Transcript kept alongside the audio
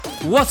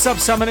What's up,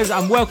 summoners,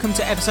 and welcome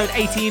to episode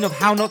 18 of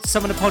How Not to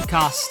Summon a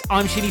Podcast.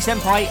 I'm Shinny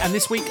Senpai, and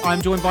this week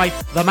I'm joined by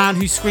the man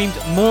who screamed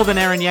more than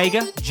Eren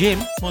Yeager, Jim.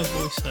 My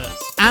voice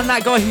hurts. And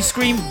that guy who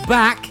screamed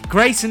back,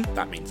 Grayson.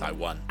 That means I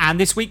won. And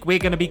this week we're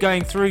going to be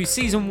going through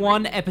Season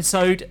 1,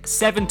 Episode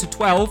 7 to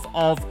 12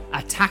 of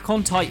Attack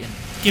on Titan.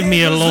 Give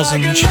me a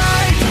lozenge.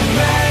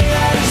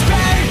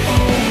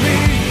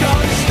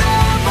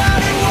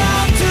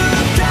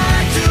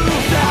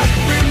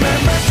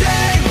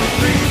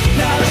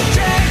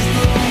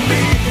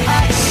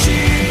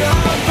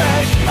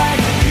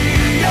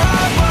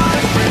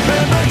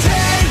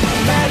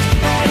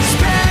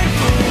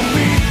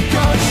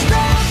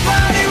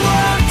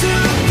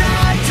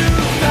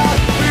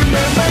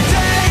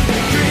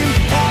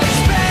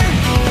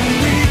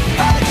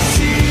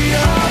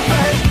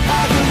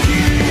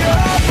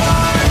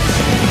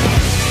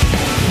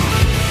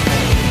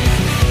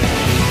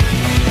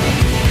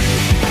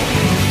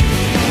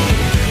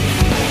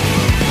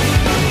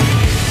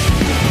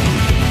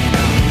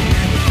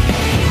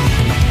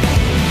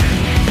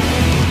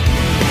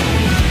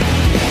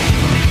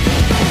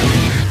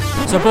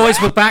 So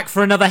boys, we're back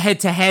for another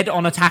head-to-head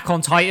on Attack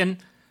on Titan.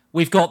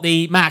 We've got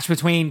the match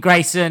between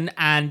Grayson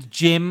and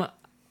Jim.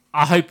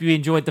 I hope you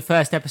enjoyed the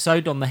first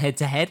episode on the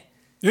head-to-head.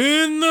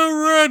 In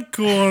the red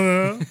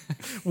corner,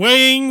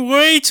 weighing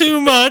way too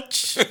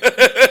much,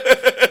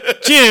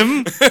 Jim.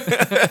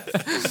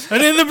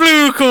 And in the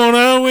blue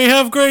corner, we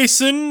have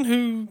Grayson,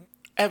 who...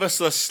 Ever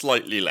so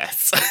slightly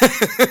less.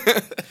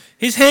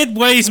 His head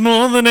weighs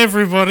more than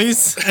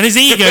everybody's, and his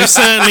ego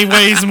certainly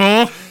weighs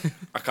more.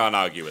 I can't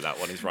argue with that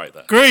one, he's right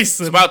there.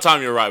 Grayson. It's about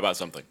time you were right about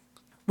something.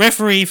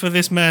 Referee for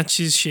this match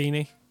is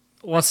Sheeny.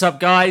 What's up,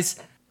 guys?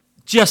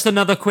 Just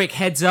another quick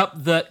heads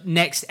up that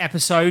next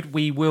episode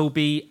we will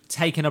be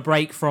taking a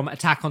break from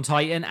Attack on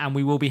Titan and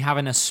we will be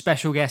having a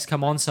special guest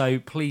come on, so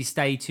please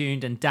stay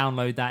tuned and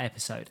download that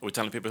episode. Are we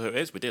telling people who it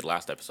is? We did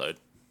last episode.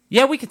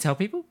 Yeah, we could tell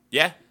people.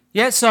 Yeah?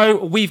 Yeah,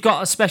 so we've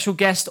got a special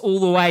guest all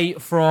the way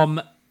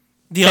from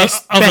The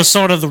other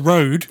side of the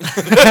road.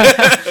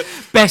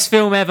 Best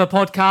Film Ever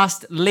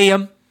podcast,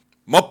 Liam.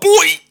 My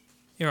boy!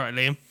 You're right,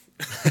 Liam.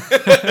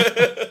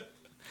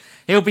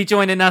 He'll be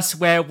joining us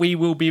where we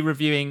will be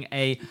reviewing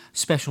a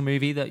special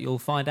movie that you'll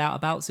find out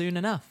about soon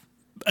enough.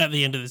 At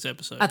the end of this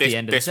episode. At the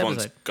end of this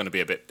one's episode. going to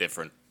be a bit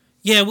different.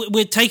 Yeah,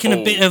 we're taking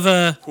a bit of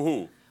a...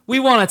 Ooh. We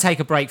want to take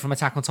a break from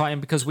Attack on Titan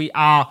because we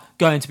are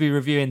going to be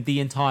reviewing the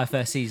entire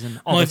first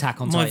season of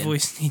Attack on Titan. My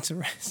voice needs a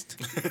rest.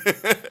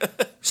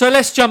 So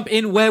let's jump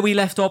in where we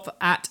left off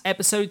at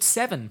episode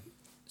 7.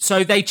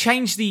 So they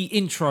changed the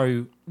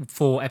intro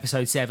for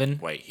episode 7.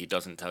 Wait, he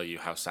doesn't tell you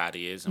how sad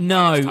he is? And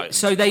why his No, Titans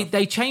so and they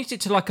stuff? changed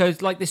it to like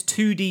this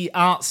 2D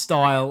art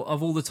style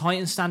of all the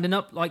Titans standing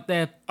up, like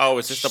they're Oh,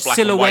 is this the black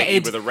and white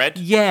silhouetted with a red?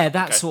 Yeah,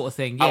 that Okay. sort of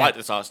thing. Yeah. I like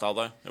this art style,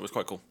 though. It was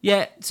quite cool.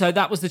 Yeah, so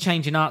that was the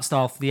change in art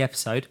style for the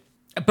episode.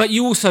 But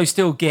you also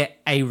still get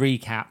a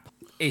recap.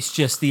 It's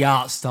just the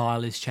art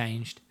style is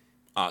changed.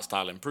 Art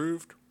style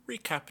improved.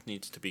 Recap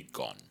needs to be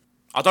gone.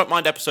 I don't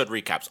mind episode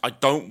recaps. I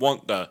don't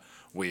want the,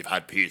 we've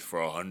had peace for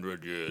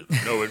 100 years,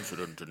 no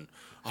incident, and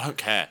I don't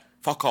care.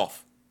 Fuck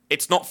off.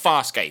 It's not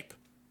Farscape.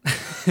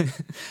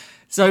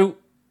 So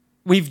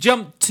we've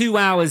jumped 2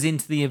 hours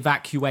into the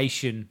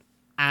evacuation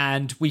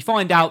and we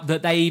find out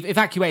that they've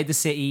evacuated the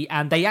city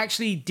and they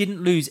actually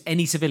didn't lose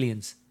any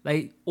civilians.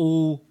 They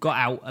all got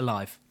out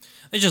alive.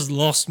 They just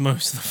lost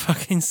most of the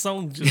fucking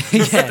soldiers.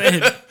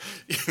 Yeah.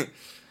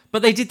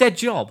 But they did their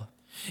job.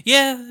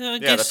 Yeah, I Yeah, the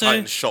guess so.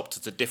 Titans shopped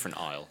at a different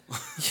aisle.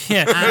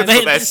 Yeah,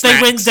 their they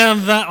snacks. went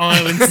down that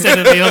aisle instead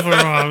of the other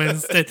aisle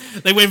instead.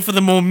 They went for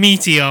the more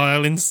meaty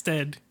aisle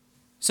instead.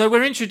 So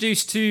we're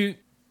introduced to,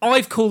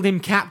 I've called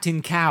him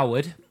Captain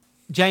Coward.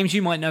 James,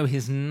 you might know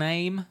his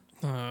name.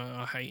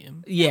 I hate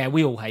him. Yeah,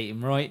 we all hate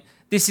him, right?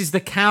 This is the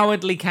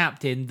cowardly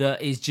captain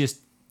that is just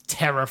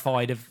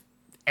terrified of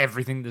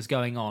everything that's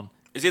going on.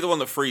 Is he the one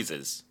that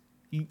freezes?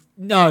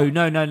 No,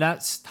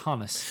 that's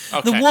Hannes.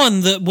 Okay. The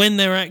one that when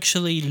they're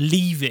actually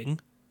leaving,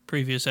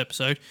 previous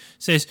episode,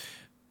 says,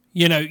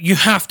 you know, you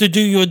have to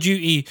do your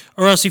duty,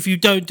 or else if you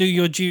don't do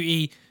your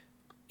duty,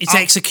 it's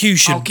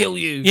execution. I'll kill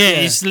you. Yeah,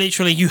 it's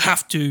literally you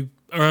have to,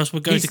 or else we're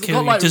going He's to kill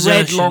got you. like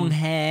Desertion. red long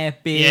hair,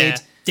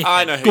 beard. Yeah.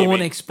 I know who Gaunt you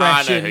mean.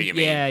 expression. I know who you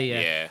mean.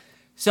 Yeah.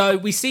 So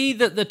we see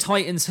that the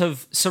Titans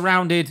have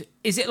surrounded,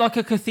 is it like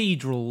a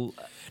cathedral?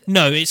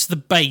 No, it's the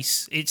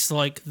base. It's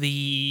like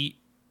the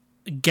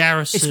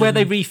garrison. It's where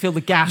they refill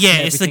the gas. Yeah,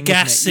 and it's the everything,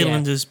 gas isn't it? Yeah.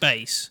 cylinders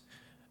base.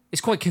 It's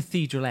quite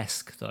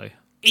cathedral-esque, though.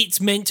 It's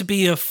meant to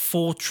be a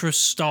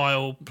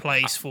fortress-style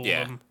place for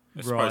Yeah. them.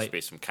 It's supposed Right. to be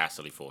some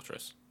castle-y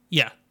fortress.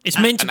 Yeah, it's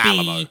meant to an be.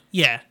 Alamo.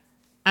 Yeah,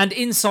 And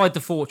inside the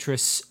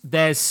fortress,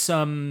 there's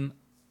some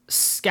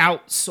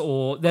scouts,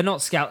 or they're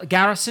not scout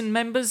garrison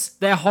members.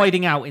 They're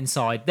hiding out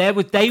inside. They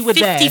were there.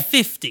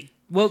 50-50.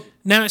 Well,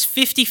 Now it's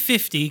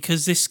 50-50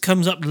 because this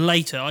comes up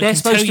later. I they're can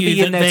supposed tell to you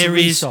be in that there to there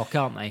is restock,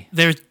 aren't they?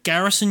 there's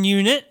garrison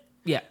unit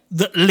Yeah.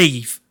 that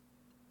leave.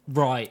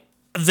 Right.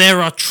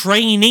 There are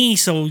trainee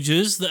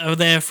soldiers that are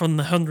there from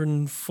the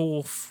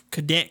 104th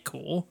Cadet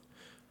Corps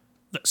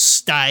that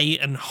stay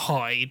and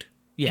hide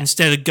Yeah.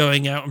 instead of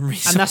going out and And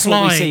that's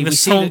what we see. resupplying the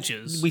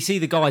soldiers. We see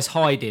the guys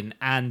hiding,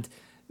 and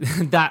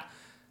that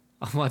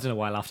I don't know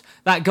why I laughed.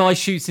 That guy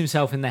shoots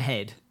himself in the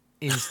head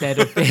instead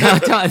of.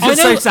 I so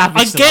know. savage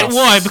I to get us.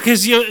 why,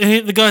 because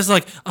the guy's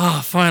like,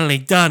 "Oh, finally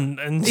done,"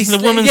 and He's- the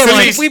woman's yeah,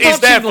 like, we He's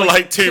watched there him, for like,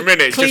 like 2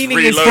 minutes, just cleaning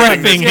his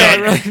reloading prepping, his yeah,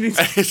 gun. right. And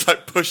he's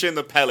like pushing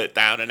the pellet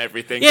down and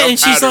everything. "Yeah," and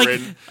she's like,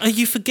 gunpowder in. oh,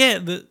 "You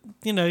forget that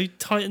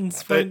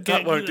Titans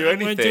That won't do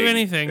anything. Won't do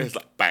anything." It's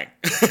like bang.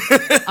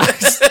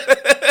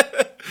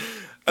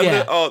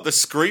 Yeah. The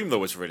scream though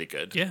was really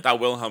good. Yeah. That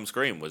Wilhelm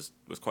scream was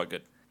quite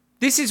good.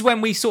 This is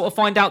when we sort of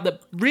find out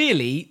that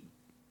really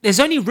there's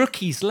only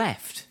rookies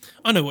left.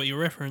 I know what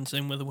you're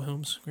referencing with the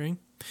Wilhelm scream.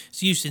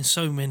 It's used in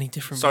so many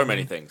different. So ways.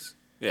 many things.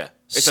 Yeah.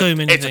 So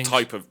many It's things. a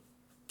type of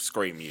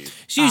scream used.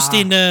 It's used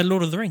in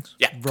Lord of the Rings.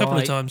 Yeah. a couple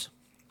Right. of times.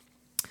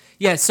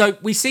 Yeah, so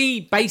we see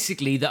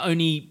basically that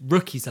only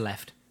rookies are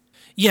left.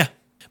 Yeah,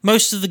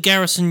 most of the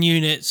garrison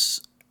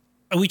units.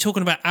 Are we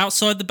talking about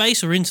outside the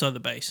base or inside the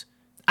base?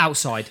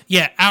 Outside.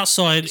 Yeah,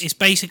 outside is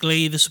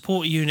basically the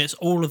support units.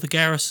 All of the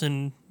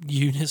garrison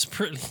units are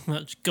pretty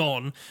much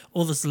gone.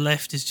 All that's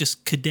left is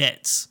just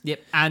cadets.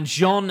 Yep. And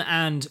Jean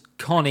and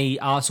Connie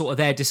are sort of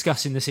there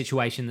discussing the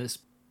situation that's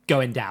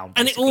going down.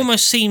 And it basically.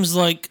 almost seems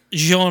like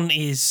Jean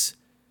is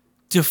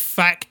de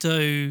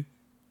facto.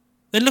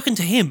 They're looking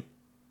to him.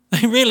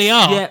 They really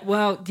are. Yeah,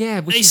 well, yeah.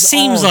 Which It is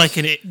seems odd. like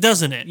it,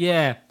 doesn't it?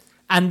 Yeah.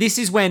 And this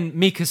is when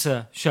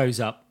Mikasa shows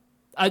up.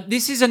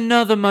 This is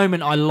another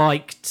moment I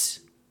liked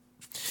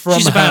from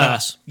She's a her.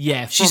 badass.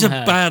 Yeah, She's a from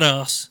her.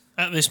 badass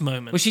at this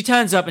moment. Well, she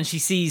turns up and she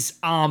sees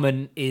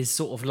Armin is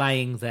sort of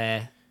laying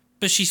there.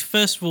 But she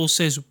first of all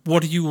says,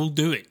 "What are you all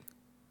doing?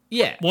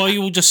 Yeah. Why are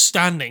you all just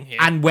standing here?"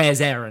 And where's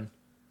Eren?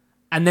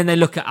 And then they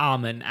look at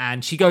Armin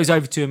and she goes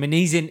over to him and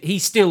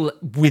he's still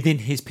within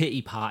his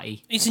pity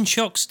party. He's in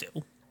shock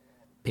still.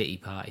 Pity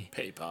party.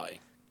 Pity pie.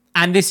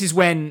 And this is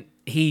when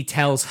he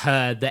tells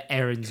her that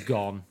Eren's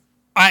gone.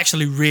 I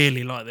actually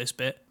really like this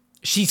bit.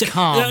 She's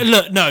calm.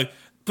 Look, no.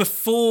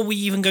 Before we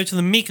even go to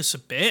the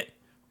Mikasa bit,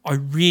 I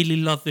really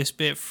love this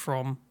bit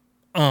from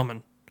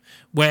Armin,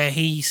 where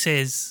he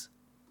says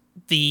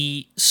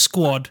the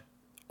squad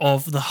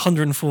of the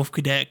 104th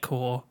Cadet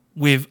Corps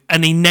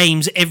and he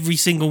names every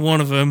single one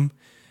of them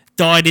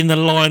died in the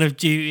line of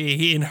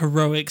duty in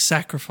heroic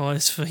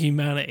sacrifice for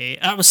humanity.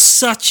 That was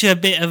such a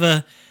bit of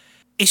a.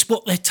 It's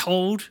what they're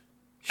told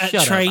at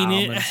Shut up,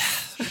 training. Armin.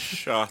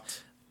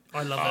 Shut.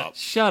 I love it.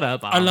 Shut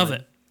up, I love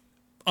Armin. it.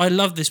 I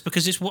love this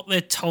because it's what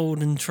they're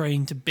told and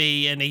trained to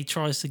be, and he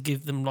tries to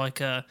give them like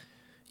a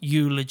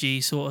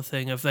eulogy sort of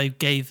thing of they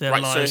gave their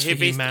Right, lives so for if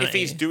he's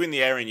humanity. doing the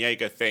Eren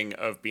Yeager thing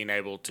of being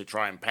able to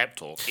try and pep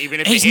talk,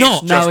 even if He's it is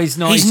not. just No, he's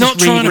not. He's He's not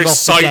just trying to reading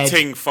off the dead.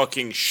 reciting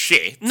fucking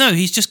shit. No,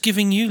 he's just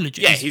giving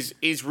eulogies. Yeah,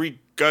 he's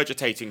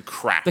regurgitating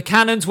crap. The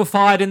cannons were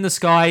fired in the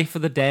sky for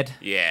the dead.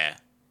 Yeah.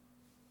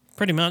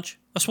 pretty much.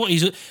 That's what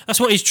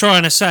he's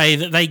trying to say,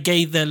 that they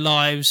gave their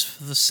lives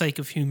for the sake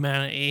of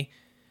humanity.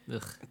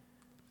 Ugh.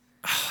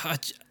 I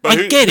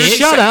But get who's it. he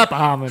Shut say- up,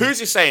 Armin. Who's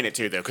he saying it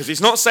to though? Because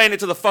he's not saying it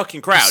to the fucking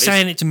crowd. He's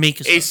saying it to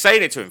Mikasa. He's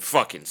saying it to him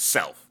fucking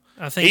self.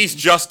 I think He's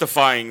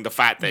justifying the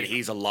fact that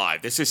he's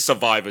alive. This is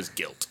survivor's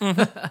guilt.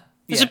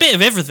 there's a bit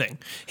of everything.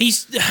 He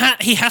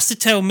has to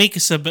tell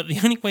Mikasa, but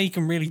the only way he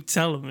can really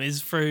tell him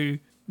is through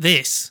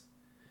this,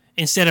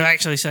 instead of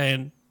actually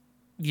saying,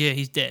 "Yeah,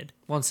 he's dead."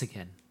 Once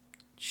again,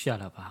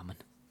 shut up, Armin.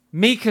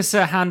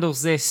 Mikasa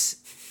handles this.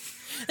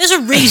 There's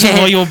a reason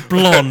why you're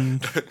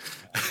blonde.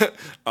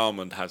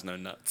 Almond has no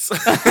nuts.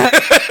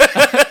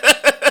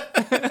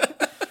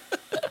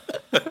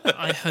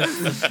 I hope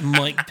the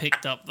mic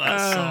picked up that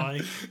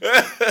sigh.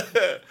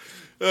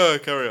 Oh,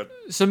 carry on.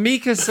 So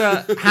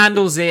Mikasa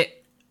handles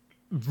it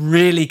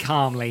really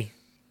calmly.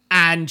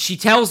 And she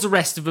tells the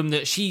rest of them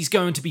that she's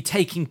going to be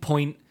taking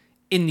point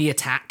in the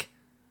attack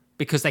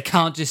because they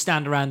can't just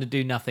stand around and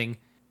do nothing.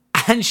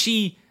 And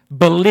she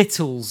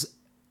belittles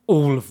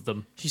all of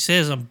them. She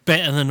says, "I'm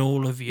better than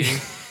all of you.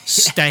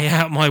 Stay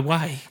out my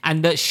way."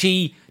 And that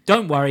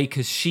don't worry,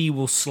 because she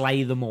will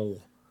slay them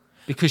all.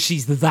 Because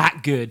she's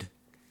that good.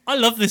 I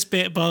love this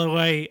bit, by the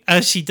way,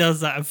 as she does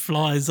that and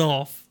flies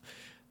off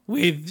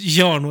with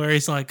Jean, where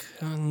he's like,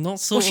 not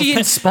sort Well, of she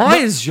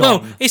inspires Jean.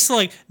 Well, it's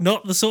like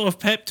not the sort of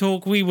pep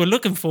talk we were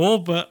looking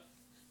for, but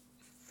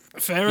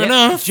fair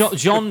enough.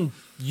 John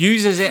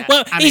uses it.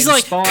 Well, and he's it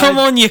like, inspires- "Come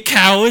on, you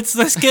cowards,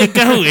 let's get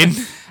going."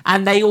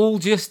 And they all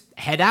just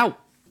head out.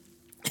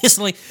 It's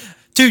like,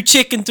 too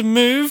chicken to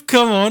move.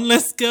 Come on,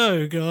 let's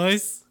go,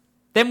 guys.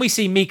 Then we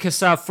see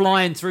Mikasa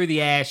flying through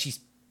the air. She's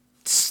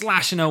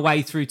slashing her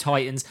way through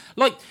Titans.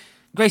 Like,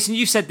 Grayson,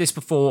 you said this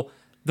before.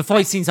 The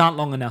fight scenes aren't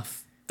long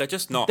enough. They're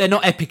just not. They're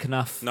not epic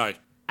enough. No.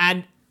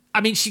 And,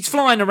 I mean, she's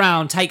flying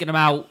around, taking them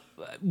out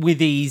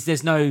with ease.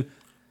 There's no...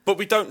 But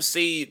we don't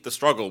see the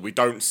struggle. We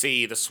don't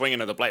see the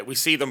swinging of the blade. We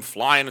see them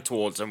flying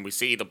towards them. We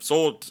see the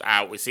swords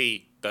out. We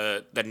see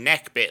the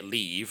neck bit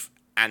leave.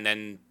 And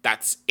then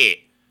that's it.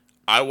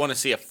 I want to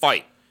see a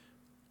fight.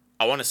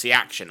 I want to see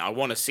action. I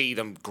want to see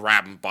them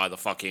grab him by the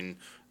fucking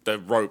the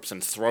ropes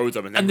and throw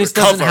them and then And this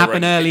recover. doesn't happen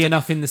and early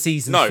enough in the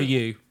season No. for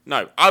you.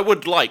 No, I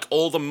would like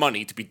all the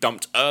money to be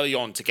dumped early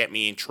on to get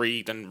me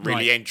intrigued and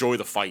really Right. enjoy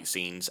the fight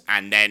scenes,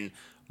 and then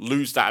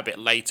lose that a bit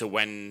later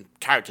when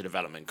character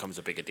development becomes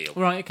a bigger deal.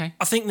 Right, okay.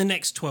 I think the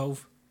next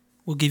 12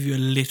 will give you a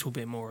little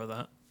bit more of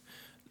that.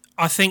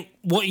 I think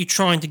what you're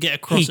trying to get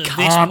across He at this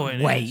can't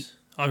point wait. is...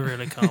 I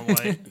really can't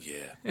wait.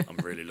 Yeah, I'm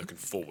really looking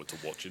forward to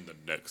watching the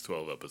next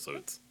 12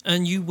 episodes.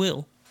 And you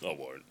will. I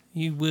won't.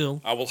 You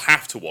will. I will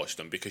have to watch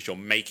them because you're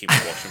making me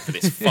watch them for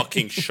this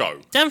fucking show.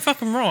 Damn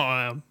fucking right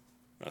I am.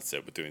 That's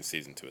it, we're doing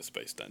season 2 of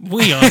Space Dandy.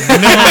 We are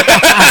not.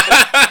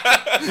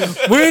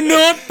 We're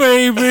not,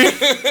 baby.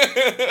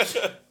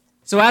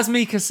 So as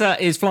Mikasa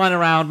is flying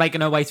around,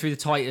 making her way through the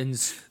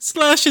Titans...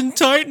 Slashing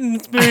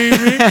Titans,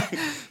 baby.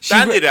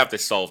 Dandy would have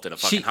this solved in a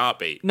fucking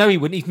heartbeat. No, he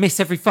wouldn't. He'd miss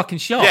every fucking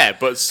shot. Yeah,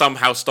 but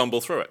somehow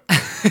stumble through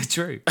it.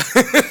 True.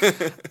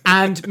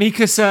 And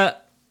Mikasa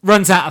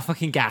runs out of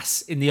fucking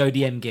gas in the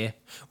ODM gear.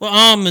 Well,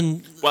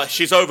 Armin... Well,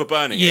 she's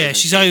overburning it. Yeah, isn't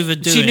she's she?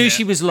 overdoing She knew it.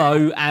 she was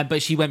low,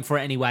 but she went for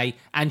it anyway.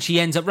 And she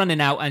ends up running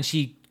out and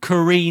she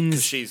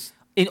careens... She's...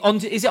 Is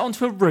it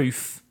onto a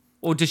roof?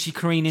 Or does she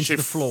careen into She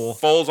the floor?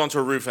 falls onto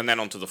a roof and then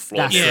onto the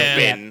floor. That's There's it, a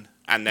bin,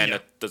 and then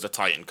there's a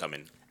Titan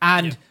coming.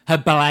 And her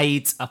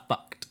blades are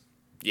fucked.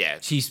 Yeah.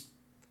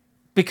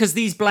 Because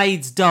these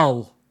blades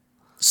dull.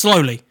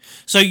 Slowly.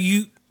 So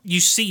you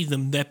see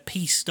them, they're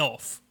pieced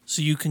off.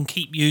 So you can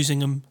keep using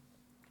them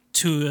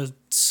to a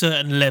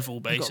certain level,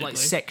 They've basically. got like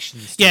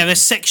sections. Yeah, they're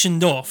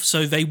sectioned off,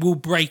 so they will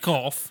break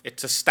off.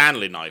 It's a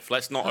Stanley knife.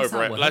 Let's not How's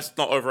that work? let's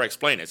not over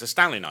explain it. It's a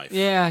Stanley knife.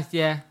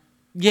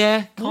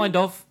 Yeah, kind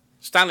of.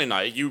 Stanley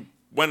knife,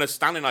 when a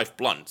Stanley knife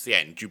blunts the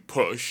end, you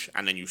push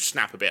and then you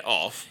snap a bit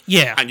off.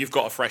 Yeah. And you've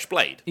got a fresh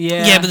blade.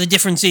 Yeah. But the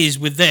difference is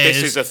with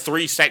theirs... This is a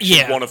 3-section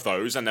Yeah. one of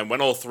those, and then when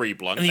all 3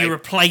 blunt, And you they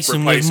replace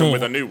them with more.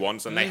 a new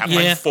ones, and they have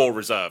Yeah. like 4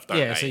 reserved, don't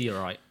Yeah, they? so you're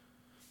right.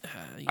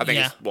 I think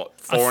yeah.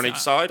 it's 4 on each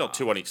side or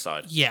 2 on each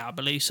side. Yeah, I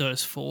believe so.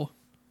 It's 4.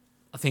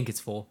 I think it's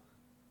 4.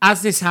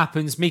 As this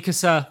happens,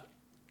 Mikasa,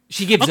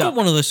 she gives I've got up.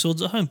 one of those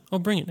swords at home. I'll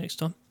bring it next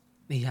time.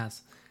 He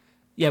has.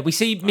 Yeah, we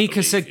see believe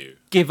Mikasa you.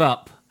 give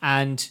up,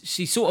 and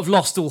she sort of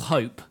lost all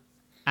hope.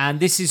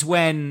 And this is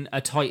when a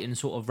Titan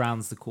sort of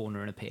rounds the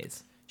corner and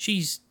appears.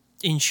 She's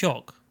in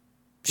shock.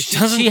 She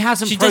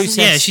hasn't processed.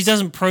 Yeah, she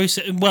doesn't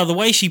process. Well, the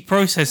way she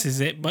processes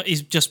it, but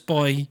is just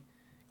by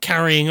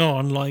carrying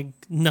on like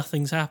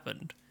nothing's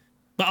happened.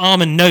 But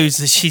Armin knows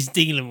that she's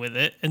dealing with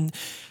it, and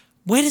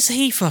where does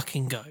he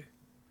fucking go?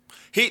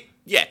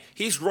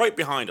 He's right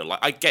behind her. Like,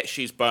 I get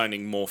she's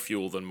burning more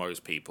fuel than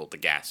most people, the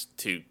gas,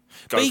 to go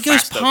But he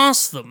goes faster.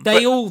 past them.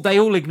 They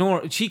all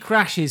ignore it. She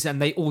crashes,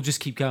 and they all just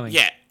keep going.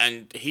 Yeah,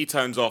 and he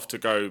turns off to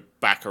go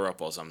back her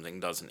up or something,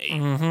 doesn't he?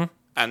 Mm-hmm.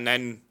 And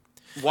then,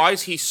 why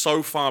is he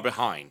so far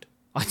behind?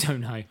 I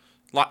don't know.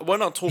 Like, we're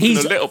not talking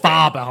He's a little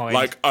far bit. behind.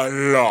 Like, a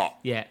lot.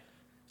 Yeah.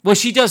 Well,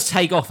 she does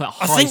take off at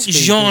high I think speed,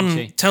 Jean doesn't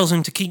she? tells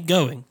him to keep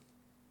going.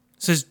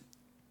 Says,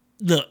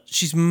 "Look,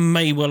 she's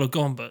may well have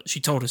gone, but she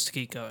told us to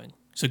keep going.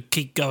 So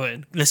keep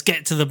going. Let's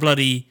get to the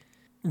bloody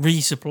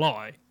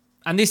resupply."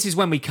 And this is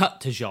when we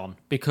cut to Jean,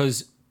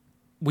 because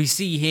we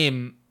see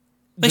him.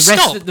 They the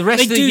rest stop. Of, the rest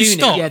They of the do unit,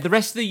 stop. yeah, the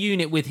rest of the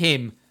unit with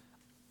him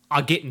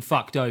are getting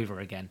fucked over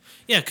again.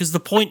 Yeah, because the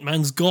point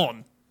man's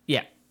gone.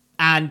 Yeah,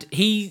 and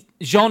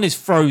Jean is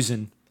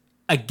frozen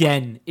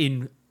again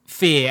in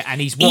fear, and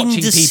he's watching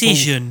people.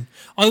 Indecision.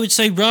 I would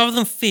say rather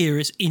than fear,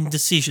 it's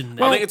indecision.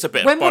 There. I think it's a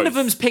bit of When one of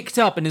both. them's picked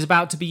up and is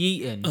about to be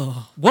eaten,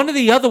 one of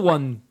the other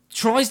one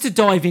tries to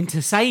dive in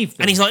to save them,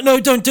 And he's like, "No,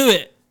 don't do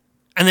it."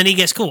 And then he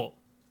gets caught.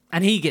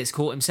 and he gets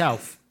caught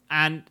himself.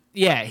 And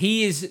yeah,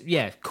 he is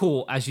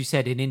caught, as you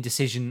said, in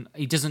indecision.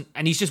 He doesn't,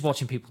 and he's just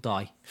watching people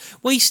die.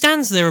 Well, he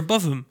stands there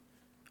above him.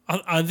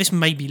 This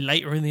may be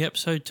later in the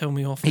episode. Tell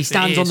me off. He if it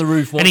stands on is. the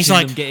roof and he's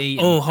watching like, them get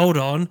eaten. "Oh, hold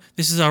on!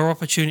 This is our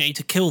opportunity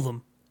to kill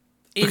them."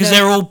 Because In a-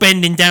 they're all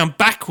bending down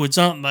backwards,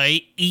 aren't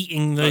they?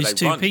 Eating No, those they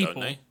two run, people.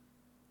 Don't they?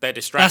 They're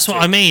distracted. That's what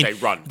I mean. They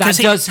run. That 'Cause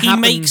does he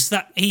happen. makes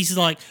that. He's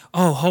like,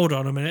 "Oh, hold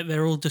on a minute!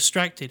 They're all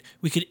distracted.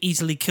 We could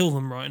easily kill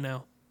them right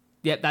now."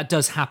 Yeah, that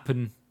does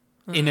happen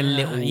in a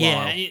little while.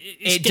 yeah,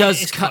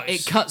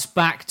 It cuts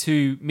back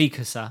to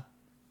Mikasa,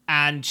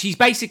 and she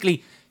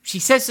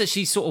says that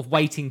she's sort of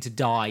waiting to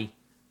die.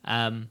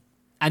 And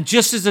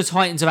just as the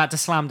Titan's about to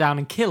slam down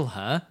and kill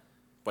her,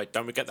 Wait,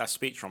 don't we get that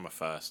speech from her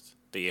first?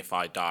 The "if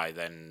I die,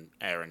 then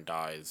Aaron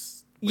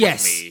dies." With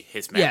yes, me,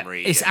 his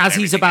memory. yeah, it's and as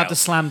he's everything about to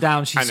else. slam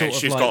down. She's And then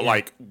sort she's of got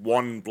like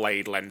one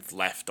blade length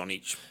left on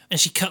each. and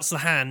she cuts the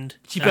hand.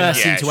 She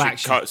bursts Yeah, into she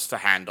action. cuts the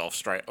hand off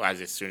straight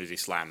as soon as he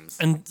slams.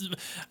 and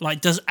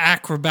like does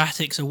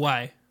acrobatics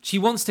away. She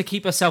wants to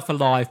keep herself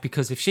alive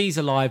because if she's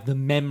alive, the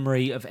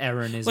memory of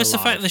Eren is What's the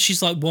alive. fact that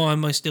she's like, "Why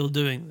am I still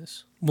doing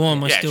this? Why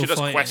am I Yeah, still she does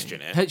fighting?"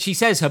 question it. She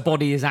says her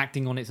body is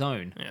acting on its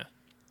own. Yeah.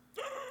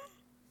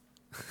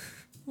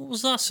 What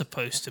was that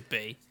supposed to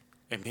be?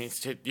 It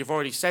means you've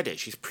already said it.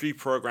 She's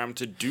pre-programmed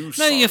to do No,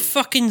 so. you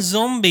fucking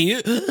zombie.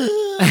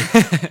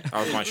 That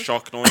was my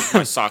shock noise,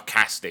 my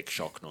sarcastic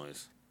shock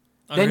noise.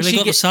 I Then really she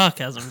got the get-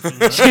 sarcasm from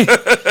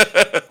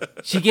that.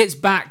 She gets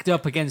backed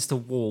up against a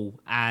wall,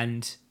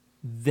 and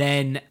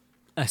then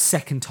a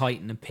second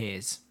Titan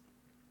appears.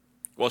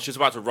 Well, she's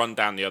about to run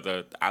down the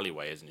other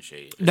alleyway, isn't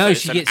she? No,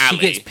 It's she an gets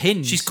alley.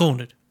 pinned. She's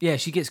cornered. Yeah,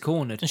 she gets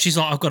cornered. And she's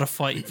like, I've got to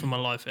fight for my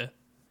life here.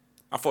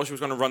 I thought she was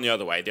going to run the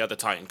other way. The other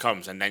Titan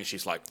comes, and then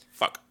she's like,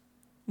 fuck,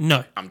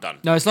 No. I'm done.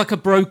 No, it's like a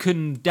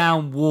broken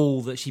down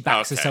wall that she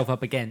backs Okay. herself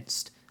up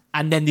against,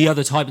 and then the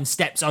other Titan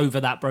steps over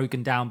that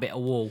broken down bit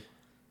of wall.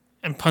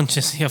 And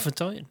punches the other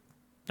Titan.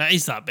 That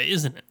is that bit,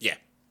 isn't it? Yeah.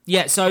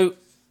 Yeah, so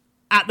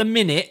at the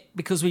minute,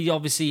 because we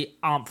obviously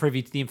aren't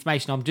privy to the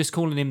information, I'm just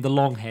calling him the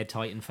long-haired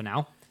Titan for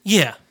now.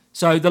 Yeah.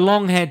 So the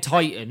long-haired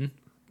Titan,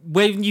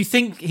 when you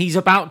think he's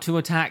about to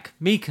attack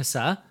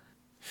Mikasa,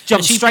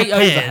 jumps She straight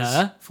over prepares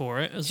her. for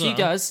it as She well.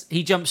 does.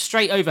 He jumps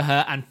straight over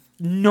her and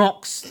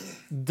knocks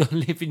the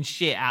living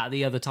shit out of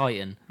the other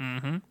Titan.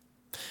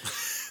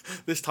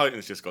 This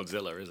Titan's just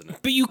Godzilla, isn't it?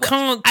 But you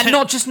can't... And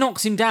not just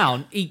knocks him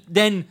down, he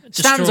then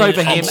stands Destroy-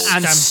 over him pummels.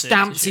 and Stamps it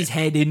stamps to his shit.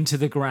 head into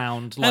the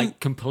ground, like, And-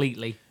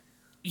 completely.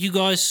 You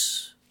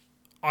guys...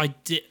 I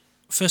did...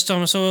 First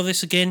time I saw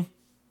this again,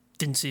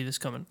 didn't see this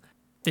coming.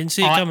 Didn't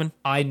see it coming.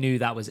 I knew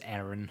that was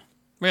Eren.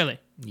 Really?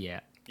 Yeah.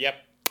 Yep.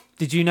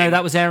 Did you know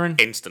that was Eren?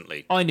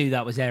 Instantly. I knew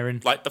that was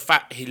Eren. Like, the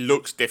fact he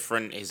looks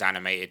different, he's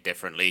animated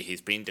differently,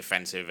 he's being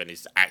defensive, and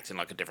he's acting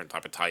like a different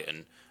type of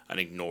Titan and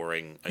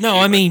ignoring a No,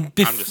 human. I mean...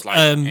 I'm just like,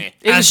 It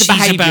was as the she's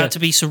behaviour. about to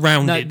be No,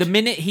 surrounded. the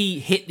minute he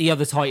hit the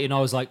other Titan, I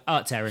was like, oh,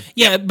 it's Eren.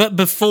 Yeah, but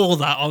before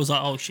that, I was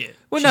like, oh, shit.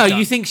 Well, she's no, done.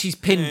 you think she's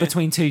pinned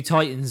between two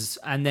Titans,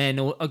 and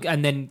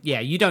then,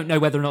 yeah, you don't know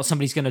whether or not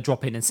somebody's going to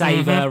drop in and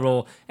save her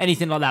or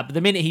anything like that. But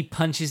the minute he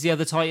punches the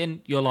other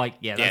Titan, you're like,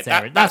 yeah, yeah, that's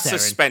that, Eren. that That's Eren.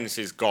 suspense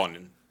is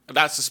gone.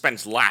 That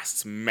suspense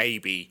lasts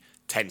maybe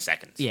 10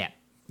 seconds. Yeah,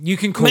 you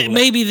can call it.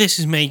 Maybe this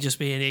is me just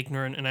being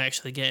ignorant and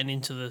actually getting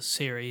into the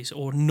series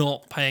or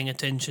not paying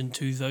attention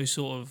to those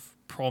sort of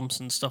prompts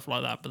and stuff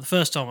like that. But the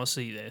first time I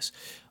see this,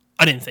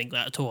 I didn't think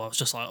that at all. I was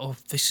just like, oh,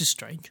 this is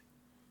strange.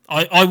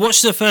 I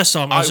watched it the first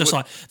time. I was just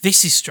like,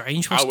 this is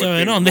strange. What's I would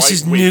going be on? This right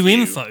is with new you.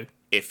 info.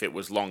 If it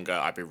was longer,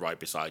 I'd be right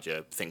beside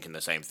you thinking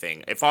the same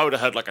thing. If I would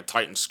have heard like a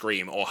Titan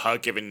scream or her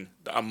giving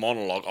a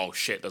monologue, oh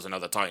shit, there's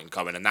another Titan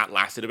coming, and that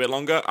lasted a bit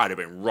longer, I'd have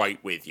been right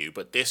with you.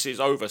 But this is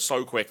over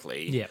so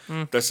quickly.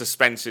 Yeah. The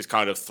suspense is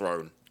kind of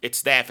thrown.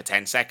 It's there for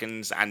 10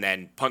 seconds and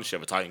then punch the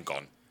other Titan,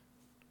 gone.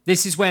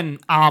 This is when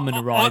Armin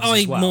arrives I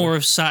as well. more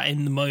have sat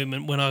in the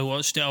moment when I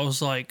watched it. I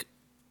was like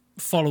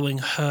following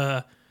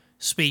her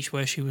speech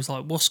where she was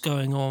like, what's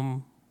going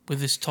on with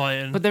this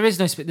Titan? But there is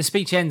no the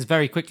speech ends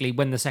very quickly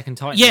when the second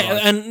Titan Yeah,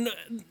 arrives. and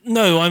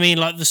no, I mean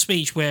like the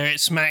speech where it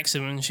smacks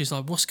him and she's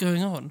like, "What's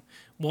going on?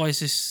 Why is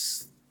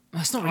this?"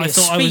 That's not really I a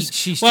thought I speech. was.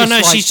 She's well, just no,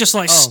 like, she's just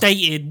like oh.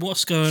 stated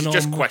what's going on.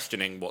 Just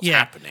questioning what's Yeah.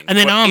 happening. And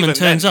then But Armin even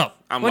turns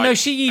up. I'm Well, like, no,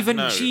 she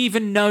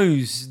even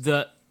knows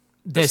that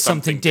there's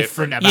something something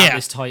different different. about Yeah.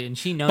 this Titan.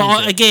 She knows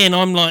But it. again,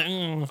 I'm like,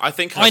 I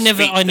think her I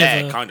never- speech I there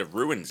never- kind of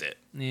ruins it.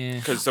 Yeah.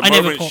 Because the I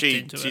never moment popped she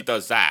into it.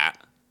 does that,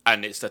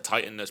 and it's the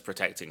Titan that's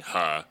protecting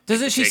her.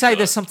 Doesn't in she say particular,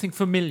 there's something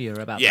familiar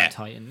about Yeah. that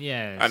Titan?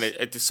 Yeah. And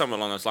it's something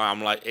along those lines.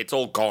 I'm like, it's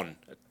all gone.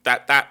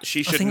 That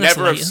she should think that's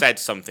never have later. said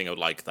something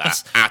like that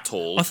That's- at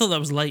all. I thought that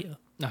was later.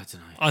 I don't know.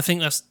 I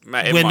think that's Ma-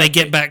 it when they might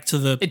get be. back to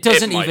the. It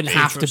doesn't might even be.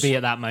 have to Interest. be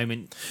at that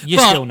moment. You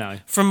But still know.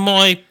 From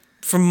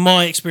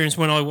my experience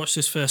when I watched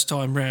this first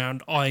time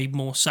round, I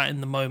more sat in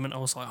the moment. I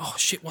was like, "Oh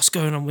shit, what's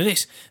going on with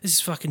this? This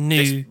is fucking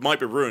new." This might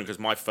be ruined because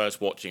my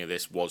first watching of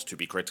this was to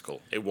be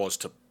critical. It was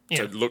to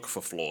Yeah. look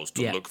for flaws,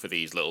 to Yeah. look for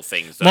these little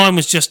things. That Mine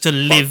was just to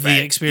live the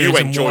bugbear. experience. You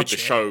and enjoyed watch the it.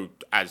 show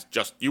as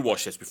just you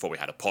watched this before we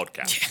had a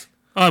podcast.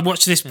 I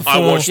watched this before. I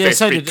watched Yeah, this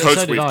so did- because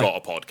so did we've I. got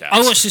a podcast. I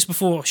watched this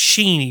before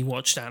Sheeny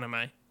watched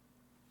anime.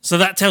 So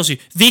that tells you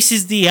this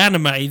is the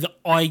anime that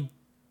I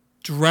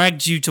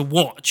dragged you to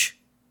watch.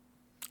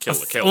 Kill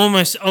the Kill.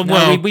 Almost. Oh, No,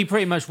 well, we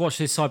pretty much watched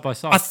this side by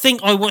side. I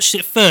think I watched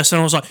it first, and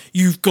I was like,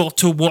 "You've got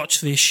to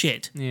watch this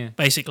shit." Yeah.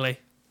 Basically,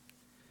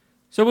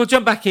 So we'll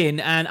jump back in,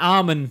 and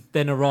Armin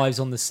then arrives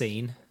on the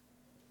scene,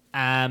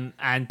 and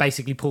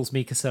basically pulls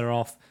Mikasa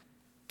off,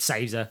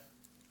 saves her.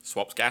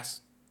 Swaps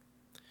gas.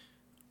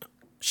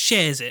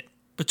 shares it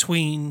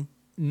between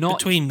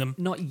Not them.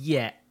 Not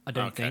yet, I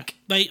don't Okay.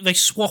 think. They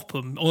swap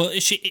them, or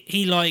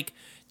he like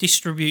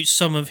distributes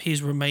some of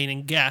his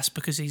remaining gas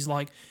because he's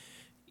like,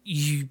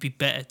 "You'd be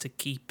better to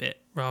keep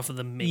it rather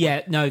than me."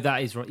 Yeah, no,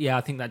 that is right. Yeah,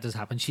 I think that does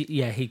happen. He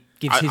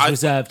gives his I-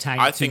 reserve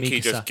tank I to think Mikasa. he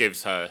just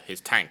gives her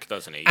his tank,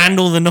 doesn't he? and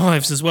all the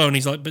knives as well. And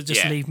he's like, "But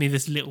just Yeah. leave me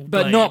this little."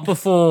 But blade." not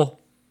before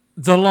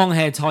the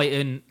long-haired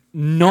Titan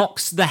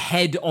knocks the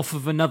head off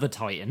of another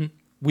Titan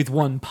with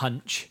one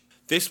punch.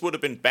 This would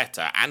have been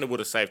better, and it would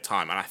have saved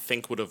time, and I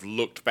think would have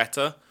looked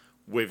better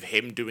with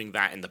him doing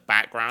that in the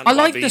background. I while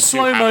like the these two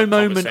have slow-mo a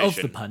moment of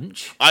the conversation.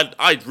 punch.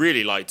 I'd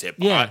really liked it.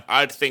 But Yeah.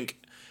 I think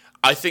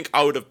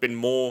I would have been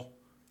more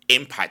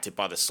impacted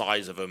by the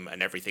size of them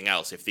and everything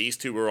else if these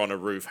two were on a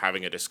roof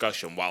having a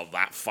discussion while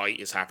that fight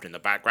is happening in the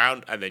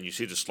background, and then you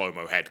see the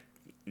slow-mo head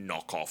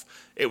knockoff.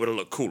 It would have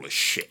looked cool as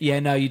shit. Yeah,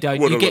 no, you don't.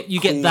 Would've You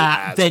get looked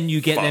that, cool then as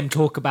you get them fuck.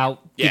 talk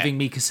about Yeah. giving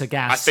Mikasa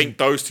gas. I think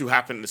those two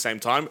happened at the same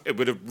time. It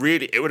would have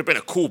been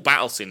a cool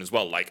battle scene as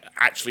well. Like,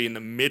 actually in the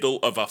middle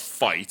of a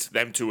fight,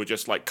 them two were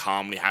just like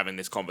calmly having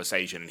this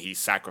conversation and he's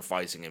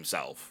sacrificing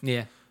himself.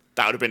 Yeah.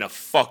 That would have been a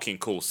fucking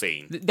cool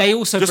scene. They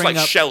also Just bring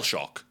like up... shell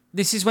shock.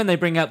 This is when they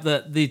bring up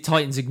the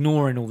Titans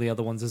ignoring all the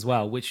other ones as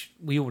well, which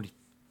we already...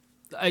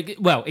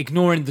 Well,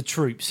 ignoring the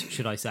troops,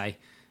 should I say.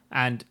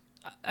 And,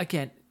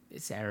 again,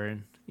 it's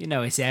Eren. You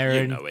know it's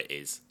Eren. You know it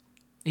is.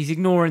 He's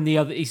ignoring the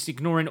other... He's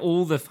ignoring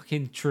all the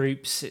fucking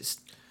troops. It's...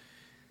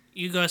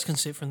 You guys can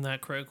sit from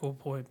that critical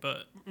point,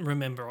 but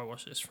remember, I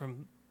watched this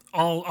from.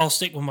 I'll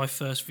stick with my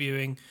first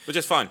viewing Which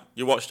is fine.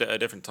 You watched it at a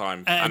different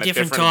time. at and a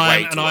different way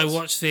time, to and I us.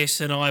 watched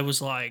this, and I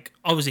was like,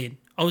 I was in,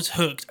 I was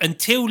hooked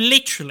until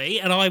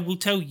literally, and I will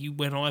tell you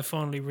when I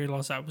finally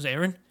realised that was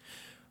Eren,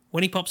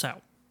 when he pops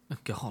out. Oh,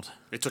 God.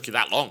 It took you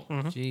that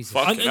long. Jesus.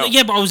 Fucking hell.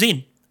 Yeah, but I was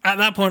in. At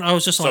that point, I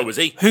was just like, was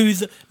he.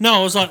 No,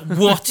 I was like,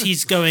 what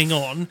is going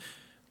on?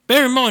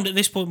 Bear in mind, at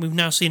this point, we've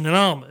now seen an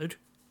armoured,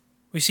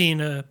 we've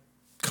seen a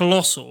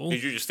colossal.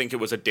 Did you just think it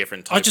was a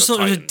different type I just of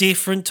thought it was a Titan?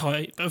 different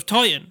type of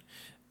Titan.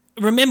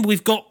 Remember,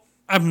 we've got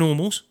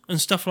abnormals and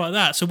stuff like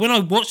that. So when I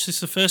watched this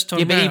the first time,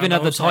 Yeah, but round, even I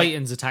other was like,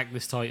 Titans attack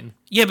this Titan.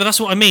 yeah, but that's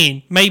what I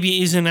mean. Maybe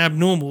it is an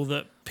abnormal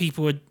that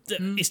people are.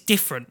 It's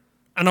different,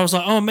 and I was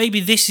like, oh, maybe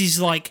this is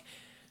like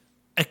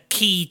a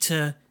key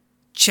to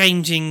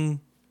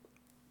changing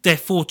their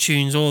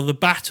fortunes or the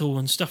battle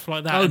and stuff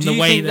like that. Oh, and do the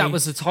you way think they, that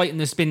was a Titan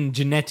that's been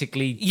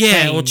genetically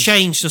or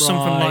changed or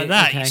something Right, like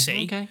that, okay, you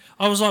see. okay.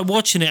 I was like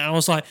watching it and I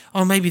was like,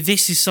 oh, maybe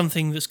this is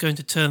something that's going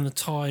to turn the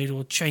tide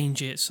or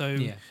change it so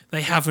Yeah.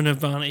 they have an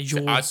advantage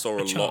or I saw a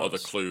lot chance. of the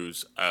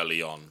clues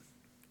early on.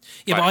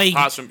 Yeah, Like, but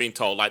apart from being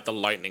told, like, the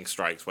lightning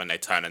strikes when they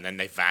turn and then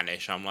they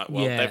vanish. I'm like,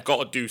 well, Yeah. they've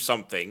got to do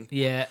something.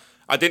 Yeah.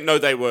 I didn't know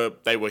they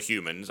were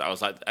humans. I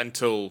was like,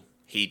 until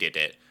he did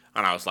it.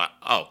 And I was like,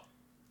 oh,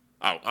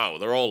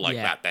 they're all like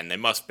Yeah. that then. They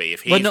must be.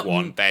 If he's Well, not-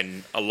 one,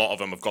 then a lot of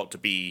them have got to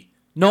be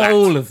Not that.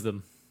 all of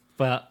them,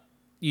 but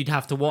you'd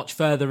have to watch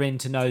further in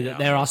to know that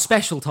there are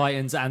special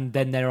Titans and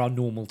then there are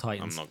normal I'm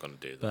Titans. not going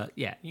to do that. But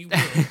yeah. You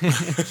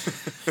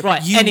will.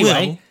 Right, You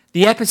anyway, will.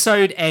 the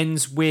episode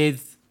ends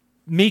with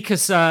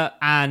Mikasa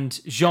and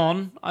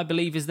Jean, I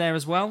believe, is there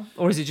as well.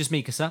 Or is it just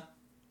Mikasa?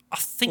 I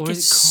think Or is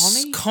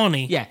it's it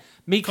Connie. Yeah.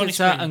 Connie's Mikasa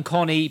screaming. and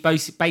Connie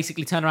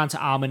basically turn around to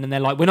Armin and they're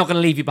like, we're not going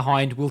to leave you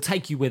behind. We'll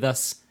take you with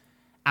us.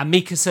 And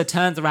Mikasa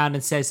turns around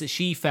and says that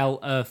she felt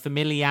a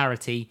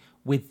familiarity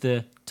with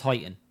the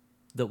Titan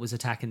that was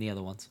attacking the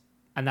other ones.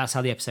 And that's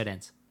how the episode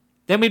ends.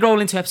 Then we roll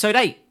into episode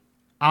 8.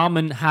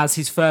 Armin has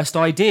his first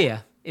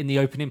idea in the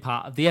opening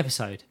part of the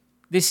episode.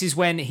 This is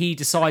when he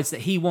decides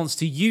that he wants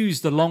to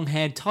use the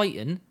long-haired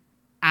Titan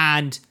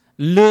and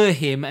lure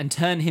him and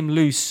turn him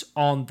loose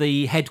on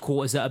the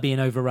headquarters that are being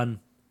overrun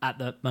at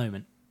the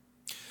moment.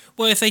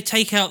 Well, if they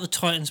take out the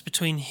Titans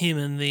between him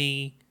and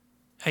the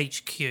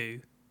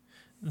HQ,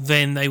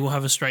 then they will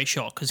have a straight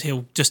shot because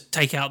he'll just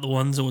take out the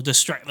ones or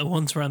distract the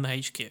ones around the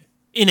HQ.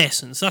 In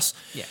essence,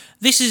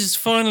 this is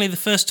finally the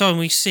first time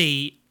we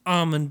see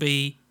Armin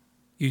be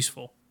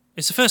useful.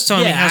 It's the first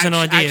time he has an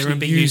idea actually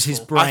and be use useful. his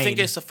brain. I think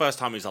it's the first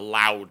time he's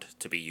allowed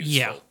to be useful.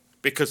 Yeah.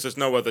 Because there's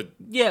no other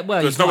Yeah,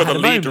 well, there's he's no not other had a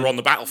leader moment. on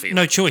the battlefield.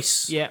 No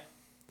choice. Yeah.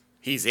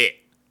 He's it.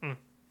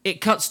 It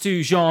cuts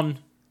to Jean,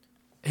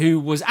 who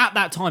was at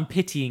that time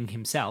pitying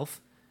himself.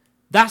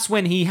 That's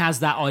when he has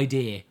that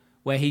idea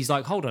where he's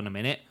like, hold on a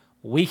minute,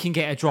 we can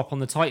get a drop on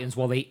the Titans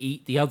while they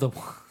eat the other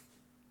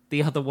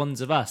the other ones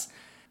of us.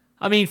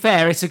 I mean,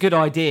 fair, it's a good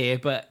idea,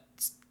 but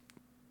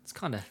it's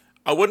kind of...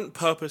 I wouldn't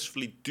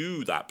purposefully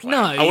do that plan.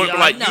 No, I wouldn't be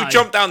like, no. you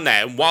jump down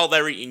there and while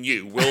they're eating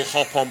you, we'll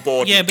hop on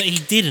board. Yeah, and but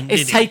he didn't,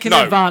 It's did he? taken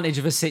No. advantage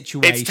of a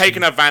situation. it's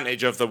taken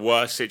advantage of the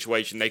worst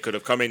situation they could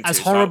have come into. As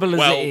It's like, horrible as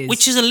well, it is.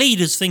 Which is a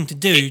leader's thing to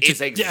do, It is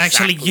to exactly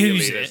actually a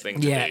use leader's it.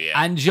 thing to Yeah, do,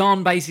 yeah. and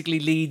Jean basically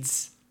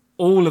leads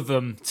all of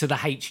them to the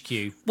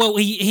HQ. Well,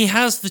 he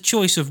has the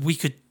choice of we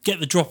could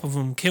get the drop of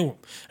them and kill them.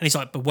 And he's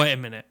like, but wait a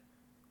minute.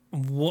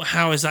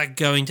 How is that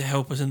going to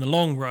help us in the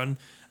long run?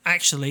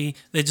 Actually,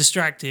 they're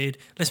distracted.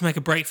 Let's make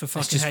a break for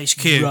fucking just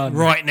HQ run.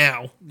 right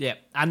now. Yeah,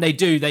 and they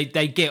do. They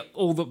get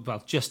all the...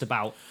 Well, just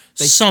about.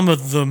 Some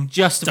of them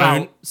Just about.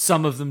 don't.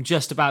 Some of them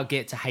just about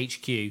get to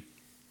HQ.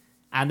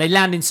 And they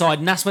land inside,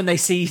 and that's when they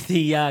see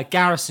the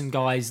garrison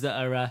guys that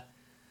are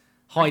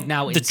hiding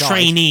out The inside.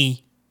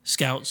 trainee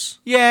scouts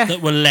Yeah.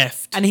 that were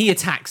left. And he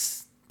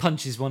attacks,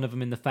 punches one of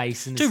them in the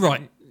face. And Too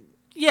right.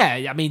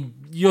 Yeah, I mean,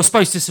 you're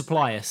supposed to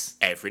supply us.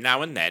 Every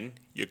now and then,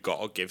 you've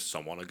got to give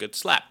someone a good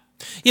slap.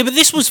 Yeah, but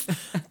this was...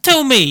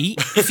 Tell me,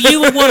 if you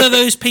were one of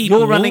those people...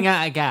 You're running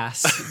out of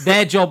gas.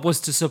 Their job was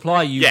to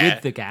supply you Yeah.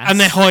 with the gas. and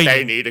they're hiding.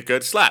 They need a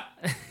good slap.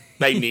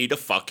 They need a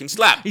fucking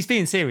slap. He's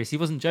being serious. He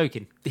wasn't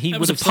joking. He That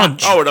would was a have slapped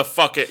punch. them. I would have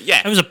fucking...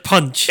 Yeah. It was a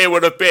punch. It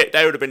would have been...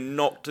 They would have been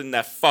knocked in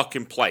their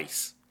fucking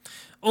place.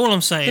 All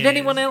I'm saying Did is-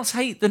 anyone else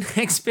hate the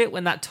next bit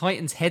when that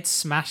Titan's head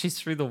smashes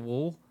through the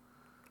wall?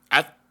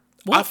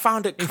 I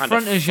found it in kind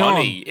front of of Jean,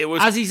 funny. It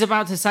was as he's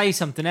about to say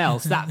something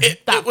else, that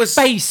it was-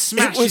 face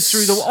smashes it was-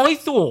 through the. I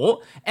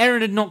thought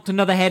Aaron had knocked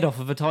another head off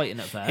of a Titan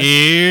at first.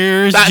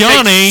 Here's that's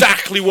Johnny.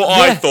 exactly what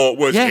I Yeah, thought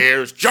was yeah.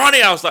 here's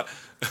Johnny. I was like,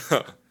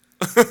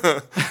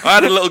 I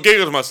had a little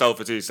giggle to myself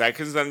for 2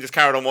 seconds, and then just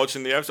carried on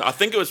watching the episode. I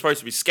think it was supposed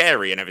to be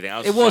scary and everything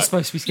else. It was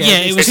supposed to be scary. Yeah,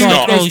 it was There's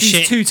like, there's oh, these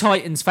shit. two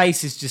Titans'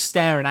 faces just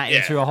staring at him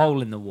Yeah. through a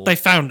hole in the wall. They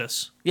found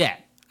us. Yeah.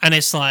 And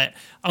it's like,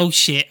 oh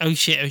shit, oh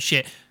shit, oh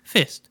shit.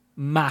 Fist.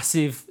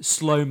 Massive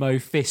slow-mo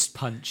fist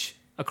punch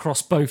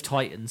across both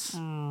Titans.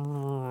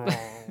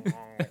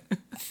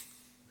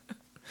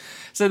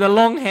 So the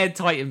long-haired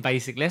Titan,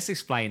 basically, let's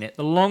explain it.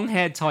 The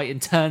long-haired Titan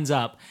turns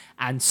up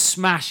and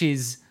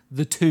smashes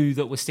the two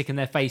that were sticking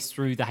their face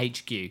through the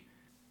HQ.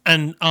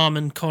 And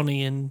Armin,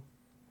 Connie, and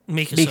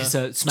Mikasa,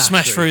 Mikasa smash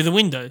smash through. through the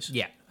windows.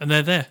 Yeah. And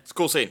they're there. It's a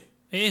cool scene.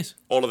 It is.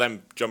 All of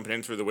them jumping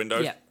in through the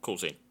windows. Yeah. Cool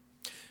scene.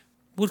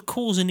 Would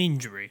cause an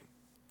injury.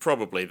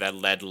 Probably they're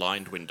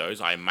lead-lined windows.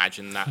 I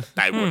imagine that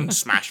they wouldn't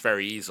smash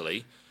very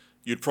easily.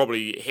 You'd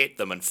probably hit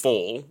them and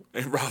fall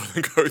rather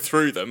than go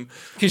through them.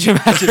 Could you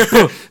imagine?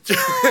 Boom.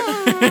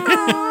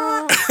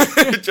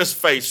 Just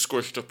face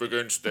squished up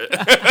against it.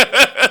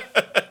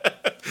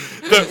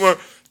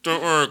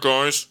 Don't worry,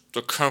 guys.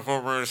 The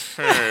camera's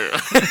here.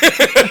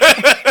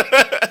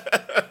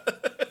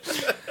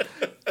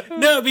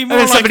 No, it'd be more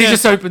And then like somebody a-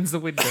 just opens the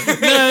window.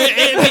 No,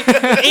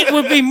 it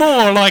would be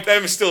more like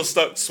Them still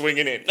stuck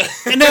swinging in.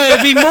 no,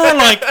 it'd be more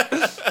like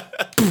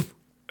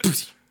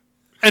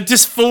and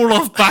just fall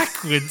off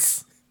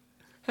backwards.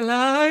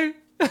 Hello?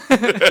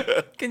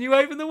 Can you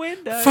open the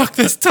window? Fuck,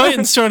 this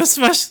Titan's trying to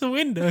smash the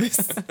windows.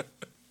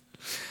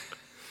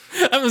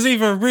 That was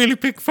either a really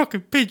big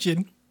fucking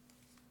pigeon.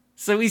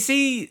 So we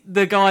see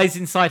the guys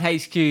inside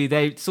HQ,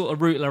 they sort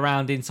of rootle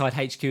around inside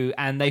HQ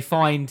and they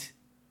find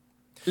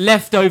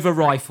leftover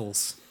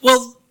rifles.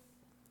 Well,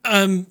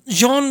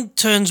 Jean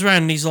turns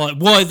around and he's like,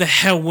 why the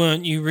hell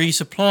weren't you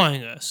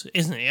resupplying us?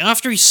 Isn't he?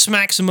 After he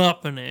smacks them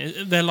up and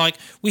they're like,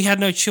 we had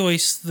no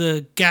choice.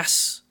 The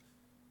gas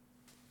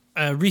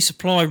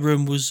resupply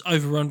room was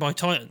overrun by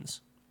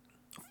Titans.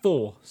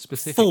 4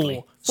 specifically.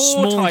 Four. Four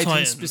Small Titans,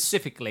 Titans.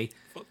 specifically.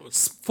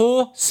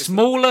 4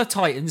 smaller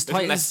Titans. Isn't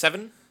there Titans.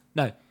 7?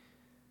 No.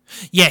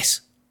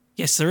 Yes.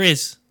 Yes, there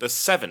is. There's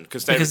 7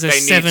 because Because they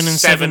there's need 7 and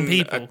 7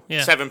 people,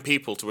 yeah. 7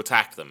 people to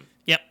attack them.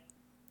 Yep.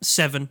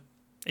 7.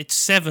 It's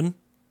 7.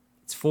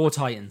 It's 4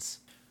 Titans.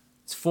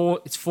 It's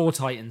four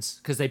Titans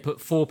because they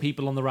put 4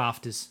 people on the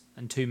rafters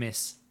and 2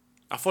 miss.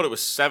 I thought it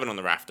was 7 on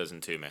the rafters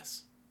and 2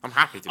 miss. I'm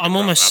happy to. Be I'm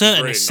wrong. almost I'm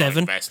certain really it's not 7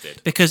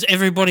 invested. because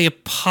everybody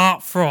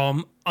apart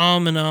from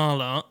Arm and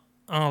Arlet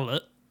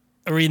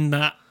are in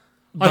that.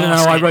 I don't know.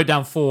 I basket. wrote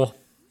down 4,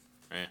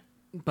 Yeah.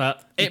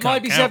 but it can't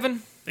might be count.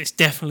 7. It's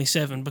definitely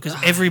 7 because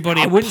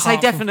everybody. I wouldn't say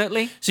apart from-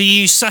 definitely. So you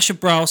use Sasha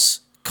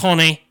Browse,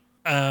 Connie,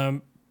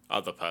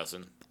 Other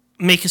person.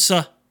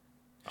 Mikasa,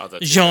 Other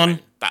Jean.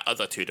 that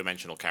other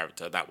 2-dimensional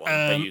character. That one.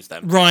 They use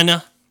them.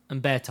 Reiner,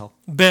 And Bertol.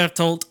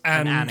 Bertolt,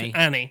 and Annie.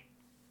 Annie.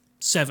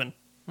 7.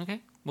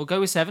 Okay, we'll go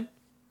with 7.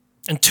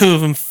 And 2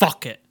 of them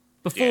fuck it.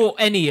 Before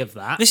any of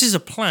that, This is a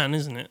plan,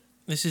 isn't it?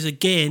 This is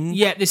again.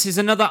 yeah, this is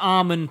another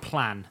Armin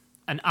plan.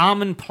 And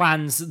Armin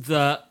plans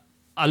that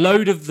a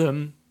load of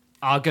them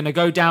are going to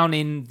go down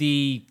in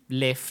the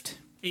lift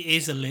It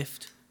is a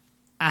lift.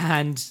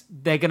 and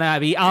they're going to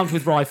be armed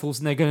with rifles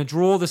and they're going to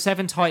draw the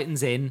 7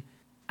 Titans in.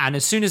 And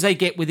as soon as they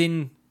get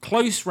within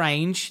close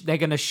range, they're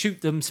going to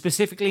shoot them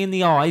specifically in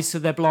the eyes so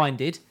they're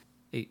blinded.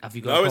 Have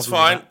you got a No, it's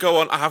problem with fine. that? Go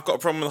on. I have got a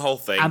problem with the whole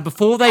thing. And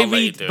before they I'll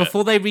let you do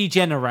it.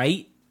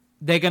 regenerate,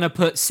 they're going to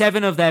put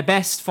 7 of their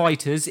best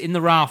fighters in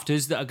the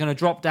rafters that are going to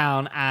drop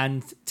down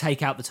and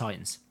take out the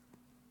Titans.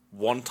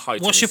 One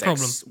Titan. What's your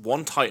problem?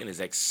 One Titan is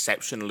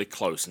exceptionally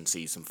close and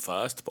sees them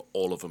first, but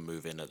all of them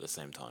move in at the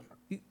same time.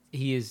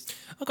 He is.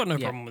 I've got no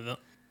Yeah. problem with that.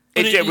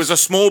 But It was a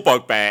small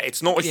bugbear.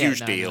 It's not a Yeah, huge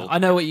no, deal. no. I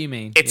know what you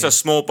mean. It's yeah. a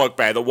small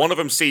bugbear that one of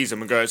them sees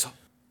him and goes,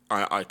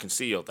 I can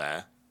see you're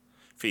there.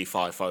 Fee,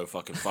 fi, fo,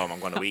 fucking foam, I'm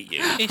going to eat you.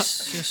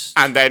 It's just.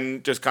 And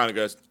then just kind of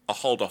goes, I'll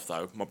hold off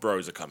though. My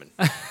bros are coming.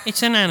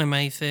 It's an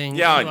anime thing.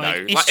 Yeah, I like,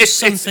 know. It's Like, just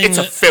something it's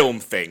a that- film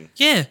thing.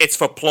 Yeah. It's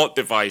for plot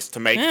device to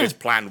make Yeah. this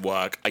plan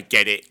work. I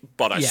get it,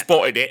 but I Yeah.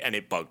 spotted it and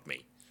it bugged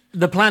me.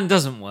 The plan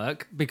doesn't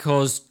work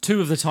because 2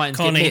 of the Titans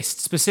Connie. get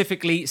missed,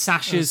 specifically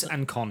Sasha's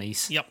and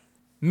Connie's. Yep.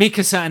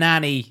 Mikasa and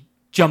Annie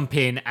jump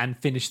in and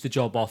finish the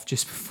job off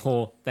just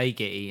before they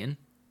get eaten.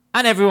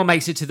 And everyone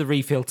makes it to the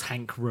refill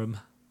tank room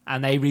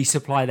and they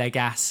resupply their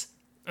gas.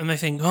 And they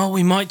think, oh,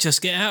 we might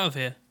just get out of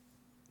here.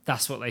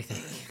 That's what they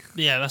think.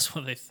 Yeah, that's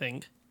what they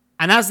think.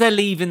 And as they're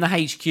leaving the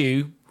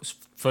HQ,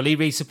 fully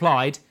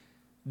resupplied,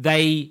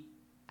 they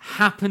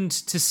happened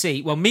to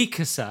see, well,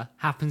 Mikasa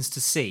happens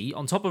to see,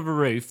 on top of a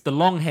roof, the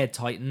long-haired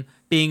Titan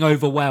being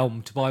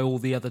overwhelmed by all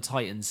the other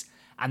Titans,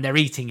 and they're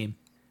eating him.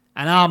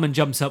 And Armin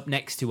jumps up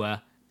next to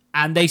her,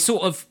 and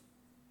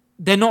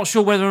they're not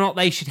sure whether or not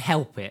they should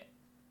help it,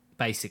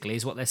 basically,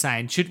 is what they're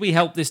saying. Should we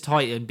help this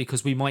Titan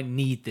because we might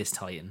need this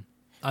Titan?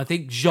 I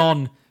think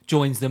Jean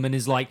joins them and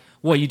is like,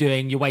 what are you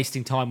doing? You're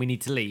wasting time. We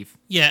need to leave.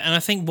 Yeah, and I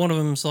think one of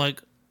them's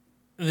like,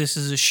 this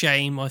is a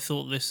shame. I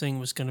thought this thing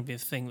was going to be a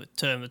thing that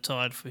turned the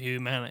tide for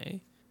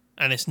humanity.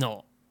 And it's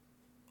not,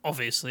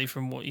 obviously,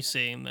 from what you're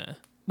seeing there.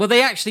 Well,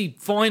 they actually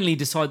finally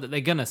decide that they're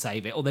going to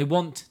save it, or they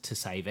want to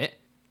save it,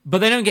 but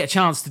they don't get a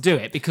chance to do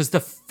it because the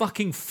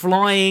fucking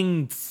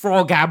flying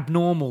frog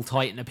abnormal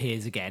Titan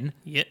appears again.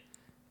 Yep.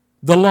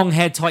 The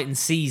long-haired Titan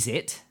sees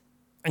it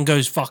And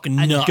goes fucking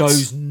and nuts.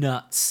 goes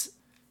nuts.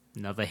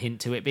 Another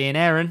hint to it being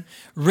Eren.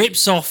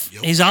 Rips off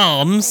his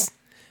arms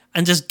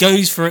and just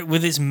goes for it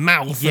with his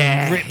mouth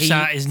Yeah, and rips he-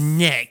 out his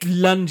neck.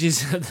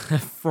 Lunges at the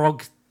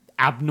frog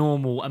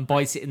abnormal and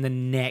bites it in the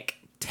neck,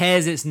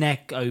 tears its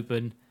neck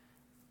open,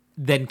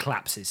 then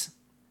collapses.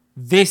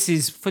 This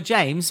is for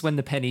James when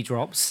the penny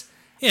drops,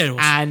 Yeah, it was.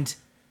 and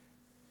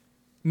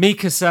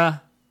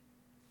Mikasa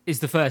is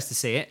the first to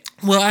see it.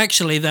 Well,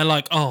 actually, they're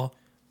like, oh,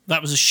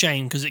 that was a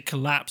shame because it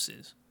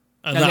collapses.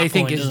 At And that they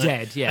think point, it's doesn't it?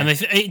 dead, yeah. And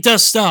it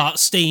does start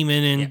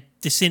steaming and Yeah.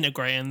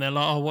 disintegrating. They're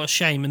like, oh, what a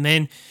shame. And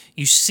then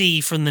you see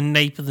from the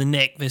nape of the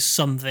neck there's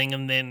something,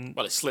 and then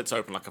Well, it slits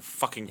open like a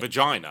fucking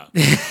vagina.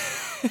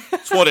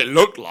 It's what it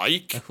looked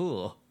like.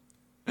 Ooh.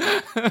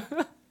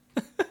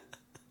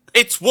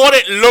 It's what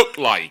it looked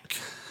like.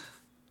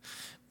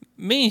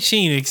 me and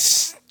Sheen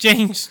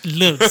exchanged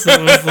looks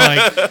that was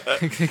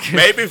like,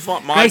 Maybe if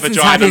my Grayson's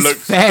had vagina his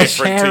looks fair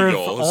different share to of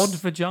yours. odd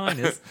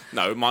vaginas.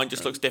 No, mine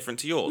just looks different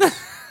to yours.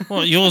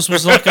 what, yours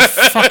was like a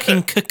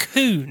fucking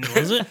cocoon,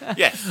 was it?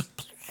 Yes.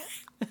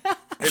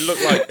 It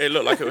looked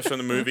like it was from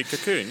the movie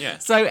Cocoon.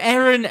 Yes. So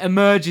Eren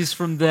emerges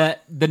from the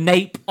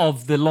nape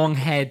of the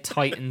long-haired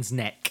Titan's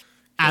neck,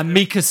 and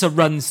Mikasa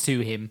runs to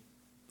him,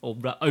 or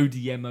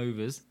ODM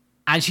overs,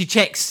 and she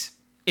checks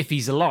if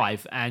he's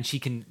alive, and she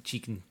can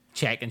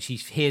check, and she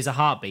hears a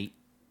heartbeat,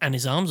 And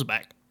his arms are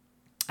back.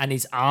 and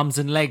his arms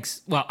and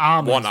legs. Well,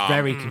 Armin's One arm.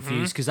 very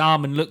confused because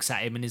Armin looks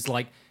at him and is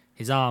like,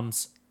 his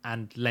arms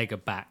and leg are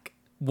back.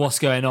 What's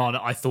going on?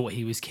 I thought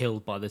he was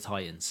killed by the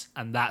Titans,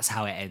 and that's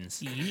how it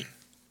ends. Yeah.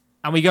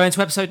 And we go into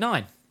episode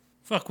 9.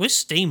 Fuck, we're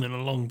steaming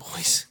along,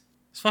 boys.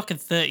 It's fucking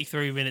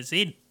 33 minutes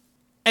in.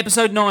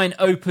 Episode 9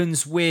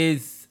 opens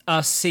with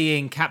us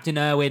seeing Captain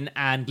Irwin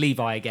and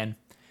Levi again.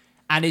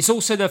 And it's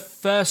also the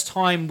first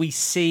time we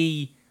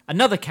see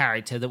another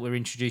character that we're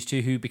introduced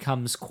to who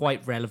becomes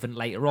quite relevant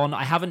later on.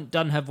 I haven't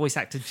done her voice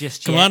actor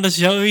just yet. Commander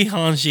Zoe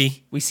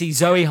Hanji. We see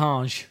Zoe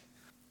Hange.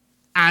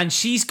 And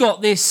she's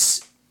got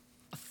this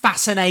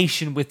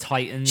fascination with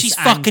Titans. She's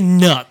and- fucking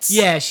nuts.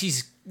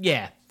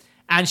 Yeah.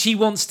 And she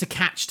wants to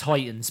catch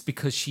Titans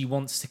because she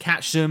wants to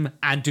catch them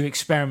and do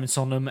experiments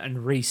on them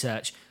and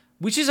research.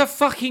 Which is a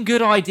fucking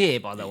good idea,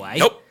 by the way.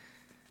 Nope.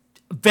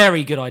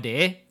 Very good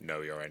idea.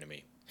 Know your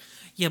enemy.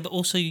 Yeah, but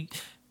also,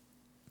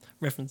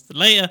 reference to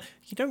later,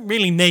 you don't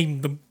really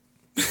name them.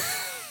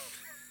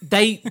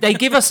 They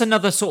give us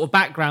another sort of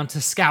background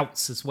to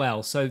scouts as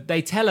well. So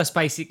they tell us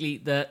basically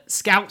that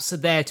scouts are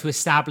there to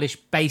establish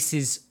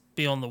bases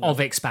Beyond the wall. of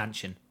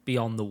expansion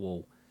beyond the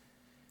wall.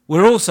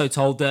 We're also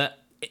told that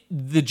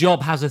the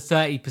job has a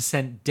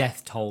 30%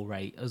 death toll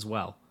rate as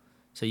well.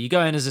 So you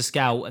go in as a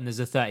scout and there's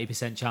a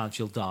 30% chance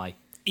you'll die.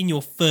 In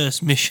your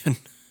first mission.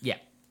 Yeah.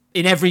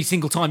 In every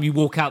single time you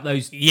walk out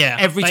those... Yeah,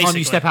 Every time you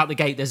basically. step out the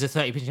gate, there's a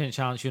 30%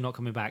 chance you're not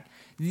coming back.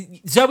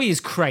 Zoe is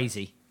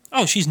crazy.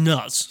 Oh, she's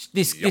nuts.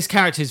 This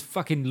character is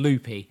fucking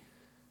loopy.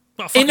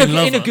 But I fucking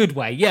love In a her. good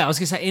way. Yeah, I was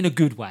going to say in a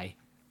good way.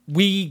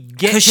 We get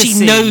to Because she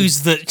see...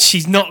 knows that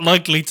she's not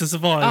likely to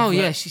survive. Oh, but-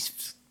 yeah,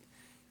 she's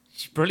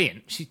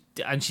brilliant.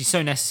 She's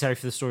so necessary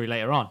for the story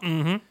later on.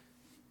 Mm-hmm.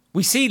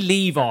 We see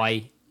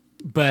Levi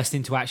burst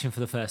into action for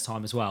the first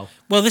time as well.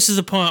 Well, this is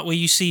the part where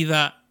you see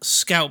that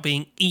scout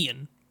being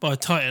eaten by a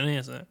Titan,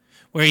 isn't it?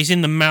 Where he's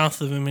in the mouth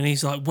of him and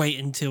he's like, wait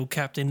until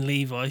Captain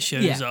Levi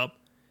shows Yeah. up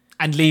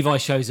And Levi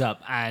shows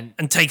up and,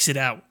 and takes it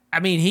out. I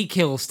mean, he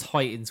kills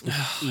Titans with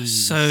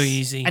ease. So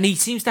easy. And he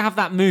seems to have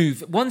that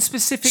move. One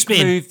specific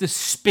Spin. move, the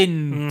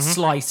spin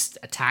sliced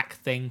attack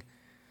thing.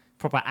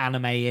 Proper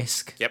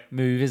anime-esque Yep.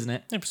 move, isn't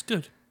it? It was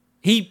good.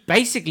 He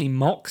basically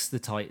mocks the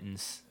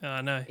Titans.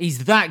 I know.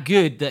 He's that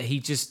good that he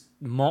just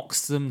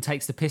mocks them,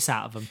 takes the piss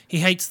out of them He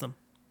hates them.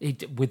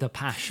 with a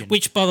passion.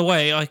 Which, by the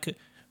way, I could,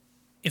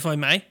 if I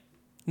may,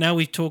 now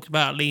we've talked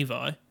about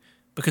Levi,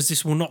 because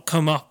this will not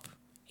come up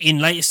in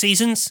later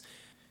seasons,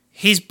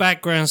 his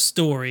background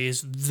story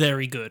is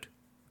very good.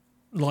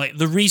 Like,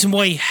 the reason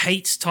why he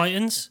hates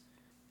Titans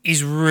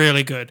is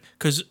really good.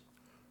 Because,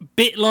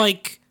 bit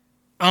like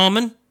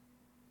Armin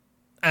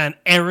and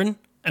Eren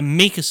and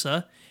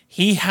Mikasa,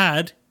 he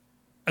had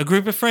a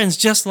group of friends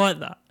just like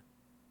that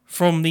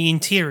from the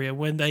interior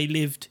when they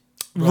lived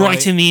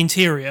right in the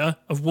interior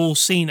of Wall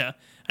Cena,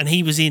 and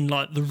he was in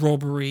like the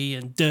robbery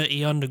and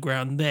dirty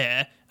underground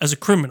there as a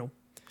criminal,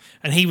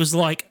 and he was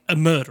like a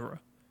murderer,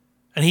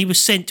 and he was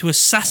sent to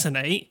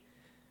assassinate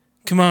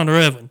Commander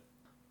Irvin,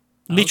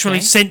 literally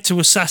Okay. sent to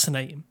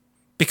assassinate him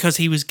because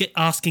he was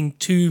asking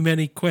too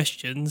many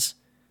questions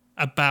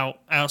about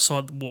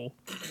outside the wall,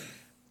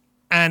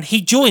 and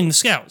he joined the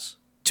scouts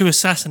to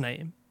assassinate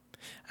him,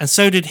 and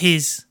so did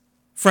his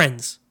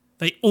friends.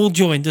 They all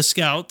joined the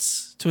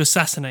scouts to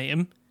assassinate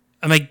him,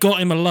 and they got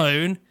him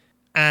alone,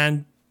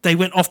 and they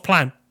went off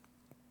plan.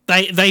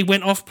 They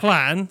went off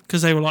plan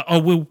because they were like, oh,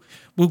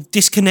 we'll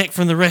disconnect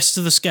from the rest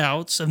of the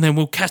scouts and then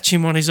we'll catch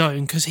him on his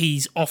own because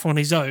he's off on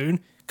his own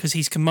because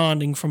he's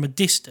commanding from a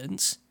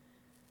distance.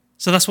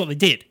 So that's what they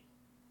did.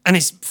 And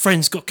his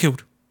friends got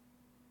killed.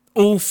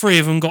 All three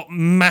of them got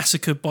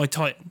massacred by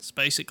Titans,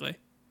 basically.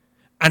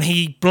 And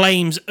he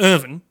blames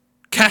Irvin,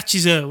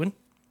 catches Irwin,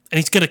 and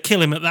he's going to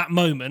kill him at that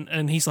moment.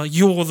 And he's like,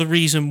 you're the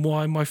reason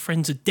why my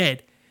friends are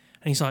dead.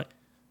 And he's like,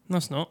 no,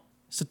 it's not.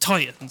 It's the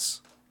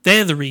Titans.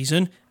 They're the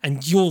reason,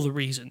 and you're the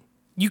reason.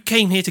 You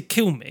came here to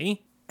kill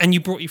me, and you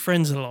brought your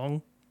friends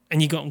along,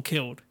 and you got them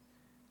killed.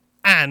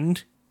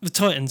 And the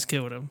Titans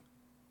killed them.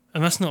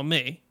 And that's not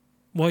me.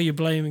 Why are you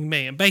blaming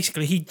me? And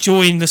basically, he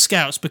joined the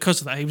scouts because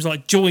of that. He was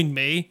like, join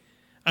me,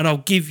 and I'll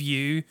give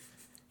you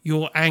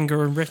your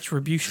anger and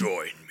retribution.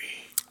 Join me.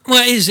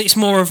 Well, it is. It's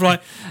more of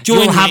like, join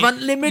me. You'll have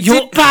unlimited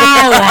your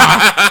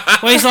power.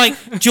 Well, he's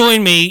like,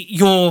 join me.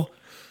 Your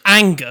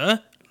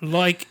anger,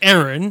 like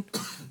Eren,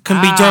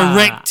 can be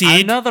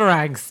directed. Another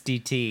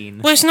angsty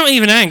teen. Well, it's not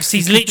even angst.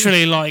 He's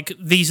literally like,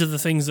 these are the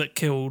things that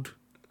killed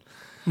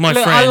my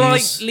Look, friends. I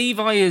like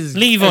Levi is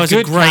Levi's a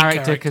a good great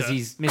character because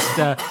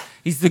character.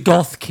 he's the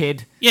goth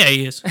kid. Yeah,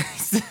 he is.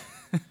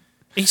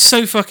 He's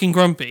so fucking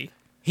grumpy.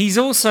 He's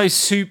also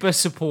super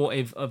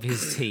supportive of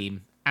his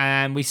team,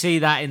 and we see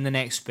that in the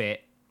next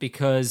bit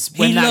because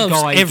when He that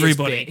loves guy gets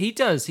everybody. bit, he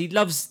does. He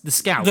loves the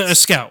scouts. That are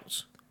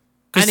scouts.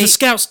 Because And the he-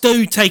 scouts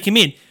do take him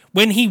in.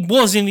 When he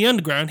was in the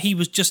underground, he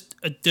was just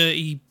a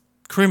dirty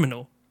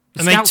criminal.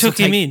 And they Scouts will took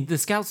him take- in. The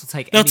scouts will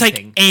take They'll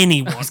anything. take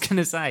anyone. I was going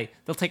to say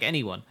they'll take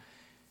anyone.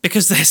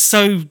 Because they're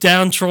so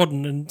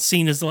downtrodden and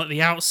seen as like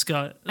the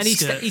outskirt. And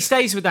he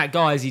stays with that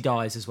guy as he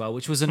dies as well,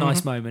 which was a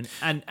nice moment.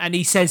 And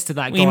he says to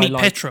that Well, you guy, meet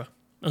like, Petra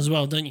as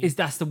well, don't you? "Is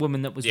that's the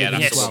woman that was Yeah, with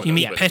him that's as Yes, well?" you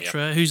meet Yeah.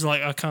 Petra, who's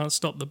like, I can't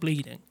stop the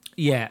bleeding.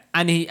 Yeah,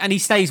 and he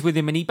stays with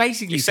him, and he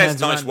basically He says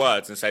turns nice around.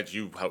 words and said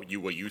you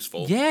were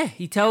useful. Yeah,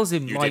 he tells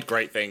him You like, did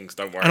great things.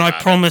 Don't worry. And I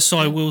about it. promise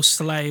I will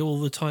slay all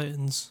the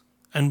Titans,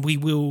 and we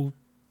will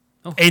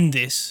end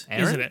this, Eren?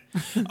 isn't it?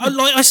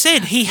 Like I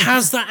said, he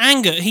has that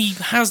anger. He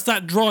has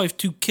that drive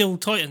to kill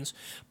Titans.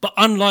 But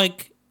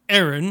unlike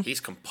Eren,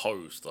 He's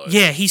composed though.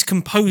 yeah, he's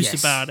composed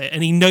Yes. about it,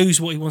 and he knows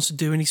what he wants to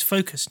do, and he's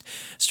focused.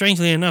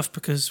 Strangely enough,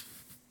 because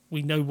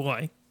we know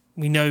why.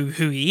 We know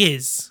who he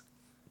is.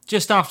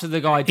 just after the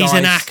guy dies. He's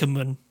an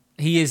Ackerman.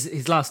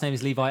 His last name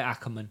is Levi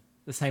Ackerman,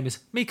 the same as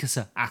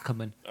Mikasa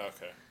Ackerman,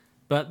 Okay.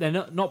 but they're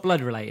not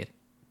blood related.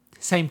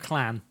 Same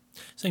clan.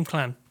 Same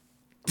clan.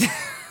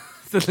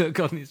 The look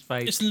on his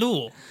face. It's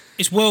lore.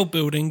 It's world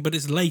building, but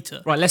it's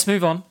later. Right, let's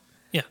move on.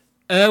 Yeah.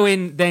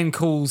 Erwin then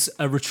calls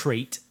a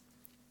retreat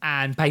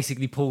and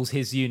basically pulls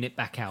his unit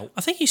back out.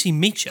 I think you see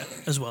Misha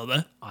as well,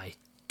 though. I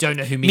don't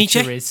know who Misha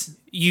Misha? is.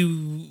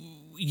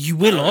 You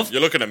will have.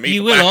 You're looking at me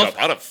You for will backup.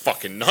 have. I don't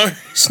fucking know.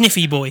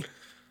 Sniffy boy.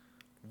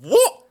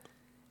 What?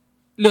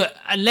 Look,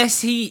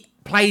 unless he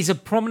plays a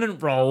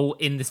prominent role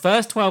in the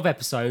first 12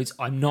 episodes,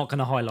 I'm not going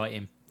to highlight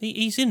him.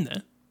 He's in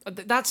there.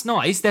 That's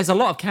nice. There's a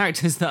lot of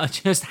characters that are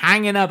just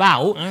hanging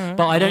about,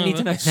 but I don't need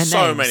to know their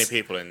So names. many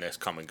people in this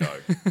come and go.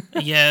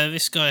 Yeah,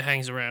 this guy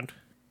hangs around.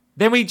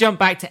 Then we jump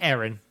back to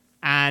Eren,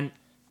 and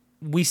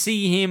we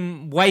see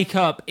him wake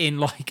up in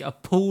like a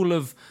pool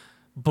of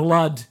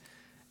blood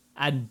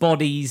and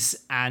bodies,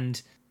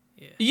 and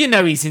you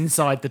know he's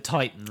inside the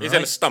Titan, right? He's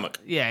in his stomach.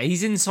 Yeah,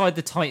 he's inside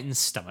the Titan's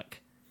stomach.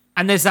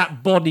 And there's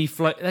that body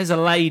float. There's a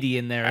lady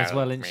in there as Oh,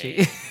 well, isn't man. she?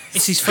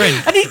 It's his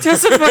friend. And he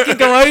doesn't fucking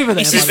go over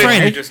there. It's by his the way.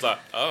 friend. You're just like,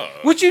 oh,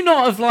 Would you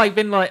not have like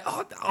been like,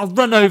 oh, I'll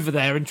run over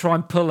there and try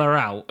and pull her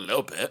out? a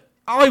little bit.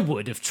 I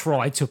would have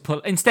tried to pull.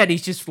 Instead,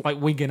 he's just like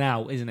wigging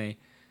out, isn't he?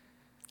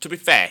 To be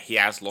fair, he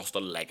has lost a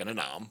leg and an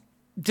arm.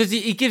 Does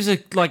he gives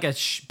a like a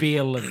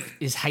spiel of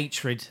his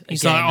hatred.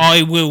 He's again. like,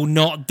 I will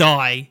not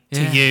die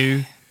to Yeah.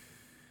 you.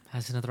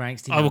 Has another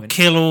angsty I will moment.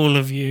 kill all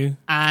of you.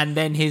 And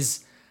then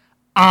his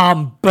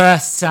arm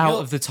bursts out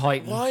of the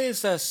Titan. Why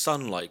is there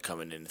sunlight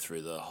coming in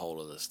through the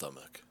hole of the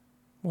stomach?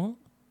 What?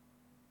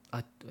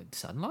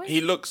 Sunlight?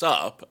 He looks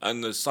up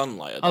and there's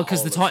sunlight. At Oh, because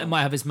hole the of Titan stomach.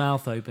 might have his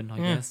mouth open, I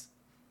guess.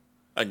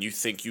 And you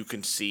think you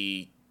can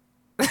see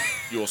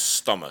your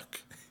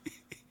stomach?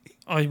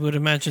 I would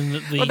imagine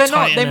that the Well, they're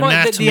not. Titan They might.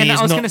 anatomy I is was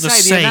not going the to say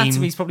the same.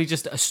 anatomy is probably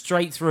just a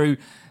straight through,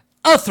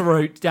 a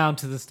throat down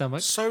to the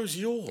stomach. So's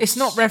yours. It's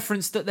not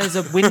referenced that there's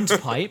a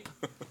windpipe.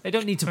 They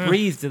don't need to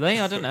breathe, do they?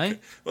 I don't know.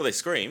 Well, they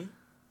scream.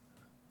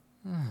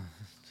 I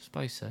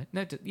suppose so.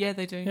 No, yeah,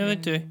 they do. Yeah, they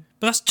do.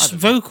 But that's just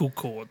vocal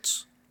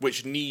cords.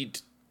 Which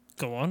need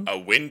Go on. a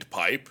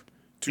windpipe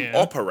to Yeah.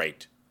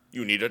 operate.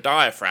 You need a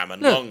diaphragm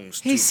and Look, lungs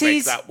to he make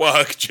sees- that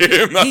work,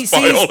 Jim. That's He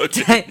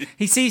biology. sees,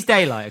 he sees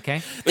daylight,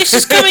 okay? This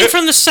is coming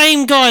from the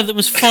same guy that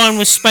was fine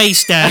with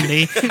Space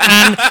Dandy.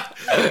 And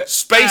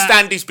Space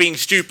Dandy's being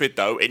stupid,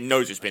 though. It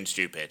knows it's been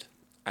stupid.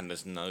 And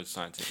there's no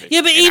scientific...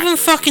 yeah, but even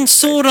inaccuracy fucking in Space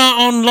Sword Art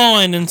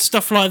Online and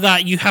stuff like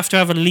that, you have to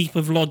have a leap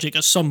of logic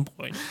at some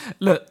point.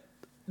 Look,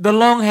 the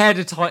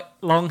long-haired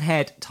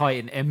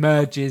Titan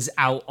emerges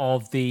out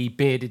of the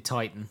bearded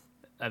Titan.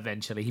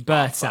 Eventually, he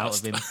bursts out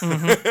of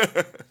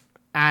him,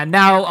 and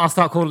now I'll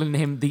start calling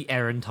him the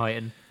Eren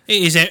Titan.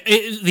 It is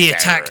the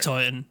Attack Eren.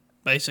 Titan,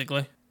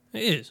 basically.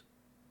 It is.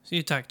 It's the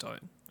Attack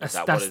Titan.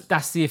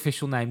 That's the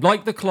official name.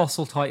 Like the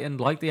Colossal Titan,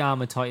 like the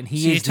Armor Titan,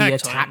 he the is the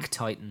Attack Attack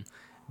Titan.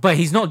 But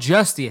he's not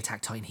just the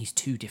Attack Titan, he's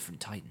two different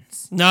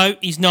Titans. No,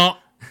 he's not.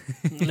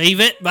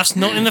 Leave it. That's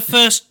not in the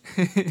first.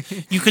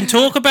 You can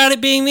talk about it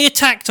being the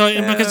Attack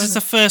Titan because it's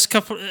the first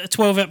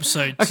 12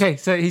 episodes. Okay,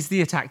 so he's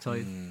the Attack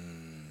Titan.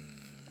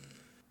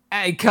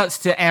 It cuts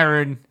to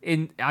Eren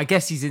I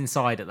guess he's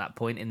inside at that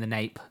point in the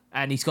nape,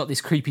 and he's got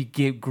this creepy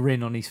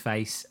grin on his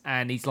face,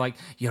 and he's like,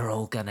 "You're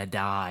all gonna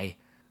die."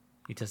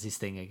 He does his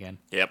thing again.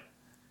 Yep.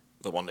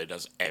 The one that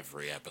does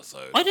every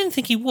episode. I didn't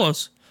think he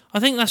was. I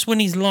think that's when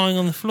he's lying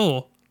on the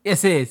floor.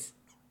 Yes, it is.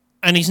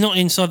 And he's not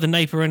inside the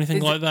nape or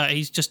anything like that.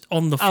 He's just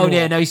on the floor. Oh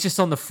yeah, no, he's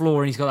just on the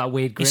floor and he's got that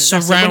weird grin. He's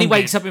That's when he surrounded.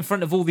 wakes up in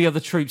front of all the other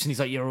troops and he's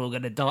like, "You're all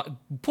gonna die."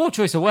 Poor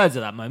choice of words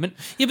at that moment.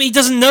 Yeah, but he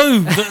doesn't know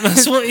that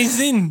that's what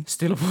he's in.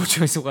 Still a poor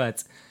choice of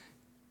words.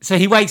 So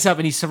he wakes up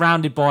and he's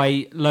surrounded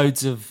by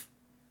loads of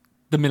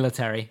the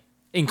military,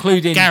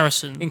 including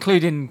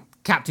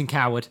Captain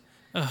Coward.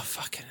 Oh,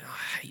 fucking hell,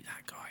 I hate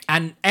that guy.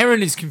 And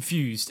Eren is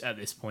confused at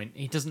this point.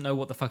 He doesn't know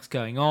what the fuck's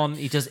going on.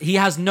 He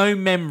has no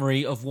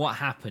memory of what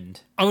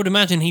happened. I would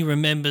imagine he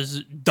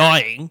remembers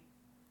dying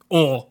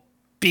or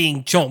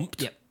being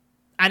chomped. Yep.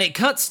 And it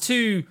cuts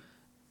to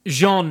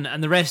Jean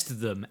and the rest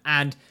of them,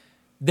 and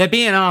they're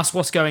being asked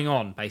what's going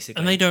on, basically.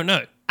 And they don't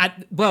know.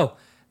 Well,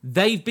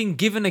 they've been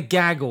given a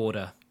gag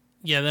order.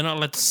 Yeah, they're not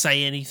allowed to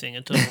say anything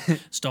at all.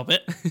 Stop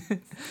it.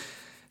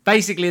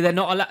 Basically, they're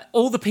not allowed.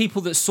 All the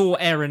people that saw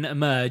Eren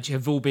emerge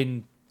have all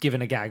been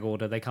given a gag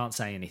order. They can't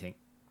say anything.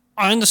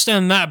 I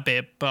understand that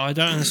bit, but I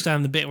don't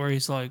understand the bit where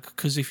he's like,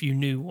 because if you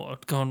knew what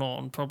had gone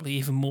on, probably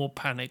even more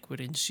panic would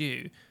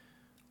ensue.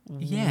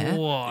 Yeah.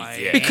 Why?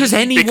 Yeah. Because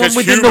anyone Because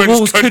within the humans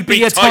walls could could be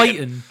be a Titan.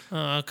 Titan.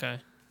 Oh, okay.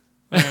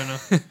 Fair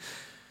enough.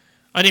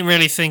 I didn't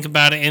really think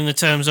about it in the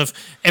terms of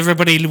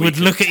everybody would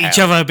can look at each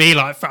tell. other and be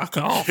like, fuck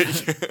off.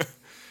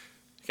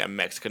 Get a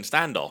Mexican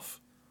standoff.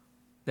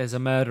 There's a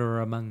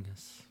murderer among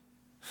us.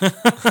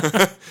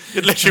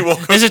 You'd literally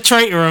walk up. There's a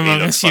traitor "You among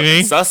look us, you fucking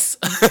mean? sus."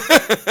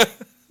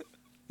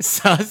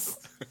 Sus.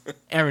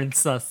 Eren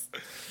sus.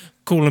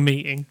 Call a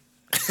meeting.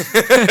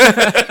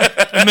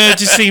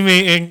 Emergency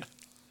meeting.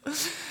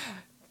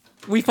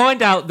 We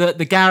find out that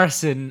the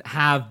garrison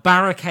have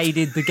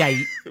barricaded the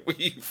gate. Will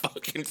you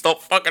fucking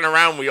stop fucking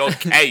around with your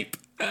cape?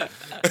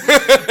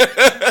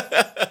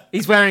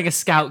 He's wearing a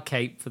scout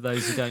cape, for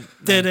those who don't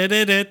know.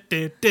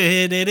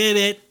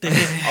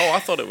 Oh, I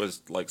thought it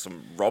was like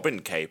some Robin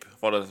cape. I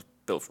thought it was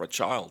built for a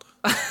child.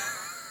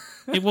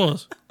 It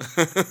was.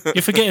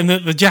 You're forgetting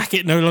that the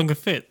jacket no longer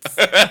fits.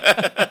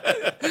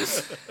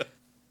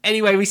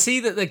 Anyway, we see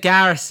that the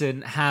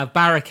garrison have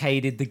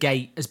barricaded the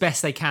gate as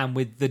best they can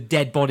with the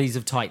dead bodies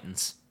of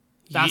Titans.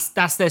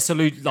 That's their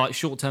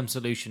short-term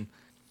solution.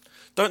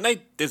 Don't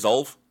they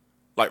dissolve?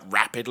 Like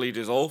rapidly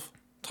dissolve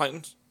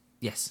Titans?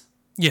 Yes.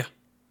 Yeah.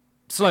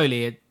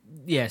 Slowly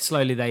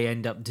they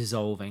end up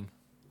dissolving.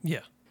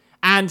 Yeah.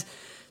 And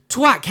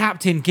Twat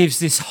Captain gives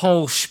this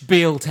whole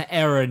spiel to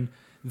Eren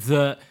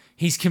that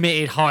he's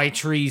committed high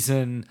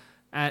treason.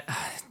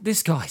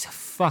 This guy's a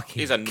fucking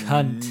He's a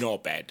cunt.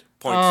 knobhead.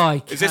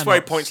 I Is this where he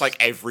cannot points like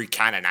every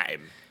cannon at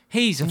him?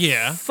 He's a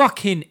Yeah.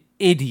 fucking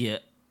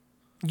idiot.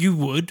 You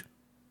would.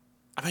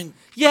 I mean,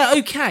 Yeah,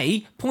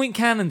 okay, point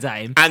cannons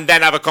at him. and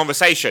then have a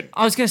conversation.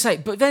 I was going to say,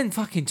 but then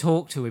fucking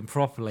talk to him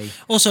properly.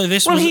 Also,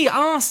 this Well, was... he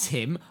asked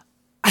him,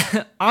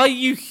 "Are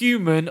you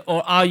human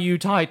or are you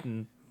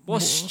Titan?"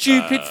 What a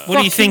stupid What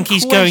do you think fucking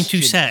he's going to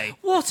question. say?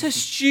 What a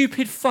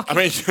stupid fucking...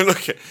 I mean, you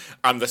look at,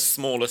 I'm the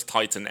smallest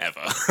Titan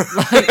ever.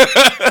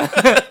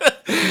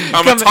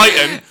 I'm a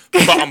Titan,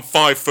 but I'm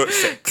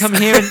 5'6". come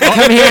here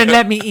and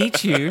let me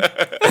eat you.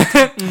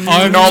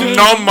 I'm, Nom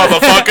nom,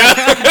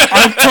 motherfucker.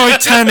 I'm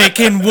Titanic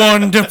in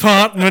one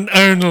department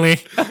only.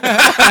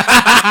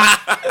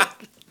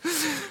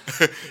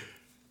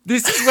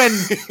 This is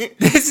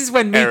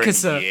when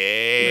Mikasa...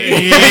 Yeah.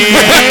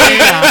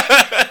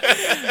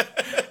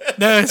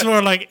 No, it's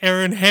more like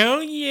Eren,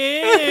 hell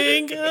yeah.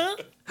 girl.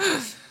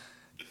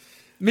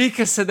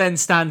 Mikasa then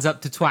stands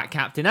up to Twat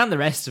Captain and the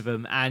rest of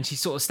them, and she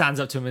sort of stands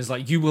up to him and is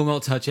like, "You will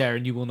not touch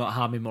Eren, you will not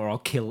harm him, or I'll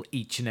kill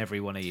each and every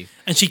one of you."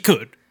 And she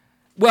could.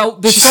 Well,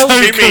 the She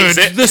means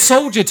it.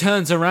 soldier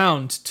turns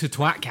around to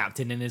Twat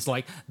Captain and is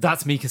like,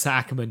 "That's Mikasa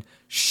Ackerman.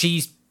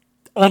 She's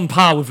on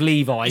par with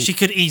Levi. She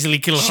could easily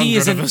kill She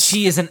 100 of us.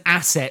 she is an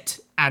asset,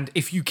 and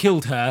if you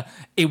killed her,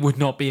 it would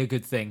not be a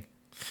good thing."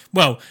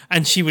 Well,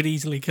 and she would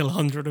easily kill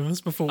 100 of us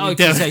before we I was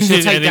going to say, did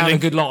she'll take down a anything.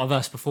 good lot of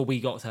us before we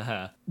got to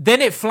her.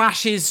 Then it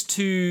flashes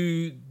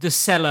to the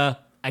cellar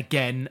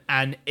again,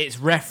 and it's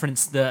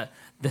referenced that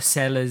the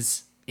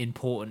cellar's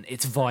important.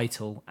 It's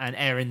vital, and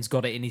Eren's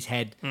got it in his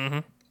head. Mm-hmm.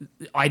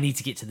 I need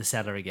to get to the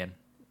cellar again.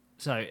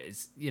 So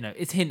it's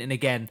hinting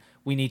again.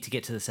 We need to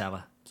get to the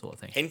cellar, sort of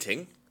thing.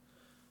 Hinting.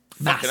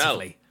 Fucking hell.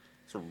 Massively.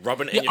 It's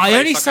rubbing it in your I face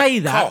only like say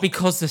a that cock.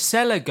 because the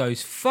cellar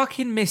goes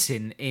fucking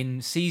missing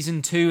in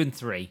season 2 and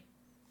 3,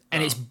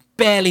 and it's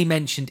barely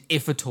mentioned,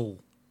 if at all.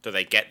 Do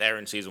they get there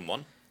in season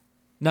 1?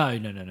 No.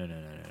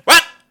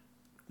 What?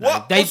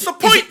 What? They, What's the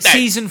point then?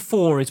 Season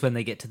 4 is when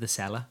they get to the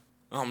cellar.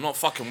 Oh, I'm not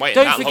fucking waiting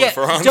Don't that forget.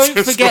 long for answers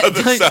for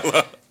the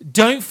cellar.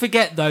 Don't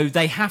forget though.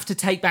 They have to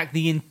take back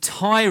the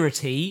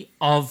entirety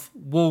of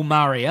Wall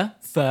Maria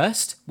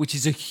first, which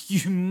is a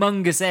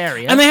humongous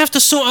area. And they have to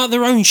sort out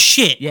their own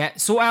shit. Yeah,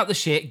 sort out the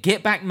shit,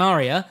 get back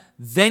Maria,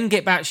 then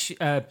get back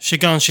Shiganshina.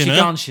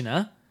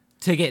 Shiganshina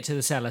to get to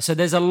the cellar. So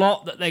there's a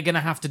lot that they're going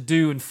to have to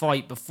do and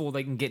fight before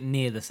they can get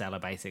near the cellar,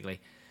 basically.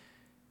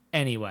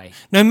 Anyway.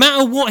 No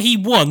matter what he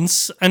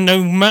wants, and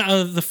no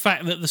matter the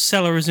fact that the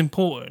cellar is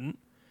important,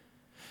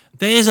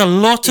 there's a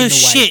lot In of the way.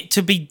 shit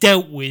to be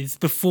dealt with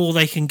before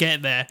they can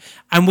get there.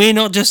 And we're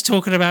not just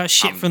talking about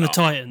shit I'm from not.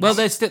 the Titans. Well,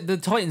 the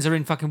Titans are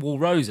in fucking Wall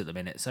Rose at the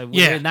minute, so we're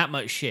Yeah. in that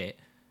much shit.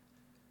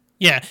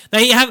 yeah,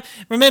 they have.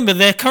 Remember,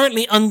 they're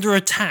currently under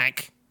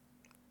attack,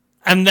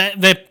 and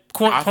they're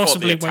quite I thought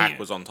possibly the attack waiting.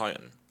 was on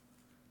Titan.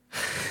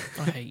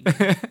 I hate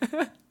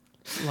you.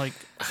 Like,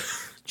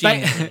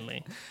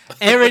 genuinely.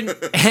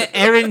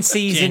 Aaron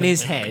sees in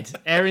his Genuinely.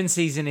 head. Aaron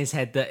sees in his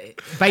head that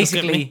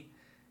basically.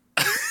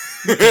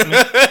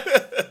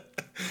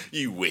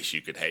 You wish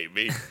you could hate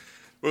me.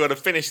 We're going to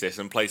finish this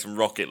and play some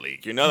Rocket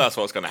League. You know that's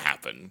what's going to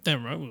happen.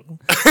 Damn right. we will.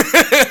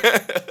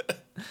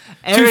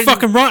 Aaron, Too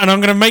fucking right, and I'm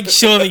going to make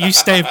sure that you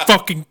stay in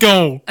fucking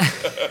goal.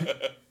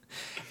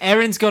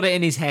 Aaron's got it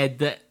in his head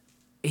that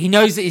he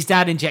knows that his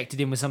dad injected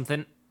him with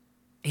something.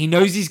 He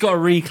knows he's got to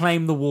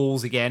reclaim the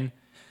walls again,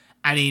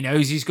 and he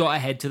knows he's got to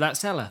head to that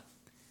cellar.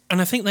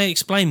 And I think they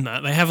explain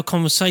that. They have a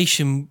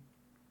conversation,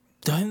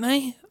 don't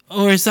they?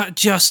 Or is that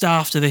just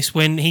after this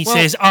when he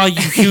says, "Are you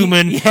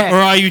human Yeah. or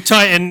are you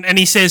Titan?" And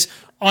he says,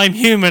 "I'm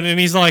human," and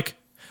he's like,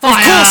 "Of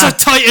Fire!" course a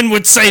Titan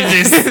would say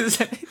this."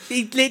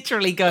 He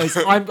literally goes,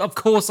 of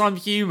course I'm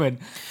human.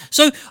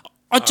 So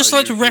I'd just Are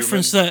like to you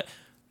reference that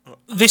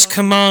this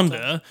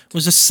commander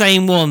was the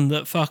same one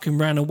that fucking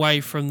ran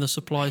away from the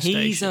supply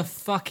He's station. a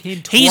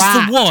fucking twat. He's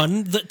the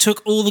one that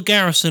took all the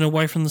garrison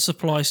away from the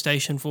supply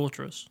station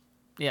fortress.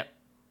 Yep.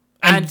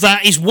 And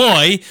that is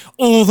why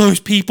all those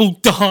people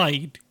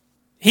died.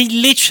 He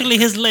literally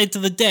has led to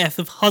the death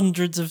of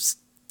hundreds of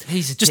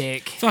He's a just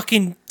dick.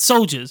 fucking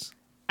soldiers.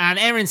 And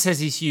Aaron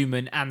says he's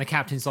human, and the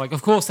captain's like,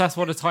 of course that's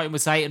what a Titan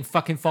would say, and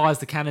fucking fires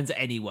the cannons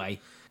anyway.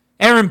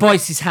 Aaron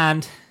bites his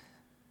hand.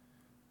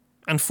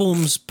 And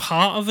forms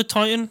part of a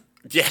Titan.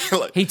 Yeah,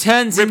 like, He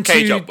turns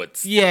Ribcage into...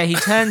 upwards. Yeah, he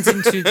turns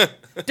into...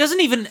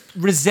 doesn't even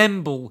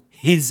resemble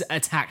his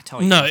attack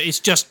Titan. No, it's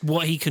just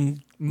what he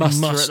can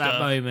muster muster. at that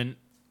moment.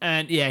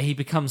 And yeah, he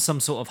becomes some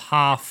sort of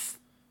half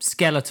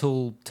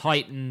skeletal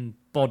Titan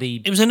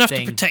body. It was enough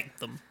thing. to protect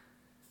them.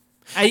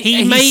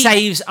 He made-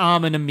 saves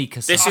Armin and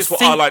Mikasa. this is what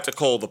think- I like to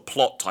call the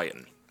plot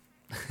Titan.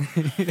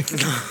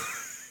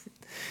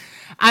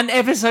 And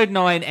episode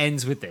 9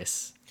 ends with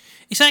this.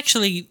 It's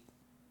actually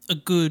a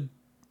good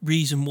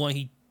reason why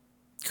he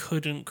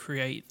couldn't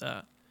create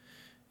that.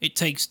 It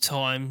takes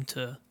time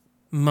to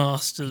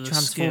master the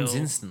Transforms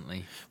skill.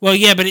 instantly. Well,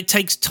 yeah, but it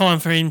takes time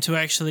for him to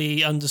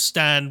actually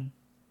understand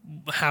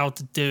how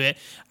to do it.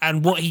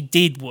 And what he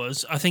did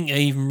was, I think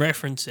they even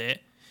reference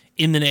it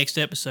in the next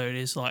episode,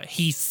 is like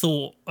he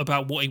thought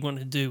about what he wanted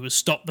to do was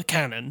stop the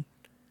cannon,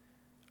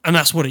 and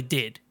that's what it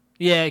did.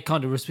 Yeah, it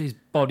kind of his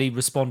body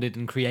responded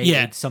and created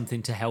Yeah.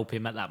 something to help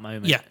him at that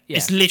moment. Yeah,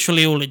 it's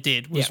literally all it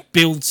did was Yeah.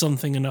 build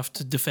something enough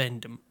to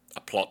defend him.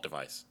 A plot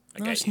device. I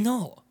No, get it's you.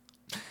 not.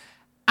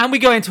 And we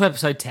go into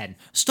episode 10.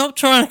 Stop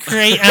trying to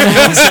create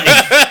animosity.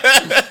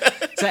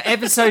 So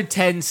episode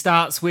 10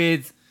 starts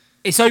with...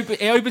 It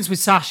opens with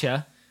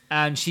Sasha,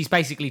 and she's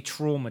basically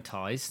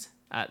traumatized.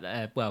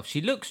 Well, she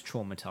looks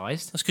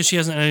traumatized. That's because she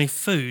hasn't had any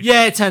food.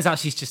 Yeah, it turns out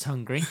she's just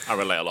hungry. I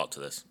relate a lot to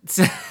this.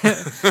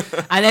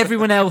 And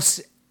everyone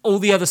else, all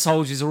the other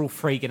soldiers are all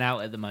freaking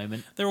out at the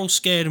moment. They're all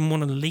scared and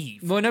want to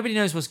leave. Well, nobody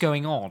knows what's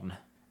going on.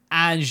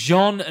 And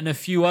Jean and a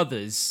few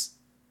others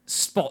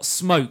spot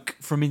smoke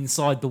from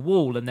inside the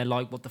wall, and they're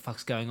like, what the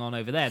fuck's going on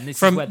over there? And this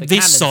From is where the this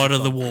cannons side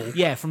have of the gone. wall.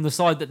 Yeah, from the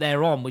side that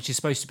they're on, which is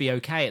supposed to be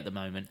okay at the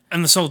moment.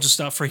 And the soldiers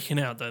start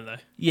freaking out, don't they?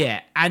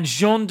 Yeah, and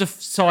Jean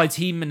decides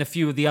him and a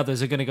few of the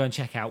others are going to go and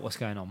check out what's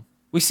going on.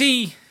 We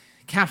see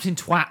Captain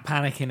Twat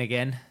panicking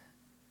again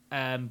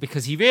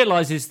because he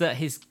realises that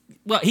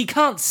he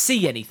can't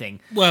see anything.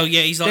 Well,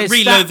 yeah, he's like, There's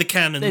reload that- the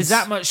cannons. There's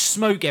that much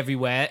smoke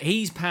everywhere.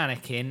 He's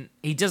panicking.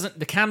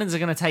 The cannons are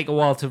going to take a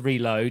while to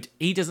reload.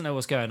 He doesn't know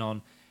what's going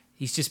on.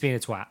 He's just being a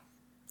twat.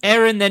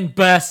 Eren then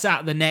bursts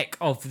out the neck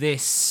of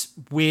this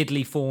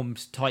weirdly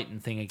formed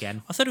Titan thing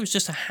again. I thought it was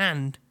just a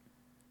hand.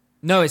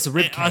 No, it's a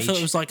rib I cage. thought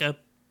it was like a...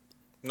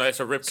 No, it's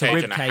a rib It's a cage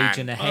rib and a cage hand.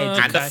 and a head.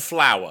 And Okay. a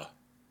flower.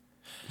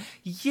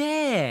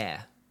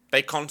 Yeah.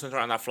 They concentrate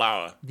on that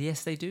flower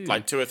Yes, they do.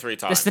 like 2 or 3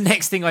 That's times. the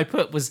next thing I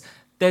put was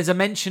there's a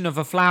mention of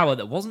a flower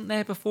that wasn't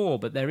there before,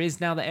 but there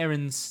is now that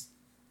Eren's...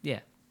 Yeah.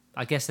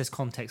 I guess there's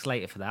context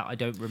later for that. I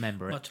don't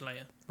remember it. Much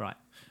later. Right.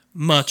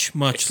 Much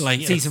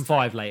later. Season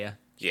 5 later.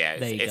 Yeah,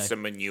 There you it's go. a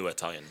manure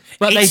Titan.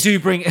 But It's they do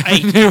bring a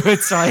newer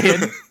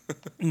tie-in.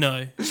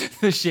 No.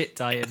 The shit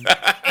tie-in.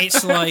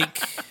 It's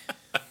like...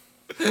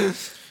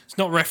 It's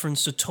not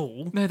referenced at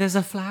all. No, there's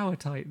a flower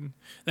titan.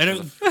 They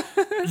don't.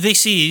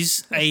 This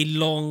is a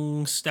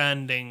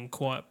long-standing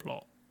quiet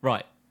plot.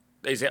 Right.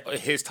 Is it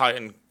his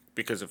Titan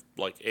because of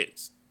like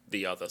it's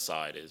the other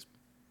side is?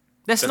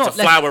 Let's Does not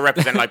the flower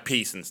represent like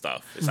peace and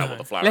stuff? Is that what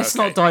the flower? let's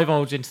not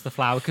divulge into the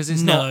flower because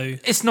it's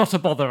not a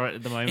bother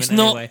at the moment. It's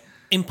anyway. not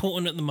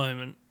important at the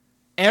moment.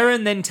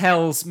 Eren then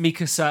tells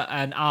Mikasa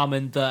and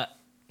Armin that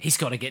he's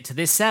got to get to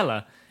this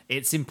cellar.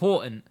 It's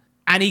important.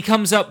 And he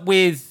comes up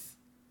with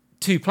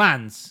 2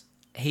 plans.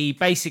 He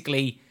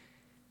basically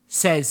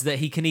says that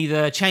he can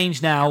either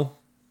change now,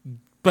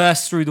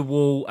 burst through the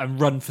wall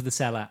and run for the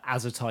cellar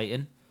as a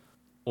Titan,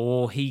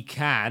 or he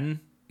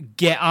can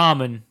get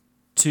Armin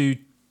to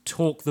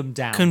talk them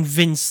down.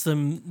 Convince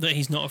them that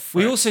he's not a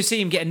threat. We also see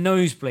him get a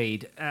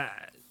nosebleed,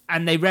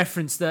 and they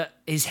reference that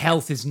his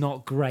health is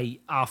not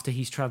great after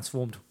he's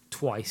transformed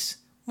twice.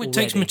 Well, it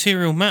takes already.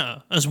 material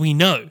matter, as we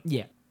know.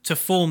 Yeah. To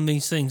form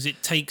these things,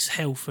 it takes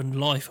health and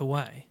life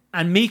away.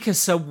 And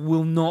Mikasa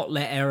will not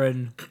let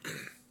Eren...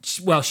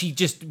 Well, she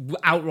just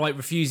outright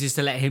refuses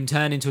to let him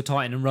turn into a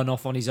Titan and run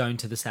off on his own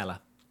to the cellar.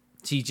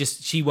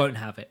 She won't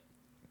have it.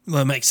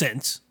 Well, it makes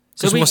sense.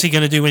 So Because what's he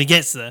going to do when he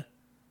gets there?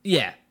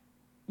 Yeah.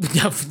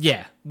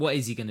 Yeah. What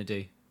is he going to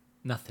do?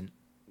 Nothing.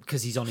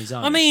 Because he's on his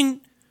own. I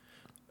mean,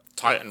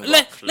 Titan.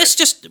 let's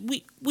just...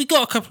 We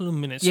got a couple of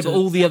minutes. Yeah, but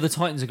all the other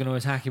Titans are going to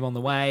attack him on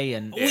the way.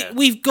 And Yeah.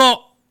 We've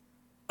got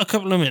a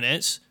couple of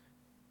minutes.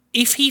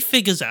 If he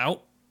figures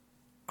out...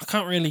 I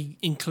can't really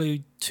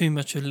include too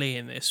much of Lee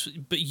in this,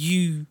 but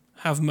you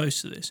have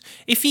most of this.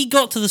 If he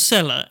got to the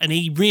cellar and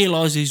he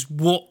realises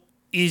what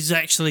is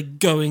actually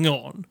going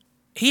on,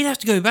 he'd have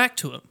to go back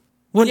to him,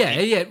 wouldn't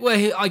he? Yeah.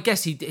 Well, I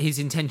guess his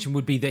intention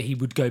would be that he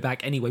would go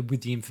back anyway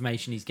with the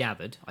information he's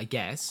gathered, I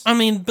guess. I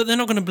mean, but they're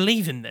not going to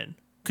believe him then,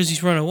 because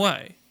he's run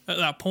away at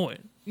that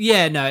point.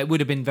 Yeah, no, it would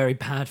have been very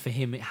bad for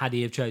him had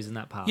he have chosen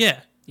that path.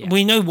 Yeah.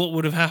 We know what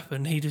would have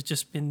happened. He'd have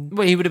just been...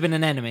 Well, he would have been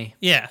an enemy.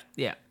 Yeah.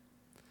 Yeah.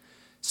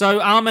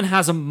 So Armin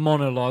has a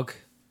monologue.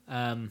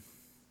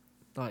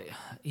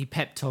 He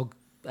pep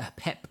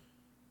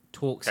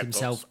talks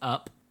himself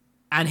up.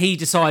 And he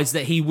decides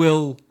that he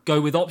will go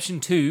with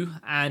option 2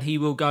 and he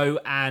will go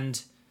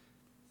and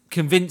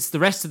convince the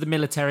rest of the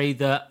military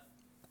that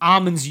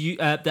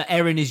that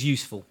Eren is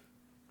useful.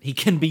 He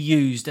can be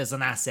used as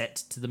an asset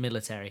to the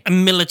military.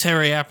 And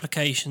military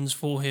applications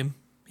for him.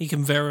 He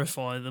can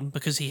verify them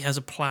because he has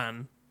a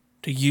plan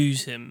to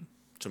use him.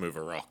 to move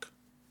a rock.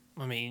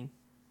 I mean,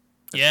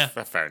 yeah.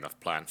 Fair enough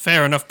plan.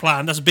 Fair enough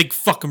plan. That's a big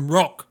fucking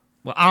rock.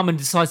 Well, Armin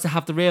decides to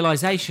have the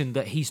realization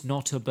that he's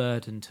not a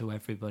burden to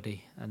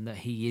everybody and that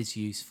he is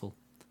useful.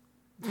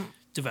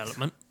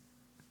 Development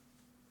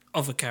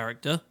of a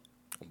character.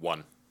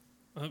 1.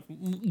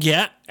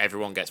 Yeah,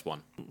 Everyone gets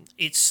 1.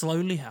 it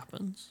slowly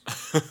happens.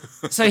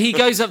 So he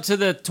goes up to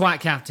the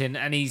twat captain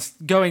and he's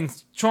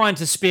trying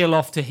to spiel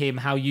off to him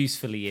how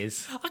useful he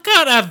is. I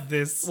can't have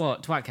this.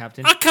 What, twat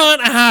captain? I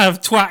can't have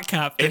twat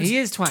captain. He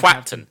is twat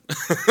captain.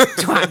 Twatton.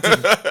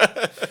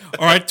 Twatton.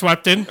 All right,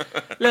 twapton.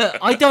 Look,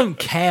 I don't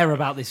care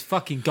about this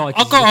fucking guy.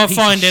 'cause I've he's a got to piece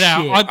find of it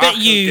out. shit. I bet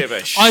couldn't you. give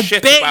a I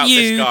shit bet about this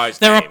you. guy's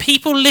There are name.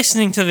 people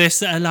listening to this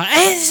that are like,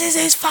 "Hey, this is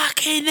his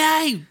fucking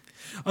name."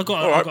 I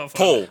got. All right, to find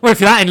Paul. it. Well, if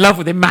you're that in love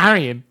with him,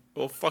 marry him.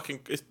 Well,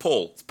 fucking, it's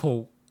Paul.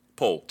 Paul.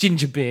 Paul.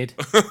 Gingerbeard.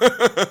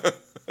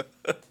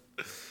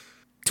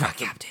 Twat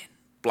captain.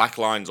 Black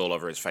lines all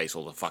over his face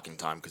all the fucking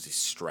time because he's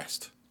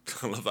stressed.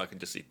 I love that I can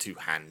just see 2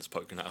 hands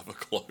poking out of a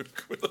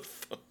cloak with a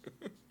phone.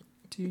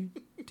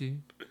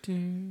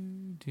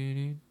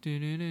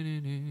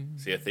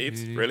 Sea of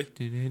Thieves? Really?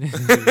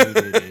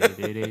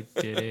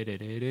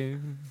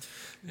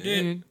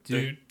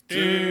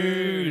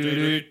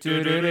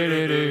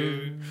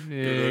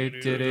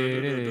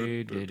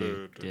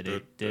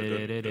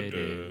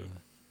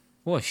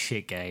 What a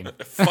shit game.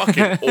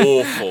 Fucking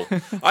awful.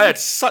 I had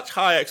such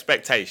high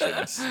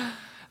expectations.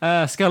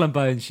 Skull and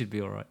Bones should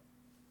be alright.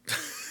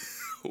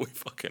 We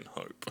fucking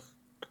hope.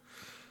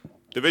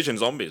 Division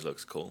Zombies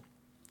looks cool.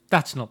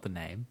 That's not the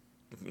name.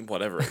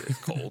 Whatever it is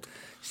called.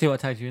 See what I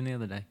tagged you in the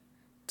other day?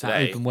 That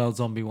Today, open world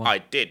zombie one. I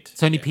did.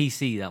 It's only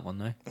PC, that one,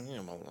 though. Yeah,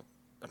 well,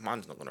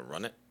 mine's not going to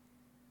run it.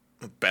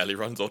 It barely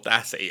runs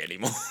Audacity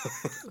anymore.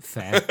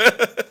 Fair.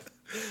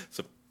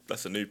 So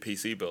that's a new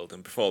PC build.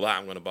 And before that,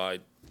 I'm going to buy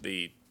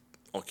the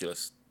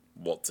Oculus,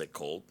 what's it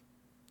called?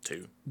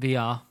 2.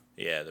 VR.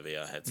 Yeah, the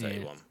VR headset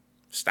Yeah. one.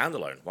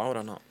 Standalone. Why would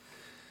I not?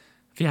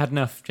 If you had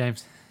enough,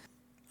 James.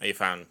 Have you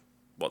found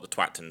what the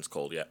Twatton's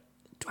called yet?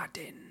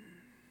 Twattin.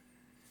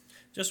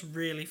 Just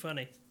really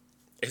funny.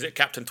 Is it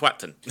Captain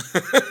Twatton?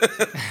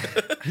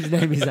 His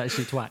name is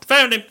actually Twat.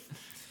 Found him.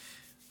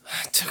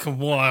 It took a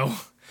while.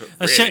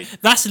 Really?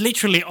 That's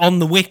literally on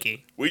the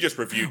wiki. We just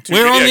reviewed 2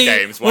 We're on video the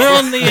games. we're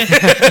on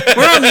the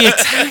we're on the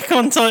Attack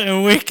on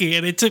Titan wiki,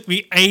 and it took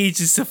me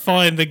ages to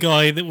find the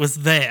guy that was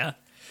there.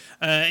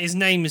 His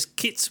name is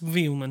Kits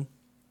Veelman.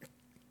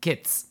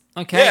 Kits.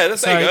 Okay. Yeah,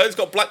 that's there you go. It's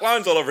got black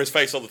lines all over his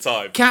face all the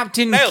time.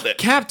 Captain. Nailed it.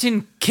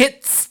 Captain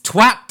Kits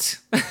Twat.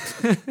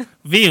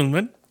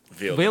 Veelman.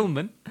 Veal.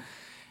 Willman.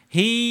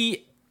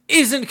 He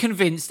isn't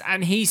convinced,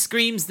 and he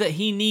screams that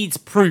he needs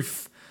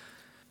proof.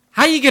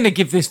 How are you going to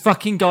give this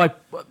fucking guy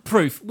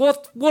proof?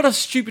 What a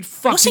stupid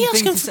fucking What's he thing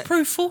asking to for say.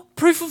 proof for?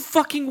 Proof of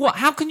fucking what?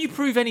 How can you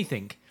prove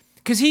anything?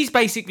 Because he's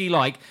basically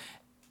like,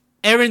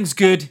 Aaron's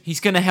good, he's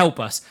going to help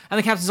us. And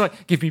the captain's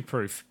like, give me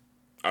proof.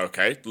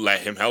 Okay, let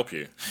him help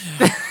you.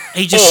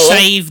 He just Or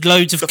saved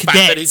loads of The cadets.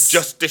 fact that he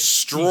just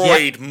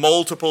destroyed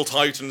multiple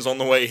Titans on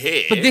the way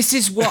here. But this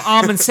is what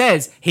Armin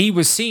says. He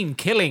was seen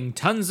killing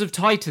tons of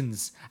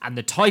Titans, and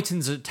the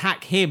Titans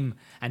attack him,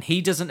 and he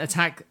doesn't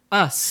attack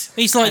us.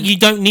 He's like, you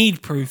don't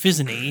need proof,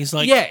 isn't he? He's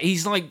like, Yeah,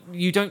 he's like,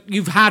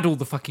 you've had all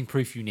the fucking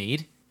proof you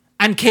need.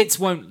 And Kits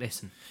won't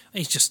listen.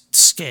 he's just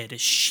scared as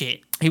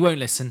shit. He won't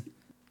listen.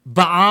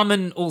 But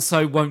Armin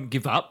also won't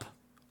give up.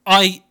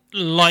 I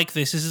like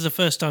this. This is the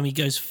first time he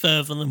goes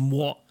further than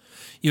what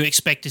you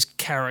expect his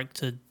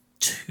character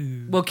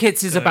to. Well,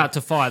 Kits is about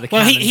to fire the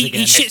Well, cannons he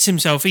again. shits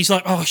himself. He's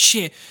like, oh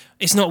shit,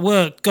 it's not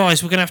worked.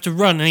 Guys, we're going to have to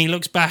run. And he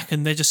looks back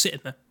and they're just sitting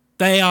there.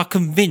 They are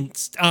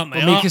convinced, aren't they?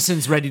 Well,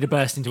 Mikkelsen's ready to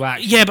burst into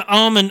action. Yeah, but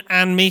Armin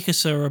and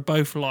Mikasa are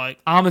both like,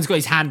 Armin's got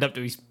his hand up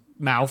to his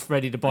mouth,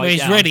 ready to bite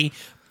he's down. ready,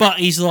 but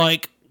he's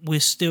like, we're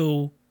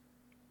still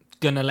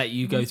Gonna let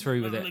you go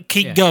through with it.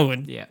 keep Yeah.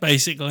 going, Yeah.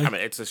 basically. I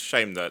mean, it's a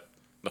shame that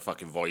the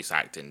fucking voice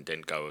acting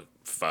didn't go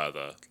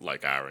further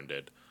like Aaron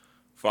did.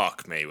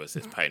 Fuck me, was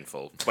this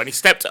painful. When he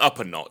stepped up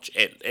a notch,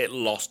 it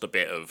lost a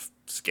bit of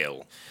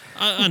skill.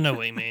 I know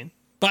what you mean.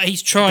 But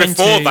he's trying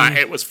Before to... that,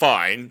 it was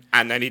fine,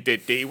 and then he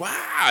did the wow,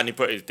 and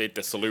he did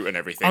the salute and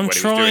everything. I'm when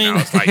he was doing it, I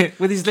was trying- like,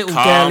 With his little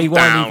calm girly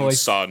whiny down,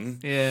 voice. son.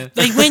 Yeah.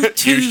 They went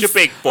too... Use your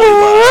big boy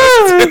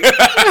words.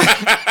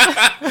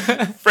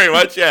 Pretty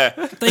much, yeah.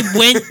 They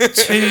went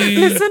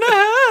too...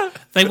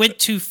 They went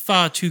too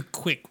far too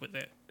quick with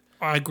it.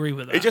 I agree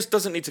with that. It just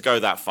doesn't need to go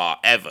that far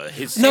ever.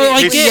 His No,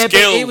 I his get- Yeah,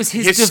 skill, but it was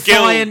his skill-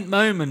 defiant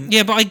moment.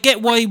 Yeah, but I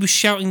get why he was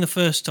shouting the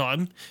first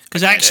time.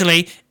 Because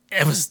actually,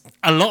 there was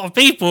a lot of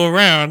people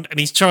around, and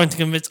he's trying to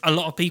convince a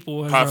lot of people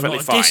over a Perfectly lot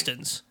of fine.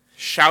 distance.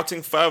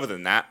 Shouting further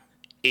than that,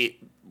 it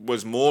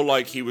was more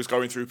like he was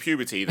going through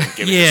puberty than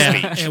giving a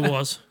Yeah, speech. it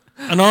was.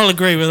 And I'll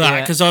agree with that,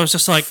 Yeah. because I was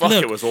just like, Fuck,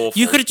 look, it was awful.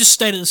 you could have just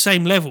stayed at the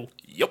same level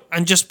Yep.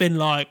 and just been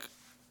like,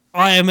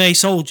 I am a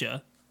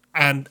soldier,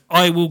 and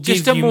I will give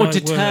Just a you more my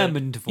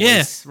determined word. Yeah.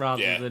 voice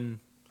rather Yeah. than.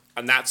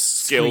 And that's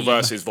skill Scream.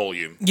 versus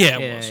volume. Yeah,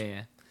 it Yeah, was.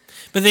 yeah.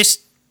 But this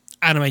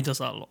anime does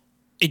that a lot.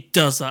 It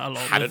does that a lot.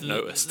 Hadn't with-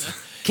 noticed.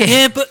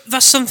 Yeah, but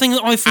that's something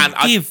that I And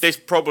forgive. this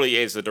probably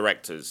is the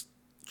director's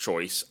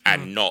choice Mm.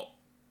 and not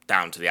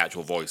down to the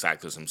actual voice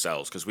actors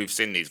themselves, because we've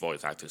seen these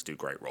voice actors do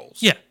great roles.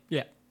 Yeah,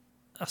 Yeah.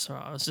 that's all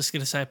right. I was just going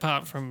to say,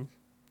 apart from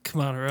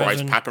Commander Bryce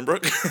Irvin,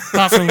 Papenbrook.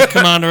 apart from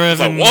Commander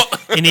Irvin what?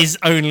 in his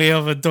only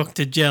other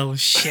Dr. Gel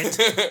shit.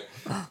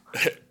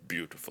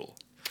 Beautiful.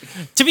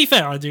 To be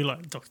fair, I do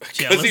like Dr.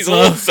 Gel. Because he's as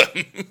well.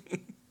 awesome.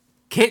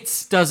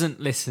 Kits doesn't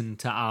listen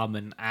to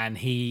Armin, and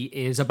he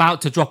is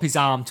about to drop his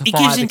arm to He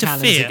fire gives the into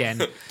cannons fear,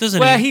 again.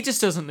 doesn't Well, he? he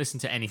just doesn't listen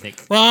to anything.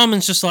 Well,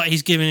 Armin's just like,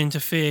 he's giving into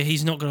fear.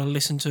 He's not going to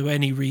listen to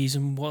any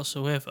reason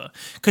whatsoever.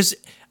 Because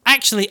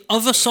actually,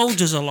 other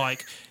soldiers are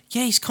like,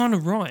 yeah, he's kind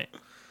of right.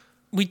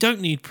 We don't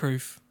need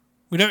proof.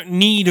 We don't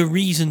need a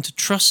reason to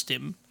trust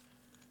him.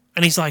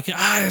 And he's like,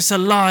 it's a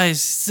lies.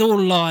 It's all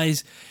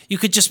lies. You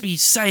could just be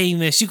saying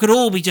this. You could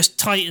all be just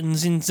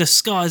titans in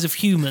disguise of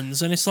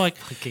humans. And it's like,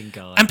 Fucking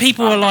God. and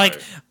people I are like, know.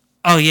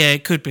 oh yeah,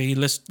 it could be.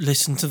 Let's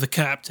listen to the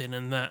captain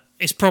and that.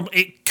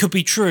 It could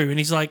be true. And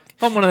he's like,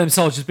 If I'm one of them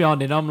soldiers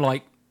behind him, I'm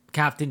like,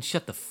 Captain,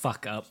 shut the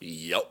fuck up.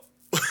 Yup.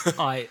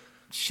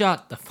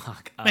 Shut the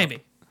fuck up.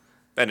 maybe.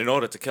 Then in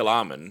order to kill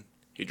Armin,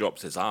 he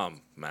drops his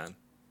arm, man.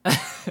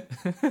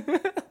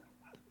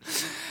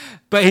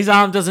 But his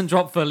arm doesn't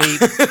drop fully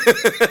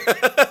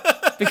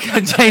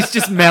because James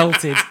just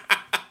melted.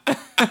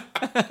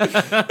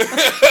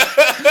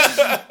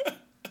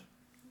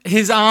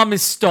 His arm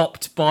is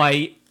stopped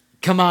by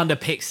Commander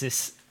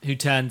Pixis, who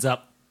turns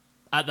up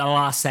at the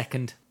last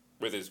second.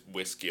 With his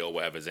whiskey or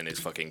whatever's in his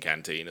fucking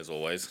canteen, as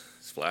always.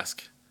 His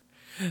flask.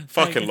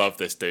 Fucking love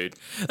this dude.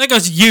 That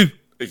goes you.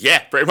 Yeah,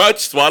 pretty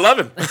much. That's why I love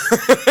him.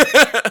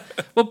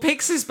 Well,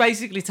 Pixis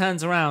basically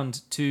turns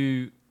around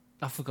to...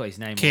 I forgot his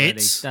name already.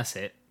 Kits. That's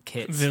it.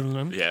 Kits.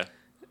 Villain. Yeah.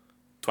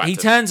 He Twatton.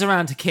 turns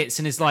around to Kits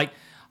and is like,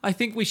 I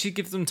think we should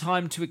give them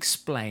time to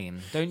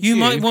explain, don't You you?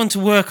 might want to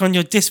work on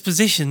your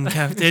disposition,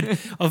 Captain,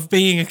 of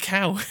being a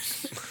coward.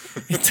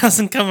 It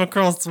doesn't come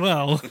across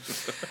well.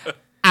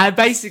 And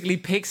basically,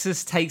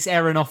 Pixis takes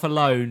Eren off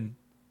alone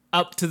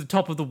up to the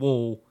top of the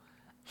wall.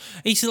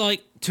 He's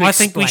like, To I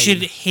think we explain.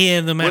 should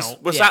hear them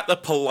out. Was Yeah. that the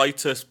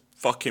politest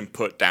fucking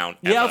put down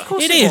ever? Yeah, of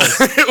course It it is.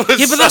 was. It was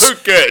Yeah, but so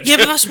good. Yeah,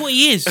 but that's what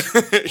he is.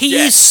 He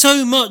Yeah. is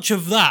so much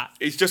of that.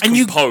 He's just And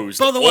composed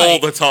by the way, all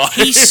the time.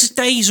 He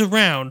stays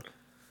around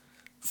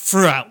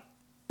throughout.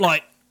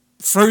 Like,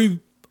 through,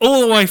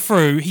 all the way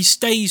through. He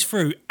stays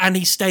through, and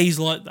he stays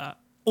like that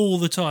all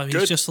the time. He's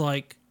Good. just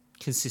like,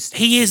 Consistent.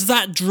 he is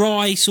that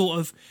dry sort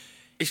of,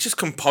 He's just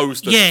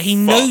composed as yeah, he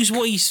fuck. knows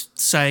what he's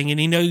saying, and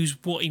he knows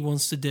what he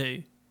wants to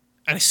do.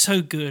 And it's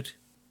so good.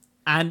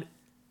 And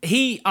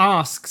he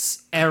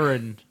asks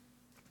Eren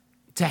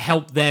to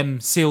help them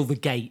seal the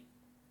gate.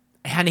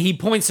 And he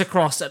points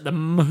across at the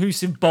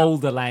massive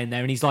boulder laying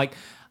there, and he's like,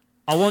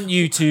 I want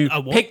you to A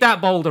what? pick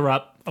that boulder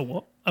up. A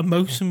what? A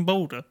Mosin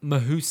boulder.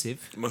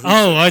 Mahusive.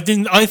 Oh, I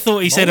didn't. I thought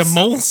he said a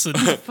Molson.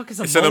 What the fuck is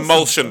a It's an Molson?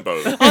 emulsion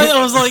boat.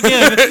 I was like,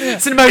 yeah,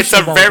 It's an emotional It's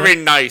a boulder. very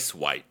nice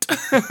white.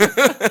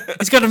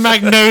 he's got a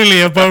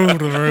magnolia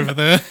boulder over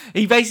there.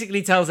 He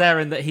basically tells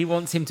Aaron that he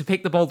wants him to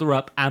pick the boulder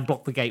up and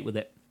block the gate with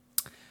it.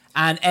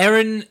 And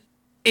Aaron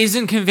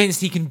isn't convinced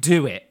he can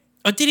do it.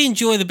 I did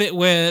enjoy the bit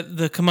where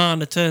the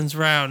commander turns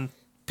round,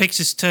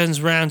 Pixis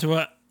turns round to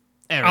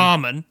Aaron.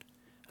 Armin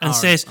and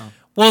says,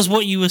 was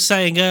what you were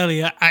saying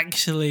earlier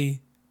actually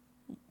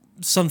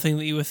something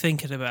that you were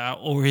thinking about,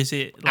 or is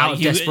it like Out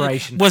of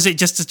desperation. Was it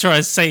just to try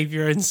and save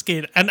your own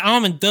skin? And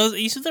Armin does.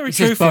 He's very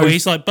says truthful. both.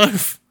 He's like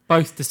both.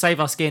 Both to save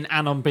our skin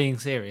and on being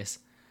serious.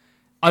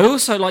 I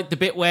also like the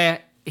bit where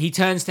he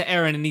turns to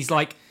Aaron and he's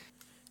like,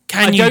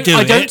 Can you do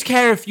I it? don't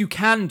care if you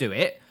can do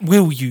it.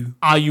 Will you?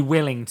 Are you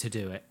willing to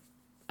do it?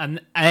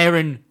 And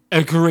Aaron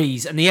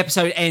agrees. And the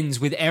episode ends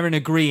with Aaron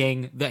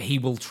agreeing that he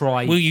will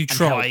try. Will you and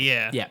try? help.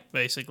 Yeah. Yeah.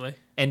 Basically.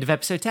 End of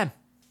episode 10.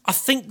 I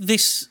think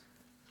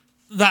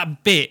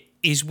that bit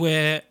is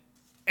where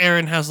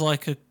Aaron has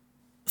like a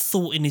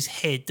thought in his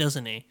head,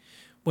 doesn't he?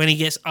 When he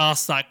gets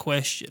asked that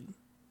question,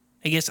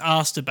 he gets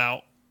asked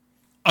about,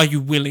 "Are you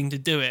willing to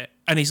do it?"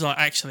 And he's like,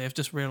 "Actually, I've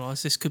just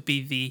realised this could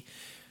be the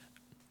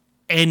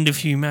end of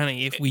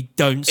humanity if we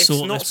don't It's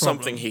sort not this problem."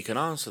 something he can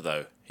answer,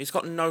 though. He's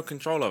got no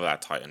control over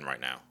that Titan right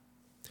now.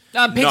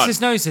 Pixis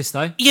knows this,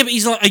 though. Yeah, but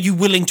he's like, "Are you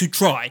willing to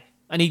try?"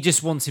 And he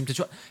just wants him to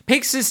try.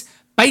 Pixis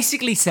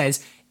basically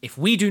says, if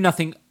we do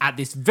nothing at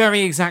this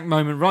very exact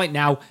moment right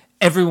now,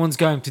 everyone's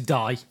going to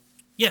die.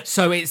 Yeah.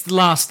 So it's the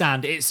last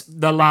stand. It's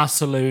the last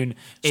saloon.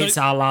 It's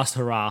our last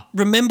hurrah.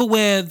 Remember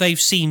where they've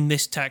seen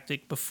this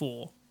tactic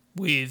before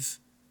with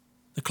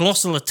the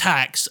colossal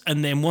attacks,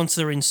 and then once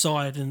they're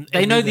inside, and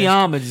They know the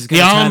armoured is the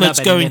going to turn up armoured's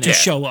any going minute. to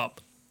show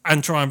up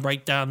and try and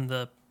break down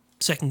the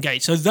second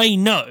gate. So they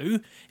know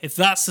if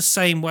that's the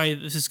same way that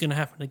this is going to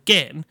happen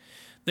again,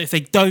 that if they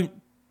don't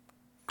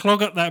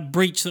clog up that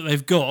breach that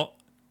they've got,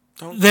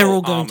 they're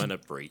all going to to a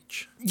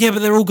breach. yeah, but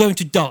they're all going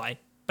to die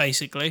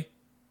basically.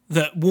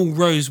 That Wall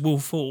Rose will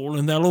fall,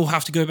 and they'll all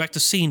have to go back to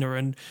Cena.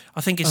 And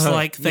I think it's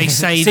like they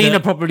say Cena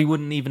that, probably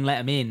wouldn't even let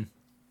him in.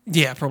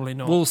 yeah, probably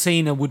not. Wall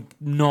Cena would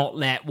not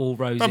let Wall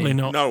Rose Probably in.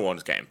 not. No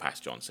one's getting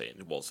past John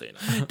Cena. Walt Cena.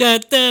 Da,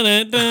 da,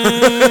 da,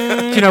 da.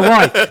 Do you know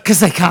why?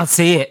 Because they can't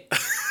see it.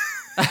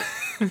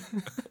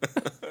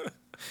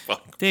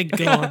 Dear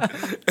God.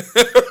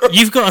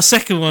 You've got a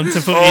second one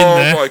to put in Oh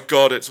there. my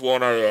god, it's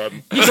 1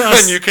 a.m. got a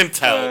And you can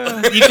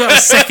tell. You've got a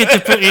second to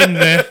put in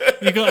there.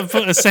 You've got to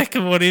put a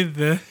second one in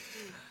there.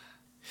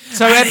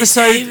 So His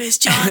name is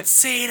John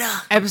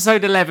Cena.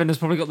 episode 11 has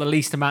probably got the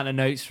least amount of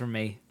notes from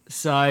me.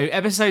 So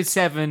episode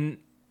 7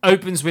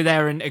 opens with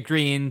Aaron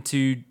agreeing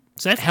to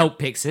Seven? help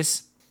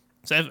Pixis.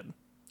 7.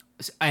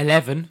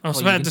 11. I was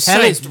Well, about you to can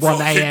tell say, it's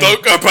 1 a.m.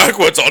 Don't go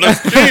backwards on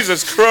us.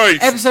 Jesus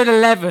Christ. Episode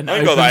 11 I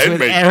ain't got that opens in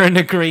with me. Aaron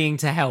agreeing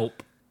to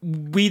help.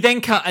 We then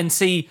cut and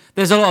see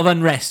there's a lot of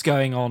unrest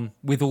going on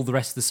with all the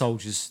rest of the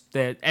soldiers.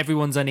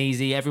 Everyone's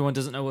uneasy. Everyone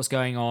doesn't know what's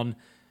going on.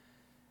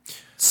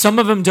 Some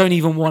of them don't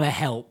even want to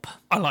help.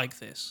 I like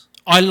this.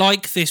 I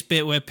like this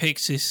bit where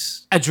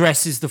Pixis...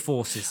 Addresses the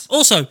forces.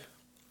 Also,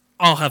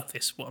 I'll have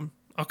this one.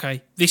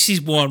 Okay, this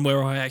is one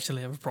where I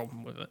actually have a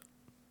problem with it.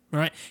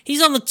 Right?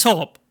 He's on the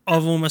top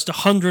of almost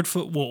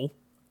 100-foot wall.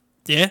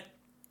 Yeah?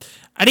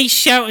 And he's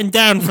shouting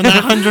down from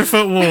that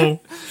 100-foot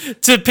wall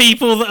to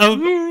people that are...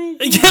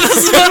 Yeah,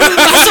 that's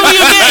all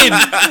you're getting.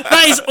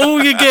 That is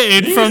all you're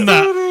getting from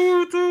that.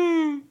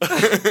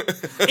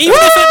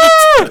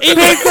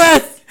 Even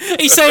if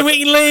he's saying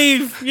we can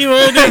leave. You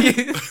order.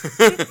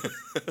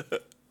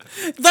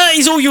 That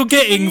is all you're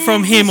getting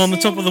from him on the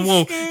top of the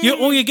wall.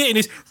 All you're getting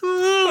is...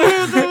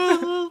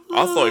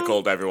 I thought he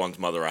called everyone's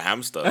mother a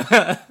hamster.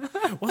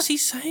 What's he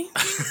saying?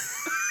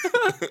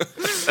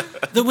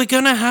 That we're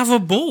going to have a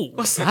ball.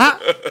 What's that?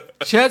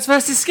 Shirts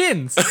versus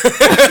skins.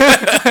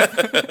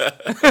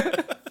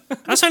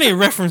 That's only a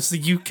reference to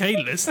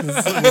UK listeners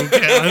that will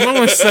get. I'm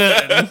almost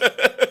certain.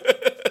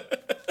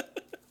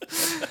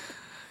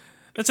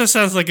 That just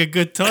sounds like a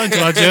good time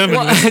to our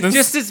German listeners.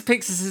 Just as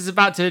Pixis is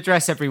about to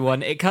address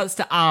everyone, it cuts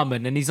to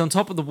Armin and he's on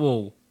top of the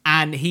wall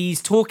and he's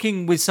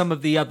talking with some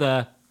of the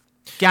other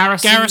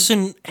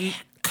Garrison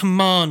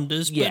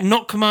commanders, Yeah. but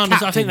not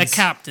commanders. I think they're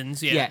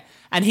Captains. captains, yeah. Yeah.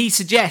 And he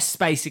suggests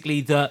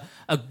basically that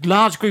a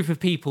large group of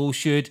people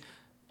should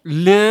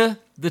lure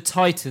the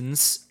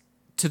Titans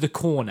to the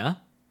corner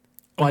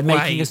by Away.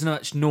 making as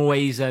much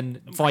noise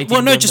and fighting.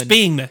 Well, no, them just and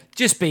being there.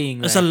 just being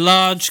there. There's a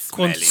large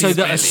quantity. so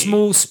that a smelly.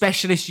 small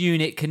specialist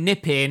unit can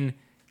nip in,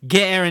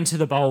 get her into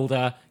the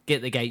boulder,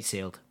 get the gate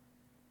sealed.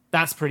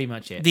 That's pretty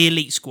much it. The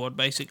elite squad,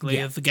 basically,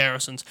 Yeah. of the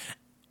garrisons.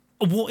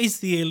 What is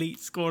the elite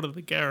squad of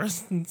the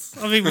garrisons?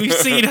 I mean, we've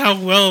seen how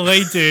well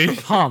they do.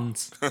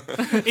 Hans.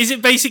 Is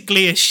it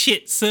basically a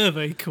shit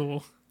survey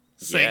corps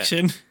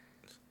section?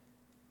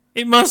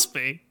 It must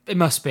be. It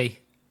must be.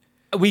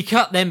 We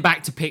cut them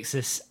back to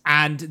Pixis,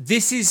 and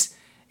this is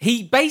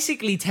He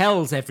basically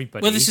tells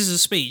everybody. Well, this is a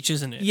speech,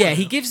 isn't it? Yeah,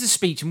 he gives a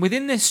speech, and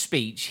within this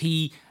speech,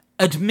 he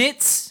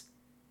admits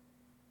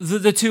that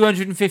the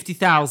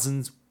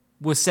 250,000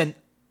 were sent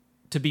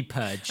to be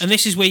purged. And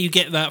this is where you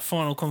get that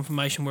final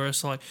confirmation where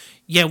it's like,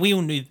 yeah, we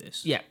all knew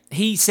this. Yeah,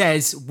 he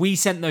says we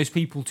sent those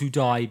people to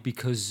die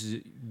because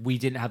we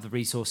didn't have the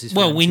resources. For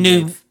Well, them we to knew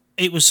live.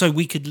 it was so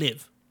we could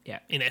live, Yeah,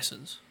 in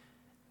essence.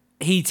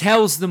 he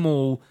tells them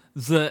all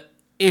that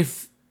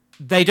if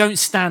they don't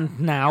stand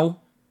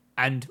now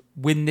and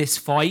win this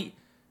fight,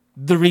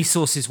 the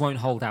resources won't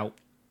hold out,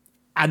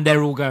 and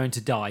they're all going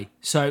to die.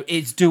 So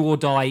it's do or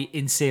die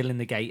in sealing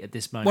the gate at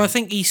this moment. Well, I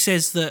think he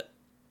says that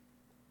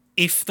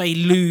if they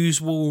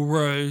lose Wall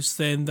Rose,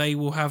 then they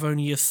will have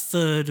only a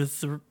third of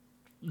the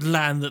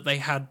land that they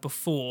had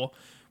before,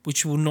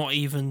 which will not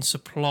even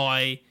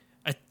supply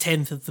a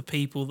tenth of the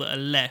people that are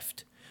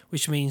left,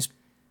 which means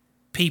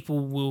people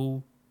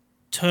will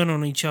turn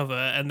on each other.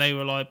 And they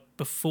were like,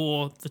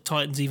 before the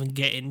Titans even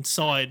get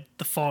inside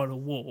the final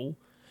wall,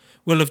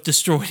 will have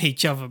destroyed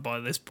each other by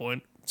this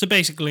point. So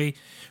basically,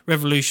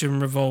 revolution,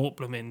 revolt,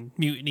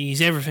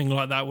 mutinies, everything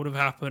like that would have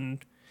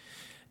happened.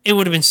 It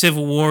would have been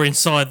civil war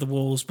inside the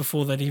walls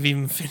before they'd have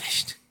even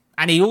finished.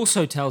 And he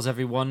also tells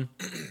everyone,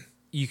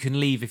 you can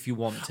leave if you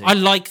want to. I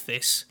like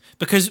this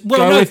because, well,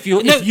 Go no, if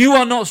you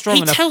are not strong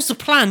he enough. tells the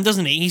plan,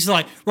 doesn't he? He's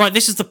like, right,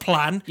 this is the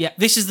plan. Yeah.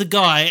 This is the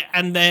guy,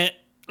 and they're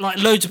like,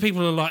 loads of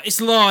people are like, it's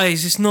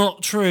lies, it's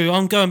not true.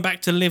 I'm going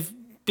back to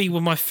be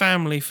with my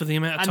family for the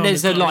amount of time. And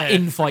there's a they've got like there.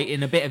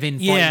 infighting, a bit of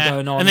infighting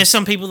going on. And there's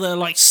some people that are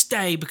like,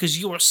 stay because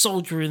you're a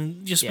soldier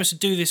and you're supposed to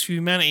do this for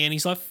humanity. And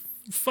he's like,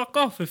 fuck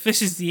off. If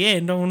this is the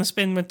end, I want to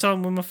spend my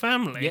time with my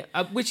family.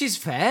 yeah, which is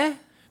fair.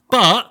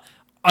 But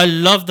I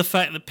love the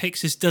fact that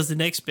Pixis does the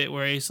next bit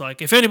where he's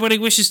like, if anybody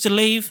wishes to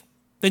leave,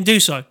 then do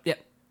so. Yeah,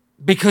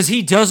 because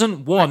he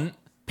doesn't want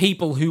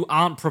people who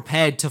aren't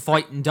prepared to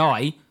fight and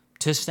die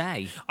to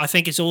stay. I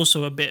think it's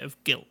also a bit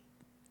of guilt.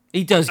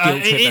 He does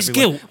guilt trip it is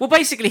everyone. guilt. Well,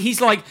 basically, he's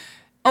like,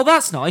 oh,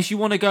 that's nice. You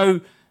want to go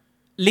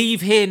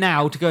leave here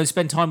now to go and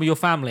spend time with your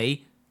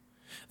family.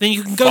 Then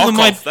you can go Fuck with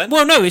my... off, then.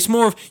 Well, no, it's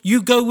more of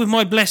you go with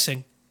my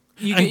blessing.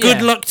 And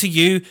good luck to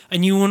you,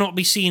 and you will not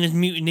be seen as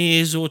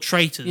mutineers or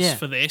traitors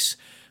for this.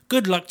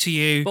 Good luck to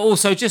you. But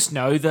also just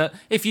know that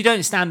if you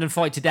don't stand and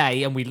fight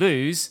today and we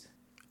lose,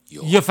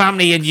 your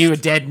family and you are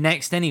dead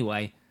next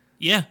anyway.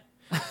 Yeah.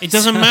 It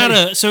doesn't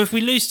matter. So if we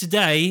lose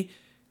today,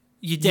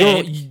 you're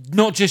dead.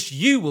 Not just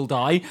you will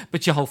die,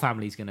 but your whole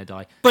family's going to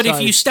die. But So-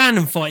 if you stand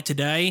and fight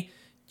today,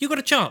 you've got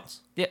a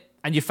chance. Yeah,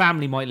 and your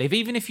family might live.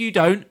 Even if you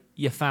don't,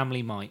 your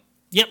family might.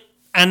 Yep.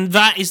 And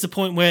that is the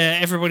point where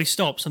everybody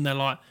stops and they're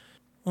like,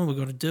 well, we've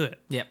got to do it.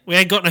 Yep. We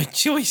ain't got no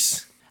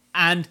choice.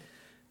 And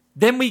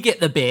then we get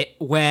the bit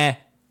where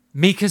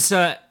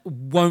Mikasa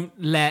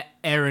won't let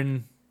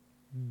Eren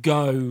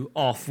go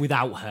off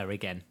without her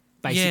again.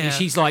 Basically, Yeah.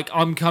 she's like,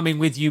 I'm coming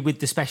with you with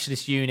the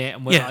specialist unit,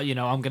 and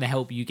I'm going to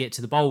help you get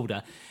to the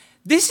boulder.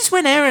 This is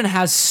when Eren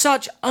has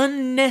such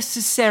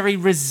unnecessary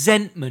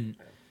resentment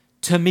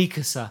to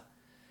Mikasa.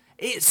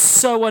 It's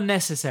so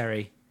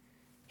unnecessary.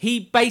 He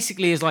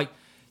basically is like,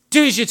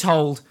 do as you're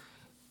told.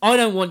 I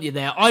don't want you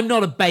there. I'm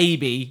not a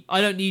baby.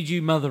 I don't need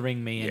you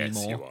mothering me Yes,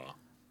 anymore. you are.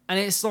 And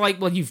it's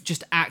like, well, you've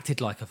just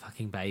acted like a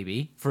fucking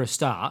baby for a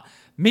start.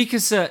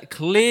 Mikasa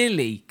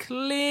clearly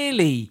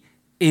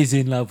is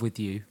in love with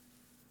you.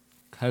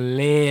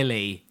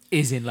 Clearly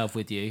is in love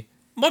with you.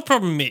 My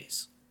problem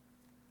is,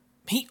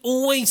 he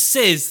always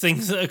says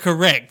things that are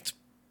correct,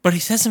 but he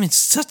says them in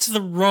such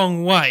the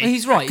wrong way.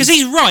 He's right. Because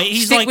he's right.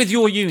 He's Stick like, with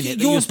your unit that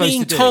you're supposed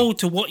being to do." told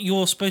to what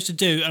you're supposed to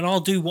do, and I'll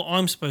do what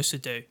I'm supposed to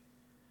do.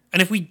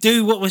 And if we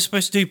do what we're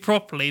supposed to do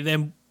properly,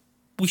 then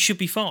we should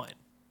be fine.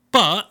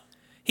 But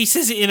he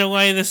says it in a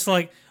way that's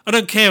like, I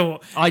don't care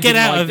what. I Get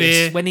didn't out like of this.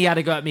 here. When he had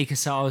a go at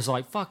Mikasa, I was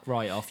like, fuck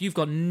right off. You've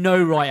got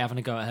no right having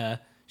a go at her.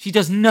 She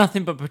does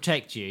nothing but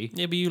protect you.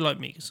 Yeah, but you like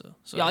Mikasa.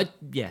 So Yeah,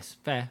 yes,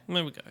 fair.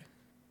 there we go.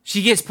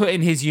 She gets put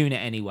in his unit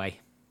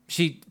anyway.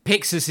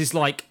 Pixis is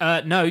like,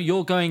 no,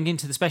 you're going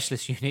into the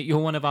specialist unit. You're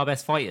one of our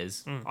best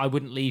fighters. I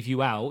wouldn't leave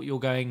you out. You're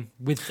going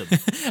with them.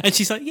 And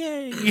she's like,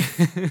 yay.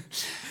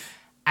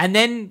 And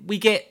then we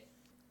get,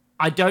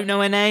 I don't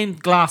know her name,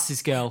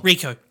 Glasses Girl.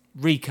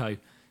 Rico.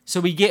 So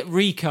we get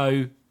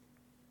Rico.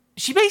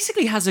 She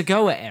basically has a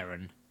go at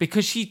Eren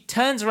because she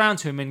turns around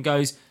to him and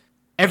goes,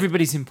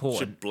 everybody's She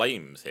important.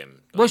 blames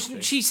him. Well,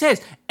 doesn't she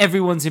says,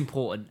 everyone's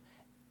important.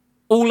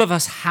 All of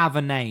us have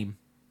a name.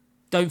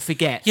 Don't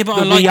forget Yeah, but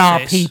that I like we are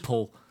this.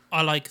 people.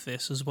 I like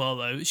this as well,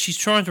 though. She's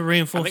trying to I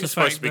reinforce think the it's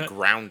supposed fact to be that...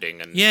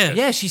 grounding and Yeah.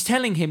 Yeah, she's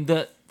telling him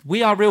that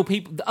we are real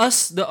people.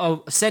 Us that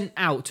are sent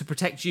out to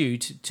protect you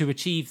to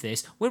achieve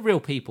this, we're real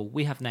people.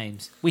 We have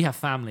names. We have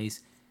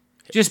families.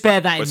 Just bear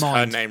that Was in her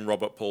mind. name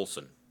Robert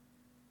Paulson?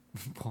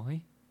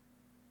 Why?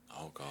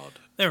 Oh God.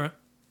 There are.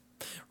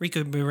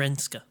 Rico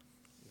Mirenska.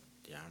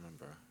 Yeah, I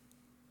remember.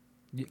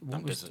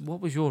 What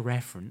was your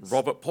reference?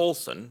 Robert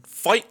Paulson,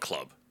 Fight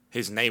Club.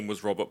 His name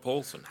was Robert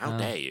Paulson. How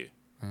dare you?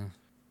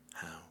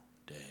 How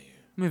dare you?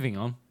 Moving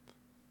on.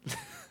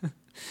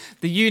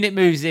 The unit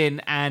moves in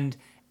and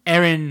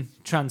Eren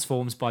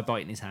transforms by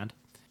biting his hand.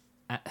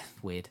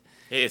 Weird.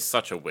 It is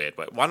such a weird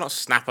way. Why not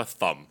snap a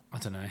thumb? I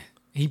don't know.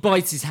 He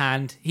bites his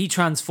hand, he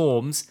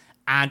transforms,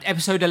 and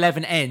episode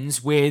 11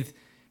 ends with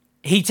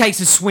he takes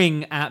a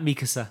swing at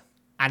Mikasa,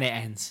 and it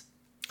ends.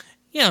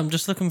 Yeah, I'm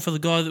just looking for the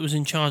guy that was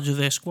in charge of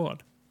their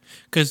squad.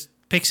 Because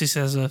Pixis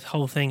has a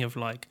whole thing of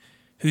like,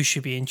 who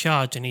should be in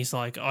charge? And he's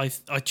like, I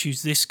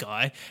choose this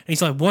guy. And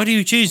he's like, why do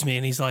you choose me?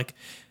 And he's like,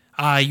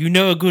 you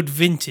know a good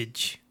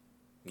vintage.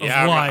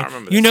 Yeah, I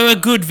remember You this. know a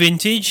good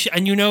vintage,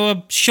 and you know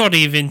a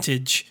shoddy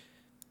vintage.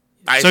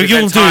 That is So his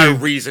you'll entire do.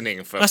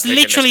 reasoning for That's picking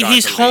this literally guy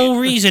his to whole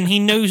lead. reason. He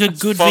knows a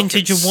good Fucking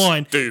vintage of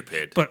wine.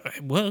 Stupid. But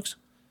it works.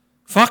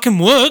 Fucking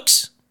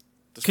works.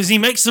 Because he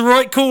makes the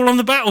right call on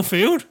the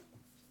battlefield.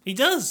 He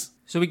does.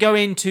 So we go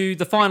into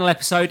the final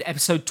episode,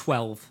 episode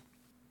 12.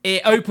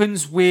 It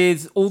opens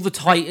with all the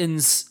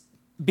Titans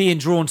being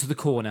drawn to the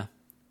corner.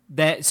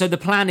 So the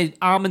plan is,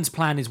 Armin's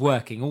plan is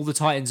working. All the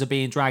Titans are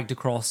being dragged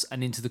across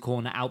and into the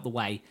corner, out the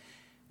way.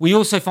 We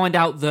also find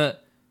out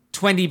that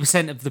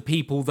 20% of the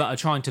people that are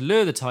trying to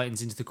lure the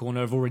Titans into the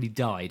corner have already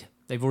died.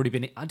 They've already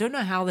been... I don't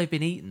know how they've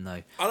been eaten,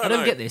 though. I don't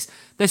know. get this.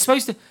 They're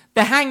supposed to...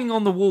 They're hanging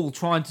on the wall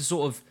trying to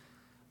sort of...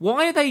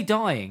 Why are they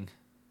dying?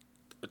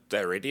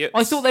 They're idiots.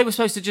 I thought they were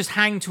supposed to just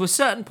hang to a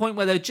certain point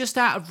where they're just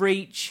out of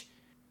reach.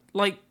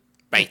 Like,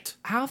 Bait.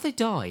 how have they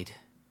died?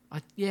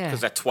 Yeah.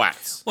 Because they're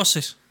twats. What's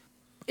this?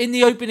 In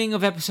the opening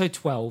of episode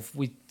 12,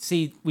 we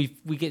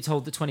get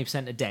told that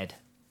 20% are dead.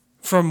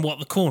 From what,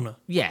 the corner?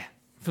 Yeah,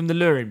 from the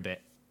luring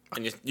bit.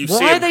 And you Why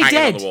see are them they hanging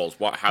dead? on the walls.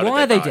 How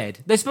Why are did they die? dead?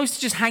 They're supposed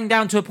to just hang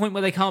down to a point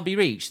where they can't be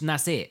reached, and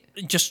that's it.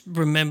 Just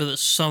remember that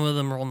some of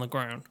them are on the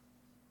ground,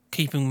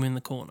 keeping them in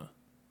the corner.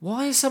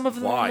 Why are some of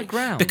them on Why? the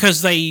ground?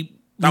 Because they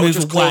That would move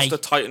just away. cause the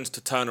Titans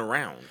to turn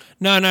around.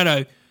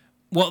 No.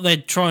 What they're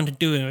trying to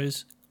do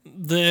is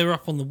they're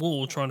up on the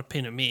wall trying to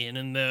pin them in,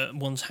 and the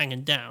one's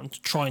hanging down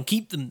to try and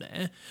keep them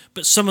there.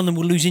 But some of them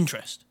will lose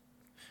interest,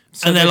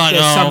 and they're like,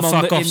 there's "Oh, some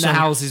fuck off!" in the son."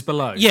 houses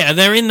below. Yeah,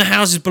 they're in the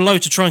houses below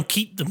to try and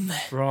keep them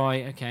there,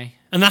 Right. Okay.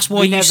 and that's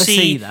why We you never see,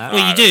 see that. what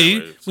you I do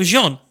never with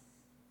Jean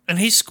and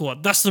his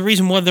squad. That's the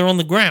reason why they're on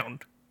the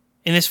ground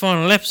in this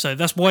final episode.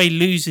 That's why he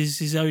loses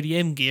his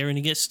ODM gear and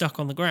he gets stuck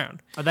on the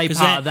ground. Are they 'Cause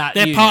part of that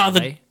They're unit, part of are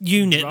the they?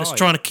 unit that's Right.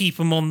 trying to keep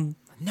them on.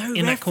 No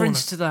in that corner.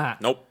 reference to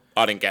that. Nope.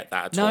 I didn't get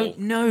that at all.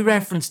 No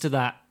reference to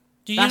that.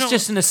 Do you That's not-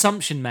 just an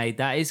assumption made.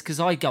 That is because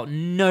I got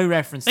no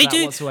reference to They that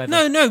do.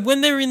 whatsoever. No.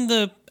 When they're in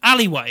the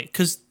alleyway,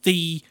 because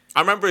the I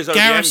remember his ODM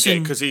Garrison-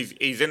 gear because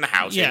he's in the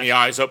house Yeah. and he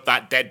eyes up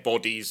that dead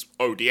body's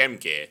ODM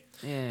gear.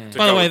 Yeah. To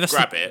by the go way, that's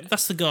grab the, it.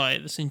 that's the guy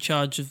that's in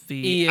charge of the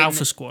Ian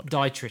Alpha Squad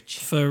Dietrich.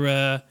 for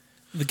the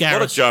What are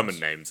garrison. German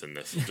names in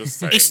this? I'm just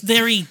saying. It's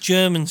very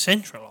German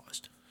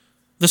centralized.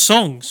 The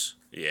songs.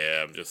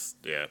 Yeah,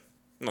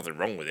 nothing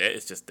wrong with it.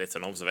 It's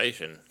an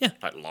observation. Yeah.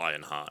 Like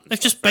Lionheart. and They've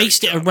stuff, just very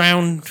based it German.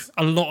 around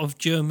a lot of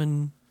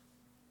German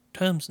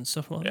terms and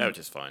stuff like Yeah, that. which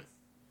is fine.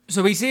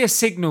 So we see a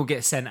signal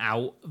get sent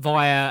out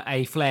via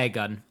a flare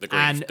gun. The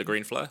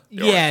green flare. The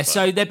Yeah, orange flare.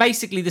 so they're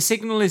basically the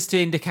signal is to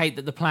indicate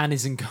that the plan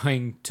isn't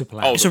going to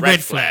plan. Oh, It's the a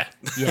red flare.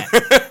 yeah,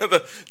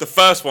 the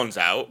first one's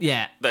out.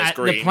 yeah. That's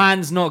The green.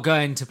 plan's not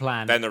going to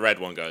plan. Then the red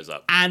one goes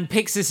up. And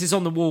Pixis is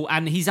on the wall,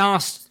 and he's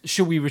asked,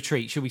 "Should we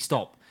retreat? Should we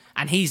stop?"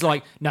 And he's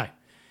like, "No,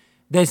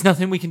 there's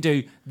nothing we can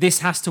do. This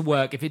has to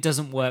work. If it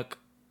doesn't work,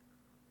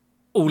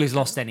 all is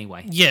lost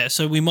anyway." Yeah,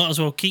 so we might as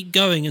well keep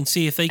going and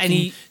see if they can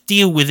he-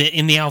 deal with it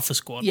in the Alpha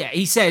Squad. Yeah,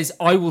 he says,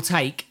 "I will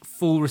take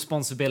full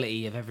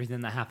responsibility of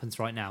everything that happens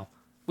right now,"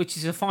 which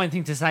is a fine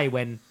thing to say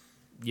when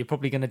you're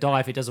probably going to die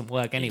if it doesn't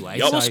work anyway.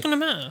 Yup. What's So going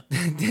to matter?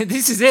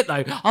 this is it,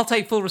 though. I'll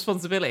take full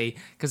responsibility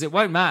because it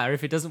won't matter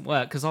if it doesn't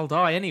work because I'll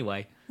die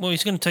anyway. Well,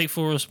 he's going to take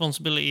full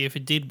responsibility if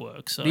it did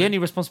work. So The only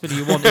responsibility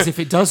you want is if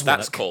it does work.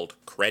 That's called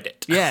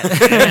credit. Yeah.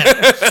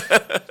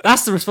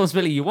 That's the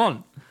responsibility you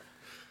want.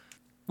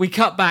 We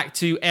cut back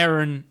to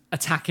Eren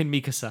attacking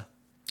Mikasa.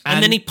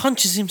 and then he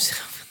punches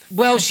himself.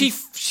 Well, she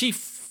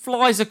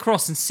flies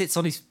across and sits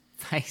on his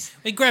face.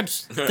 He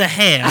grabs the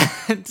hair,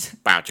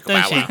 Bow chicka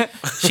don't bow wow.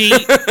 she?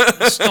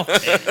 Stop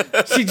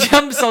it. She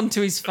jumps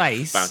onto his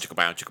face Bow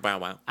chicka bow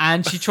wow.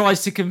 and she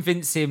tries to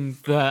convince him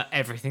that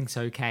everything's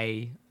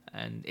okay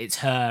and it's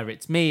her,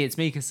 it's me, it's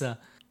Mikasa.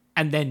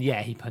 And then,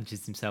 yeah, he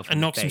punches himself in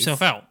And the knocks face.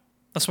 himself out.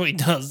 That's what he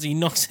does. He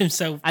knocks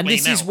himself And clean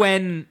this is out.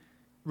 when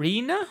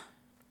Rina?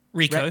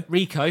 Rico.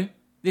 Rico.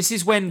 This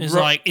is when It's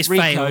like, it's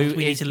Rico failed,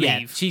 we need is, to yeah,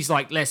 leave. she's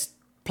like,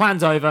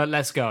 plan's over,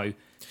 let's go.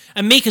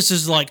 And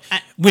Mikasa's like,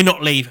 we're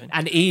not leaving.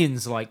 And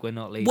Ian's like, we're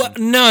not leaving. Well,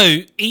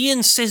 no,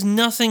 Ian says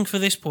nothing for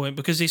this point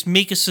because it's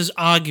Mikasa's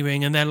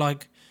arguing, and they're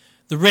like,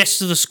 the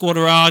rest of the squad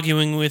are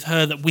arguing with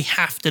her that we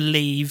have to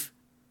leave.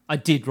 I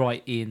did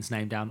write Ian's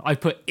name down. I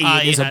put Ian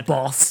Ah, you as a had.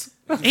 boss.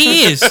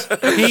 He is.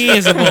 He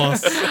is a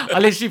boss. I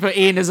literally put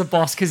Ian as a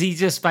boss because he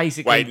just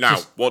basically. Wait, now,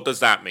 just- what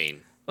does that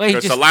mean? Well, he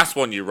Because just- the last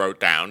one you wrote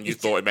down, you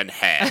thought it meant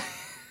hair.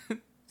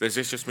 Does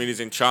this just mean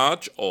he's in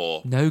charge,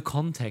 or no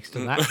context to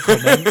that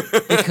comment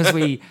because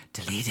we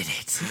deleted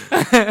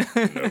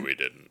it. no, we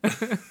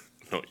didn't?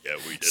 Not yet,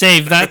 we didn't.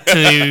 Save that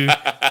to.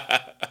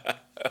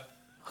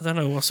 I don't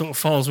know what sort of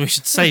files we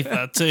should save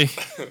that to.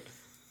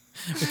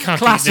 We can't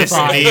keep this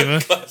Classified. in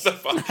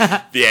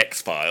either. The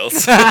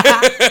X-Files.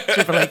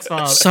 Triple X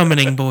Files.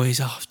 Summoning boys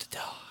after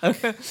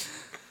dark.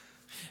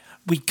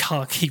 We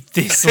can't keep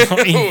this on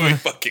we either.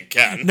 fucking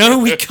can. No,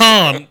 we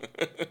can't.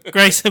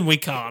 Grayson, we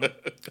can't.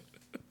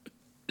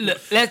 Look,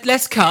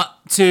 let's cut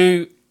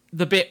to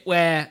the bit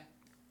where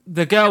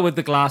the girl with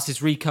the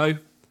glasses, Rico,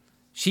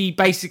 she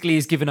basically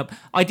has given up.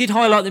 I did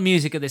highlight the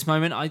music at this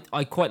moment.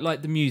 I quite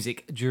like the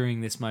music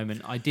during this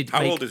moment. I did How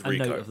make old is a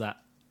Rico? note of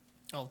that.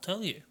 I'll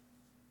tell you.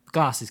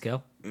 Glasses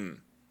girl.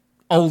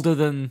 Older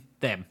than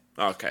them.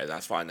 Okay,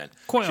 that's fine then.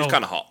 Quite She's old.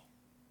 kind of hot.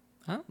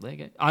 Oh, there you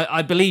go.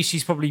 I believe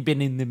she's probably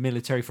been in the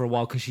military for a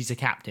while because she's a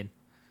captain.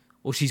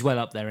 Or she's well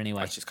up there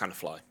anyway. She's kind of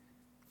fly.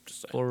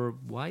 Just saying. Or a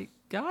white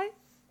guy?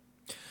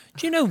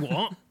 Do you know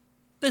what?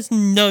 There's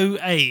no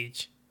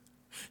age.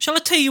 Shall I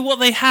tell you what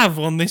they have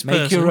on this Make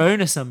person? your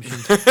own assumption.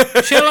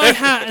 Shall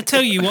I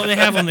tell you what they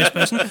have on this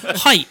person?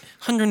 Height,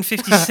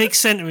 156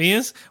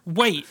 centimetres.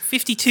 Weight,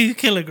 52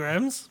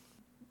 kilograms.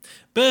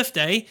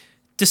 Birthday,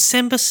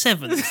 December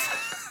 7th.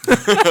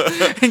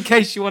 In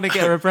case you want to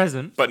get her a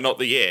present. But not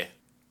the year.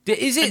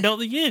 Is it? Not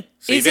the year.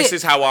 See, Is this it-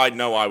 is how I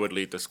know I would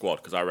lead the squad,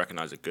 because I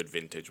recognise a good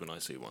vintage when I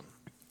see one.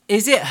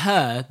 Is it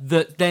her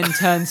that then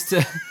turns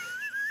to...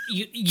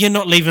 You're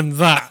not leaving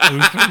that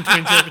open to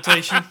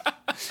interpretation.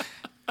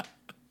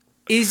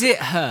 Is it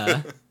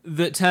her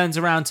that turns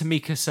around to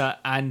Mikasa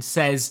and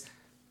says,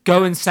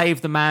 "Go and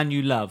save the man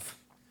you love"?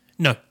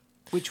 No.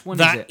 Which one is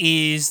That it?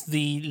 is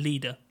the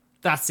leader.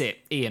 That's it,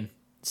 Ian.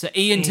 So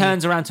Ian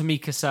turns around to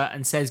Mikasa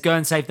and says, "Go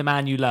and save the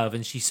man you love,"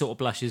 and she sort of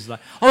blushes like,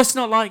 "Oh, it's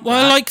not like Well,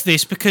 that." I like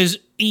this because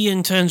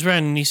Ian turns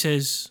around and he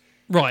says,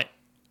 right,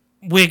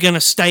 we're going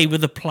to stay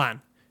with the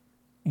plan.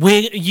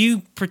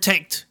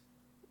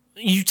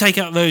 You take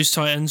out those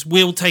Titans,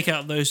 we'll take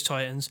out those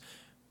Titans.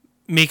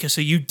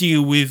 Mikasa, you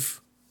deal with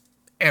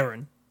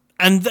Eren.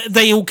 And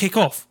they all kick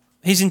off.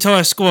 His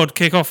entire squad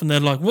kick off and they're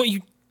like, what are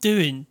you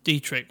doing,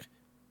 Dietrich?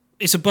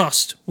 It's a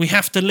bust. We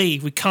have to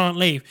leave. We can't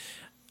leave.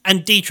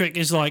 And Dietrich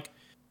is like,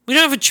 we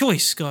don't have a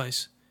choice,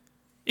 guys.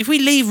 If we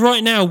leave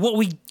right now, what are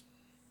we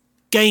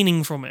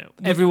gaining from it?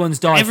 Everyone's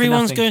died.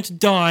 Everyone's for nothing. going to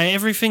die.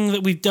 Everything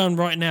that we've done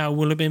right now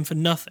will have been for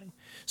nothing.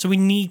 So we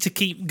need to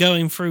keep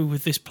going through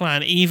with this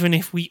plan, even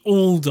if we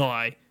all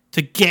die,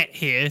 to get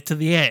here to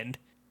the end.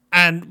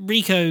 And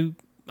Rico,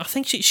 I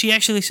think she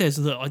actually says,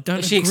 look, I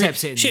don't She agree.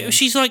 accepts it in the end.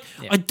 She's like,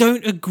 Yeah. I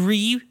don't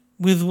agree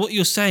with what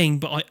you're saying,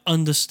 but I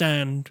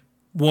understand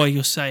why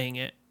you're saying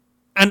it.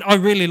 And I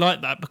really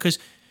like that because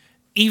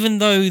even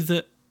though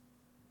that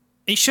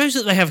it shows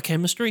that they have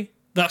chemistry,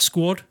 that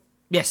squad.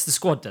 Yes, the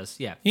squad does.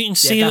 Yeah, You can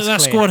see that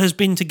that's clear. squad has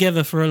been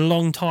together for a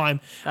long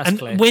time. That's and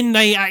clear. when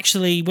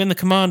the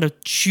commander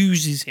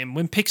chooses him,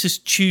 when Pixis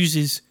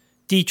chooses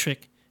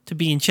Dietrich to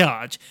be in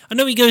charge, I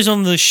know he goes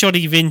on the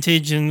shoddy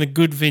vintage and the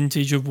good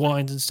vintage of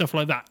wines and stuff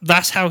like that.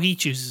 That's how he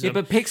chooses Yeah,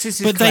 them. but Pixis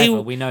is But they clever.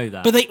 all- We know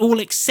that. But they all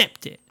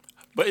accept it.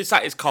 But is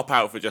that his cop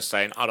out for just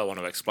saying, I don't want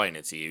to explain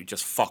it to you,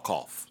 just fuck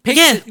off?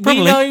 Yeah, we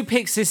probably. know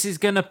Pixis is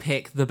going to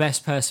pick the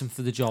best person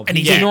for the job. And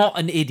He's yeah. not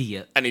an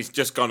idiot. And he's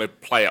just going to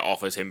play it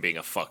off as him being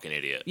a fucking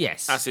idiot.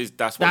 Yes. That's what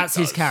That's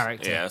he his does.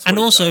 character. Yeah, that's And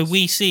what he also, does.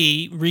 we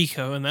see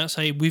Rico and that's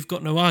say, we've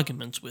got no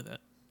arguments with it.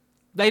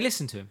 They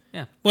listen to him.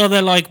 Yeah. Well,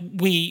 they're like,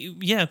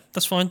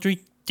 that's fine.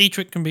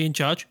 Dietrich can be in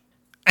charge.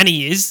 And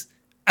he is.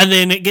 And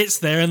then it gets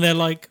there and they're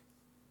like,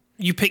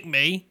 you picked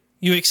me,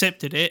 you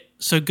accepted it,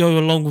 so go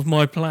along with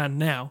my plan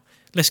now.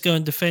 Let's go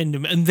and defend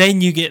him. And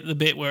then you get the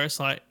bit where it's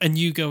like, and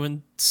you go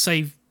and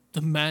save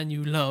the man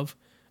you love.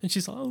 And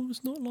she's like, oh,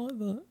 it's not like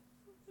that.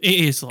 It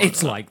is like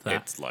It's that. like that.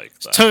 It's like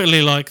that.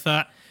 Totally like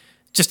that.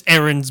 Just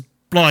Eren's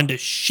blind as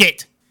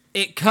shit.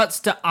 It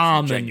cuts to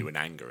Armin. Genuine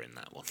anger in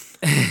that one.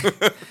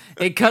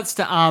 It cuts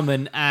to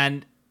Armin,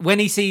 and when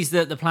he sees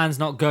that the plan's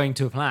not going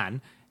to a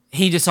plan,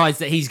 he decides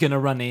that he's going to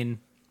run in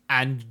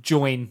and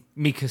join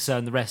Mikasa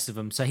and the rest of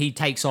them. So he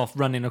takes off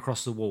running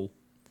across the wall.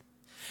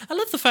 I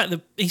love the fact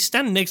that he's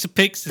standing next to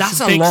Pixis.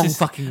 That's and a long Pixis-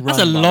 fucking run. That's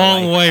a by the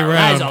long way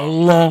That is around. a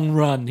long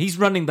run. He's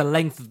running the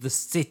length of the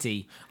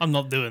city. I'm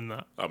not doing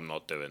that. I'm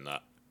not doing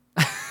that.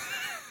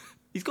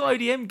 He's got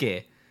ODM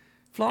gear.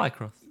 Fly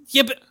across.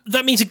 Yeah, but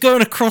that means you're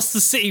going across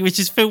the city, which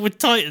is filled with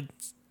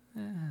Titans.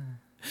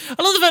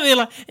 I love the fact that you're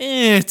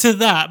like, to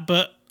that,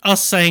 but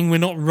us saying we're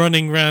not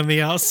running round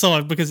the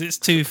outside because it's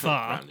too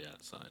far. Around the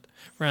outside.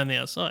 Round the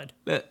outside.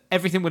 Look,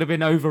 everything would have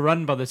been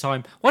overrun by the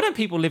time. Why don't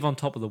people live on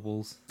top of the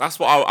walls? That's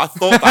what I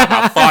thought that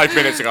about 5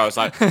 minutes ago. I was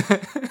like,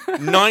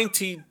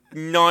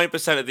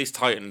 99% of these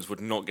Titans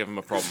would not give him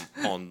a problem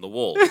on the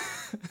wall.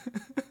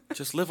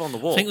 Just live on the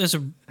wall. I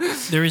think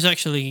there is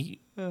actually,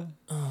 I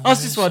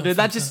was just wondering.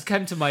 That just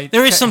came to my.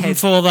 there is something head.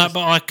 for that,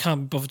 but I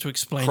can't bother to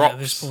explain it at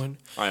this Crops, point.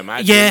 I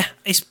imagine. Yeah,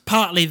 it's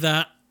partly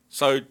that.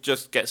 So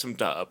just get some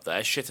dirt up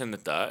there, shit in the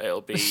dirt.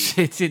 It'll be.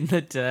 Shit in the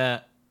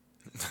dirt.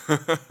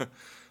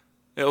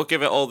 It'll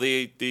give it all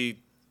the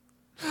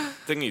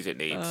thingies it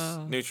needs,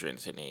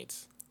 nutrients it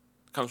needs.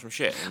 Comes from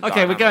shit. and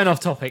Okay, we're going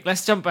dynamics. off topic.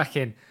 Let's jump back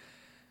in.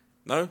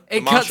 No? The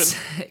It Martian? cuts.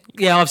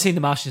 Yeah, I've seen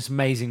The Martian. It's an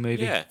amazing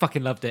movie. Yeah.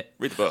 Fucking loved it.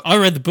 Read the book. I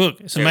read the book.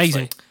 It's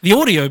amazing. The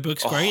audio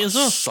book's great as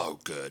well. So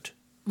good.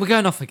 We're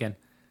going off again.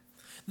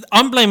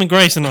 I'm blaming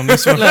Grayson on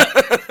this one.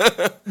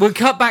 We'll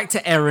cut back to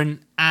Eren,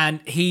 and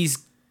he's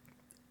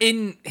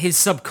in his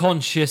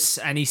subconscious,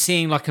 and he's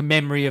seeing like a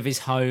memory of his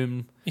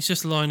home. He's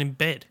just lying in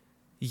bed.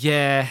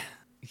 Yeah.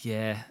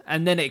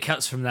 And then it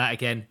cuts from that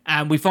again,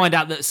 and we find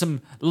out that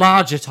some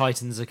larger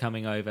Titans are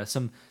coming over.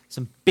 Some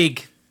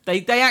big.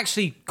 They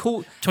actually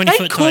call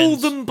 20-foot call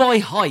Titans. them by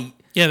height.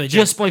 Yeah, they do.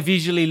 just by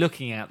visually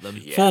looking at them.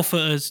 Yeah.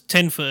 4-footers,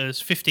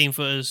 10-footers,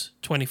 15-footers,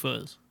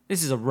 20-footers.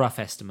 This is a rough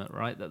estimate,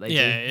 right? That they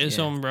Yeah, do. it's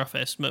on rough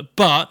estimate.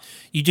 But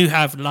you do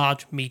have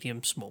large,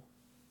 medium, small.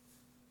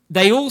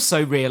 They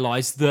also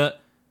realise that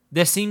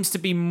there seems to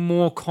be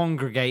more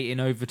congregating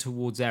over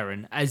towards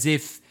Eren, as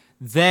if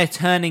they're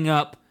turning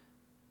up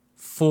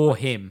for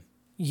him.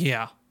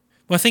 Yeah.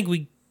 Well, I think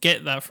we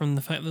get that from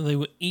the fact that they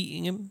were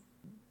eating him.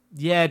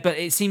 Yeah, but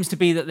it seems to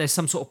be that there's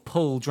some sort of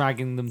pull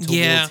dragging them towards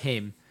Yeah.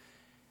 him.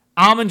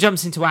 Armin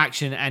jumps into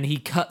action and he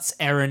cuts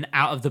Eren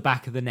out of the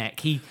back of the neck.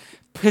 He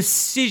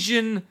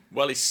precision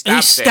Well, he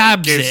stabs,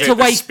 stabs it. Gives it. to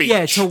the wake, speech.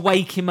 yeah, to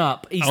wake him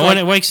up. He's Oh, and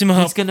it wakes him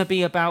up. He's going to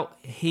be about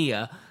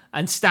here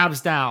and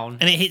stabs down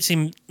And it hits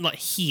him, like,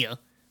 here,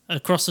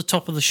 across the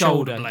top of the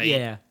shoulder blade.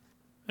 Yeah,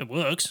 It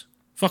works.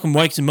 Fucking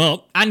wakes him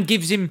up. and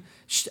gives him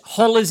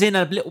hollers in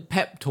a little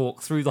pep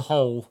talk through the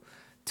hole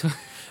to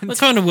That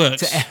kind of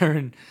works. to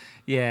Eren.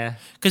 Yeah,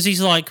 Because he's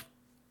like,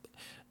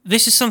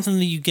 this is something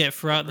that you get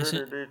throughout this.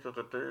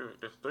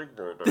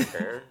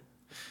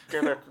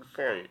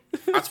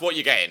 That's what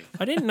you're getting.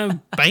 I didn't know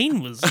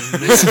Bane was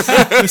in this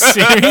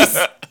series.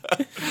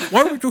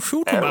 Why would you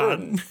shoot a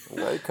man?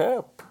 Wake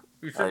up.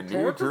 I need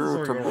you to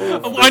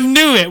move. Oh, I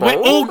knew it. We're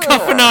all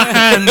cupping our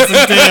hands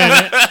and doing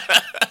it.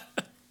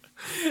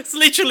 It's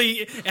literally,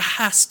 it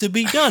has to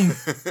be done.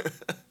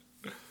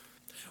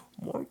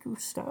 Why'd you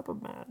stab a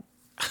man?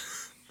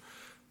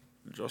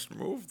 Just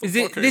move the is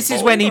it? fucking This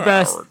is when he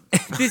boulder.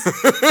 bursts.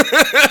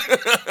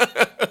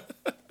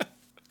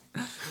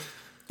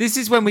 This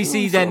is when we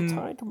see Use your then.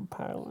 Titan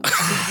powers.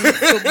 Use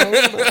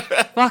the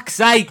moment. Fuck's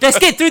sake! Let's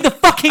get through the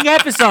fucking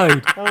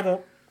episode. Hold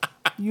up.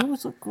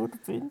 Use a good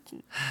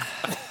vintage.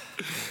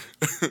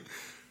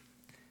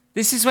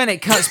 This is when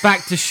it cuts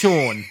back to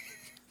Sean.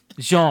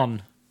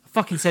 Jean. I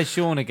fucking said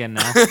Sean again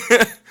now.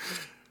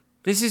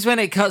 This is when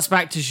it cuts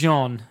back to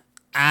Jean,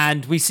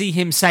 and we see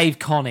him save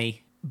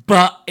Connie,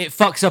 but it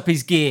fucks up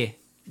his gear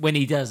when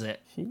he does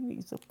it.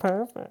 She's a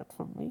pervert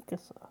for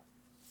Mikasa.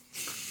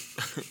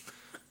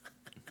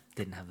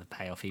 Didn't have the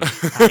payoff he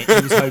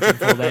was hoping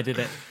for there, did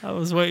it? I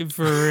was waiting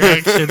for a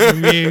reaction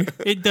from you.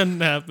 It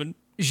doesn't happen.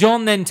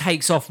 Jean then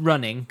takes off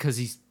running because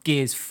his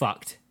gear's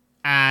fucked,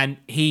 and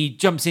he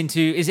jumps into,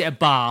 is it a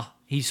bar?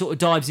 He sort of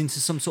dives into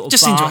some sort of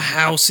Just bar. into a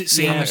house, it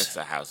seems. Yeah. It's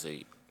a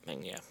housey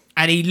thing, yeah.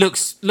 And he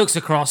looks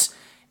across,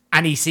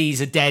 and he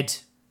sees a dead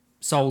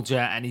soldier,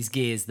 and his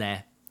gear's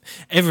there.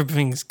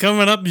 Everything's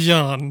coming up,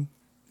 Jean.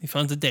 He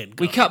finds a dead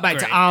guy. We cut back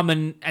Great. to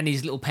Armin and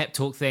his little pep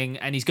talk thing,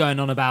 and he's going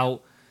on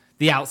about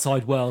the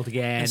outside world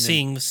again. And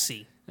seeing the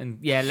sea. and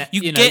yeah,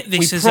 You know, get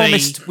this we as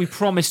promised, we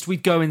promised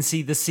we'd go and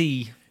see the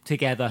sea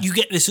together. You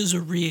get this as a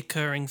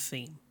reoccurring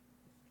theme.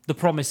 The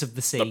promise of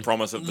the sea. The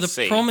promise of the, The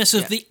sea. promise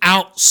of the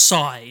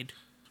outside.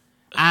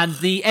 And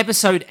the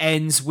episode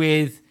ends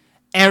with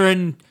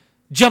Eren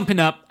jumping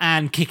up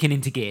and kicking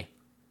into gear.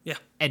 Yeah.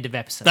 End of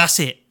episode. That's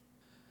it.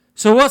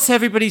 So what's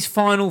everybody's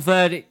final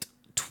verdict?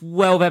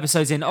 12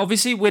 episodes in.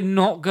 Obviously, we're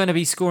not going to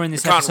be scoring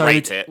this You can't episode.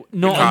 rate it. You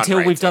Not can't until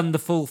rate we've it. done the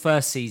full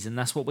first season.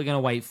 That's what we're going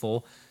to wait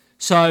for.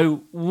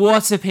 So,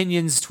 what's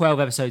opinions 12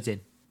 episodes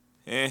in?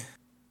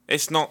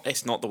 It's not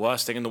the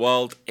worst thing in the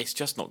world. It's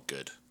just not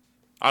good.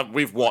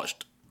 We've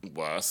watched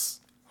worse.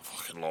 A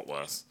fucking lot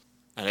worse.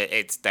 And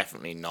it's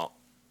definitely not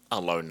a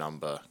low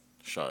number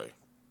show.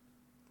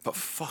 But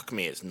fuck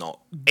me, it's not.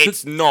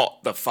 It's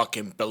not the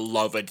fucking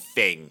beloved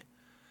thing.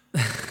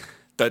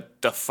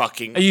 the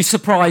fucking... Are you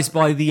surprised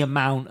by the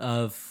amount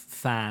of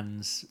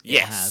fans it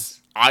Yes. has?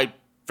 I'm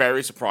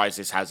very surprised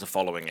this has the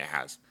following it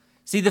has.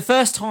 See, the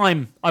first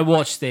time I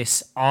watched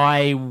this,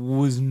 I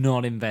was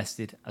not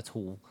invested at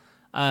all.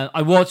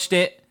 I watched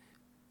it,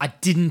 I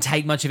didn't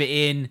take much of it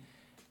in,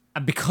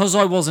 and because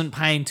I wasn't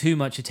paying too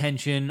much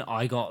attention,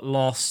 I got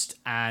lost,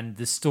 and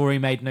the story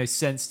made no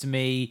sense to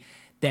me.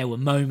 There were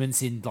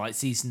moments in like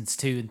seasons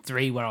 2 and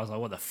 3 where I was like,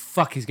 what the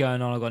fuck is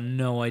going on? I got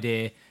no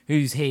idea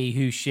who's he,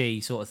 who's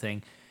she, sort of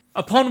thing.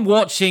 Upon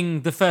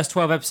watching the first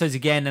 12 episodes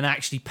again and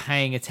actually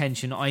paying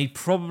attention, I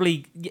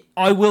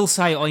will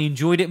say I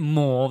enjoyed it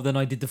more than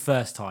I did the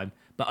first time,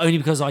 but only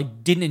because I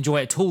didn't enjoy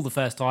it at all the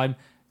first time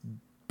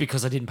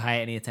because I didn't pay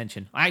it any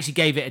attention. I actually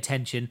gave it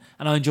attention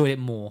and I enjoyed it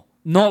more.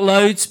 Not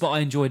loads, but I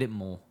enjoyed it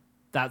more.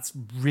 That's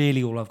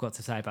really all I've got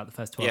to say about the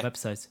first 12 Yeah.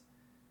 episodes.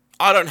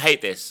 I don't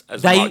hate this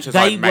as They- much as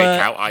I they make were-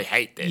 out I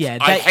hate this. Yeah,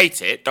 I they-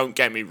 hate it, don't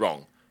get me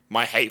wrong.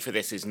 My hate for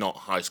this is not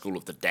High School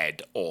of the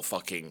Dead or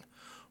fucking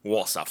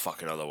What's that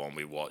fucking other one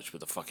we watched with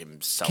the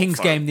fucking cell King's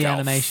phone Game, the girl?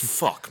 animation.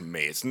 Fuck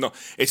me. It's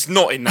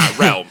not in that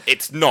realm.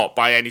 It's not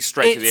by any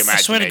stretch of the It's-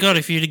 imagination. I swear to God,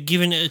 if you'd have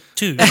given it a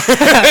 2,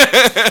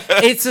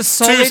 It's a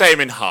solid. Two's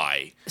aiming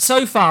high.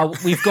 So far,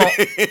 we've got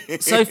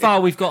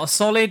a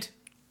solid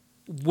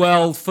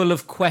world full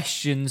of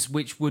questions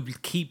which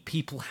would keep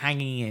people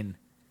hanging in.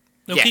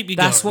 they'll Yeah, keep you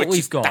that's going. what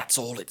we've got. That's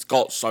all it's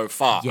got so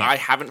far. Yeah. I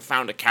haven't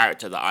found a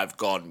character that I've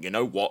gone, you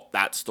know what,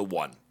 that's the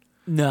one.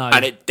 No,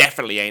 And it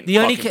definitely ain't the the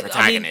only fucking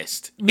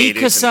protagonist. It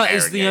isn't Mikasa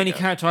is Eren the only Yeager.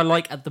 character I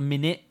like at the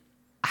minute.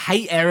 I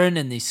hate Eren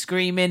and he's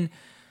screaming.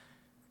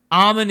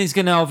 Armin is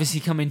going to obviously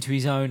come into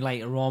his own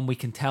later on. We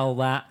can tell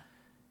that.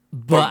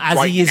 But Well, as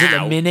right he is at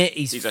now, the minute,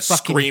 he's he's a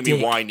fucking screamy,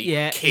 dick. whiny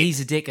Yeah, kid. he's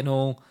a dick and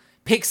all.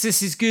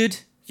 Pixis is good.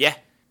 Yeah.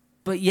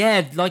 But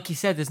yeah, like you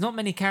said, there's not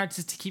many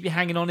characters to keep you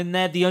hanging on in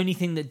there. The only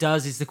thing that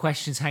does is the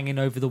questions hanging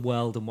over the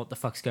world and what the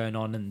fuck's going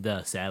on and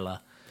the seller.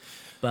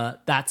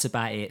 But that's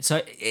about it.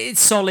 So it's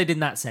solid in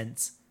that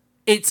sense.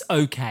 It's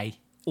okay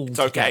It's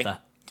okay. altogether.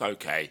 It's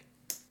okay.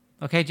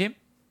 Okay, Jim?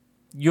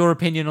 Your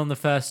opinion on the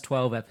first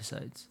 12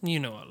 episodes? You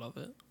know I love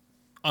it.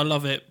 I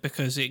love it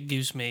because it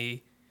gives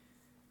me...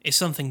 It's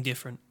something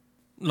different.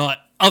 Like,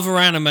 other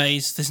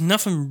animes, there's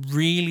nothing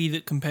really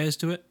that compares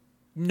to it.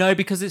 No,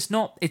 because it's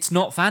not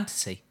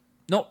fantasy.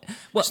 Not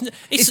well,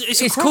 it's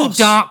a it's called cross.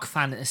 dark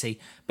fantasy,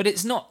 but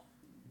it's not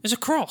There's a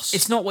cross.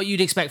 it's not what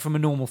you'd expect from a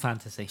normal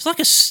fantasy. It's like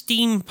a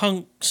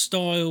steampunk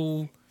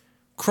style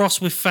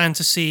cross with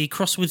fantasy,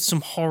 cross with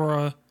some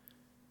horror.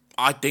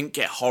 I didn't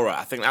get horror.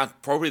 I think that's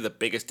probably the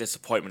biggest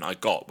disappointment I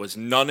got was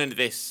none of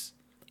this.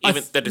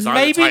 Even the design of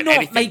the Maybe Titan, not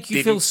anything make you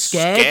didn't feel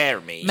scared.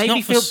 Scare me. Maybe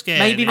not for feel scared.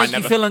 maybe I make you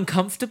never- feel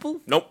uncomfortable.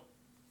 Nope.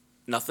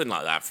 Nothing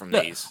like that from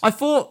Look, these. I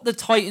thought the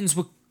Titans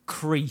were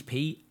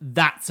creepy.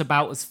 That's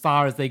about as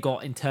far as they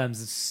got in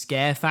terms of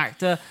scare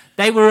factor.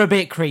 They were a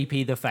bit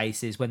creepy, the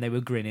faces when they were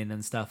grinning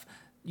and stuff.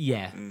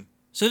 Yeah.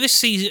 So this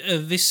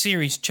season, this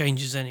series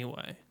changes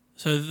anyway.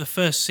 So the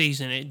first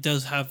season, it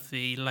does have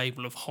the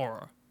label of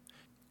horror.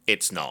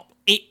 It's not.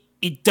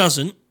 It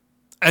doesn't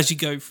as you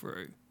go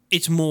through.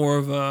 It's more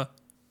of a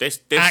This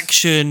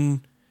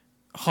action,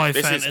 high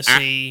this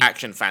fantasy. is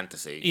action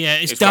fantasy. Yeah,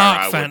 it's is where I dark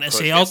would put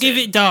fantasy. I'll this give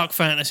in. it dark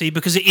fantasy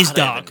because it is I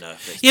don't even dark. know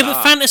if it's Yeah, but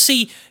dark.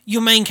 fantasy,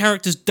 your main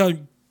characters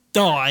don't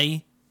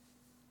die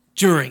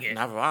during it.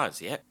 Never has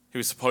yet. He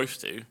was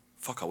supposed to.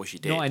 Fuck, I wish he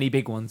did. Not any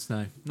big ones,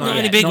 no. Not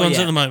any big ones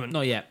yet. at the moment.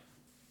 Not yet.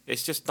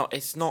 It's just not.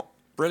 It's not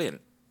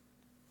brilliant.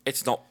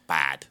 It's not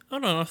bad. I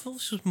don't know. I thought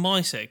this was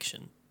my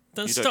section.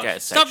 You Stop, don't get a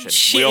stop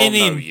section. We all shitting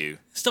know in. you.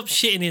 Stop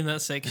shitting in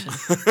that section.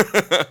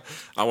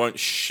 I won't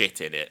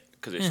shit in it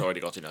because it's already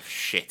got enough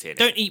shit in it.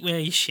 Don't eat where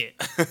you shit.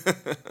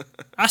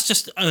 That's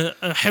just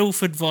a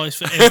health advice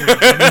for everyone,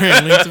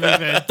 really, to be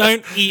fair.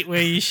 Don't eat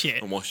where you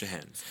shit. And wash your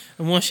hands.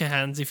 And wash your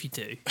hands if you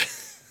do.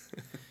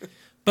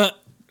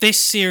 But this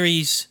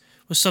series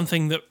was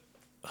something that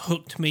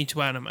hooked me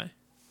to anime.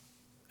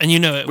 And you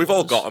know it We've was.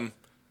 all got them,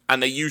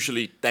 and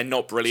they're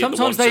not brilliant. The Sometimes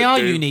ones they that are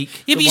do- unique.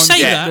 Yeah, The but you ones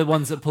say that- that. The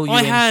ones that pull you I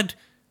in. had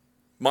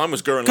Mine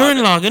was Gurren Gurren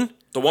Lagann. Lagann.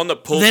 The one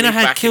that pulled Then me I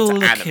had back Kill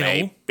into la anime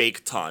Kill.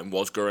 big time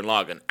was Gurren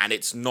Lagann, and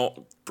it's not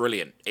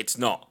brilliant. It's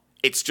not.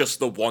 It's just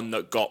the one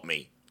that got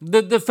me.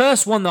 The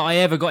first one that I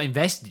ever got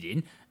invested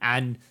in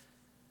and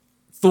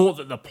thought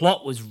that the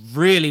plot was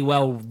really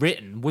well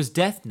written was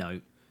Death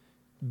Note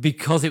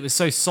because it was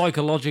so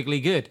psychologically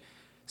good.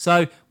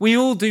 So we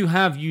all do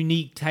have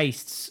unique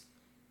tastes.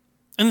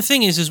 And the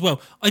thing is, as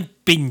well, I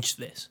binged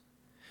this.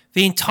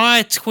 The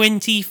entire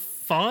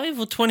 25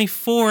 or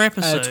 24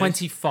 episodes.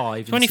 25.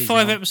 in 25 season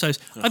one. episodes.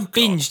 I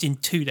binged in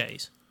 2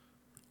 days.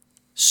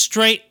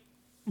 Straight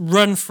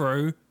run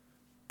through,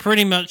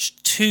 pretty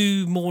much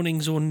 2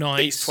 mornings or nights.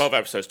 These 12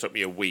 episodes took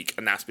me a week,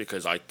 and that's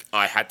because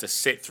I had to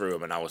sit through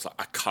them, and I was like,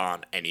 I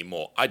can't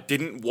anymore. I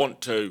didn't want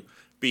to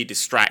be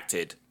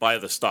distracted by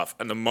other stuff,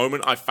 and the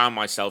moment I found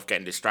myself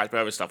getting distracted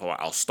by other stuff, I'm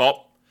like, I'll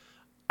stop,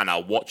 and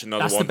I'll watch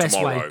another That's one the best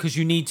tomorrow. way because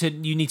you need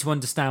to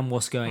understand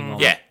what's going on.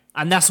 Yeah.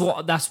 And that's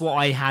what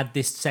I had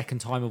this second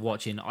time of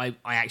watching. I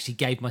actually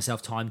gave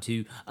myself time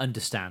to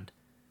understand.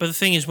 But the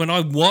thing is, when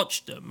I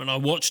watched them, and I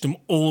watched them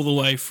all the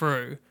way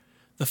through,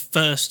 the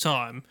first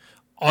time,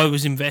 I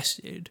was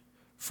invested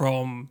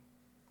from...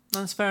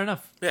 That's fair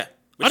enough. Yeah, I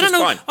which don't is know.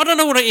 fine. I don't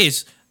know what it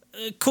is.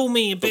 Call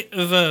me a bit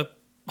of a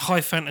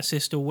high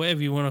fantasist or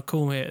whatever you want to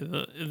call me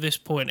at this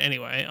point.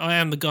 Anyway, I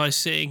am the guy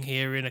sitting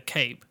here in a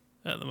cape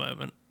at the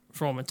moment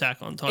from Attack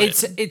on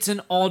Titan. It's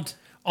an odd.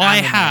 I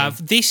anime.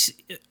 have this.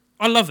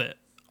 I love it.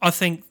 I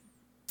think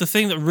the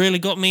thing that really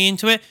got me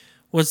into it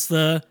was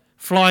the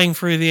flying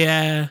through the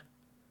air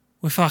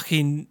with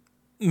fucking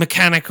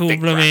mechanical Big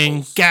blooming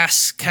grapples.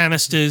 gas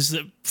canisters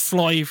that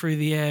fly you through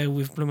the air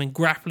with blooming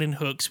grappling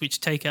hooks which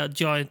take out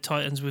giant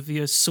titans with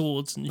your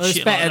swords and Well, it's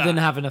shit better like than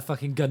that. having a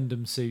fucking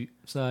Gundam suit.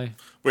 So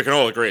We can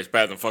all agree it's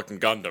better than fucking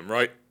Gundam,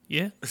 right?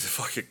 Yeah. It's a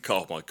fucking,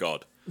 oh my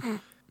god.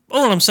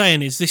 All I'm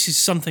saying is this is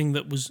something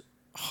that was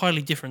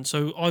highly different.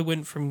 So I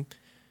went from Would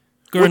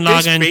Gurren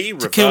this Lagann be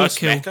to Kill la reverse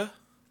Kill. mecha?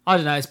 I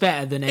don't know. It's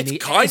better than any.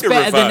 kinda it's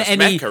better than reverse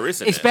any. mecha,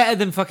 isn't It's it? better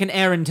than fucking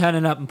Eren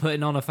turning up and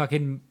putting on a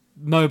fucking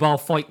mobile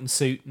fighting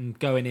suit and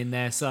going in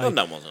there. So Well,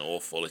 that wasn't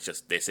awful. It's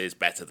just this is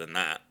better than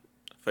that,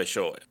 for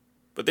sure.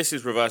 But this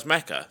is reverse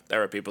mecha.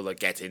 There are people that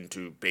get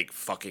into big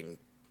fucking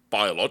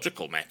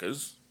biological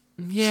mechas,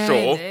 yeah,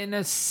 sure, in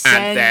a sense,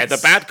 and they're the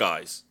bad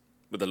guys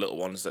with the little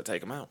ones that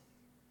take them out.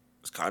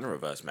 It's kind of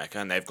reverse mecha,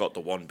 and they've got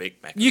the one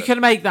big mecha. You that- can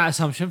make that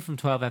assumption from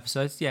 12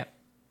 episodes. Yeah.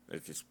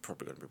 It's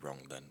probably going to be wrong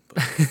then.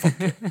 But fuck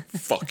it.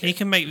 Fuck You it.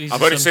 can make these.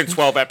 I've only seen assumptions.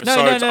 12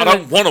 episodes. no, I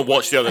don't want to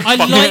watch the other I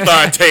fucking like-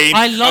 13.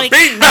 I like- I'm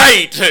being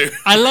made to.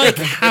 I like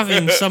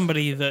having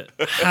somebody that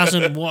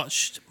hasn't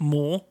watched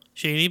more,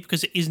 Sheely,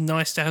 because it is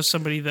nice to have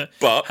somebody that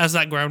But- has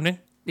that grounding.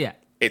 Yeah.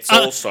 It's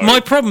also my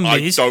problem I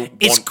is don't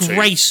it's want to.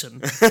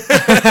 Grayson.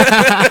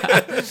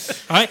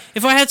 Right?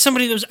 If I had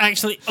somebody that was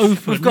actually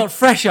open, We've got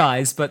fresh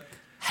eyes, but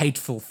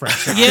hateful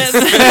fresh eyes. yeah,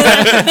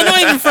 they're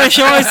not even fresh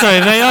eyes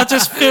though. They are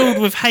just filled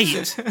with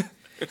hate.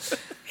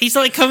 He's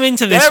like come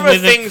into this There are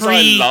with things a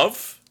pre. I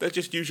love. They're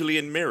just usually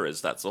in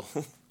mirrors, that's all.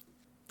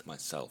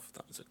 Myself,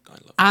 that was a I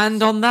love.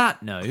 And on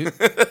that note,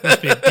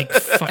 Must be a big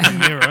fucking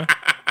mirror.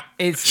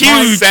 it's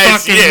Huge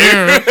says fucking you.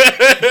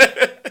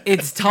 mirror.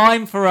 it's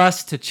time for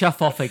us to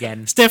chuff off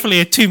again. It's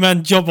definitely a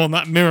two-man job on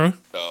that mirror.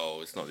 Oh,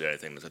 it's not the only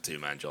thing that's a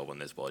two-man job on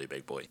this body,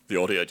 big boy. The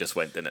audio just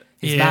went, didn't it?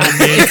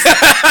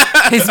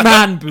 Yeah, His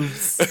man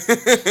boobs.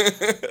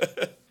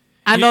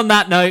 And on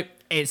that note,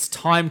 it's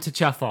time to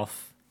chuff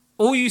off.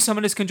 All you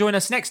summoners can join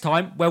us next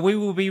time, where we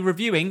will be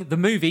reviewing the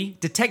movie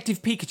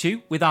Detective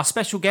Pikachu with our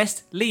special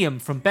guest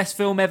Liam from Best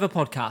Film Ever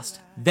podcast.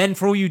 Then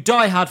for all you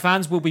Die-Hard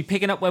fans, we'll be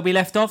picking up where we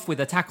left off with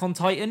Attack on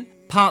Titan,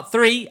 Part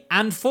 3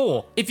 and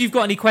 4. If you've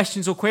got any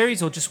questions or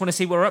queries or just want to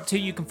see what we're up to,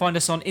 you can find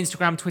us on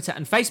Instagram, Twitter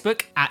and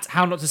Facebook at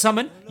How Not to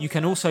Summon. You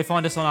can also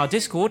find us on our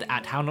Discord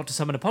at How Not to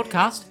Summon a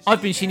Podcast.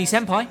 I've been Shinny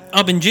Senpai.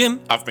 I've been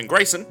Jim. I've been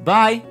Grayson.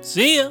 Bye.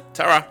 See ya.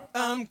 Tara.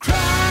 I'm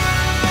crying.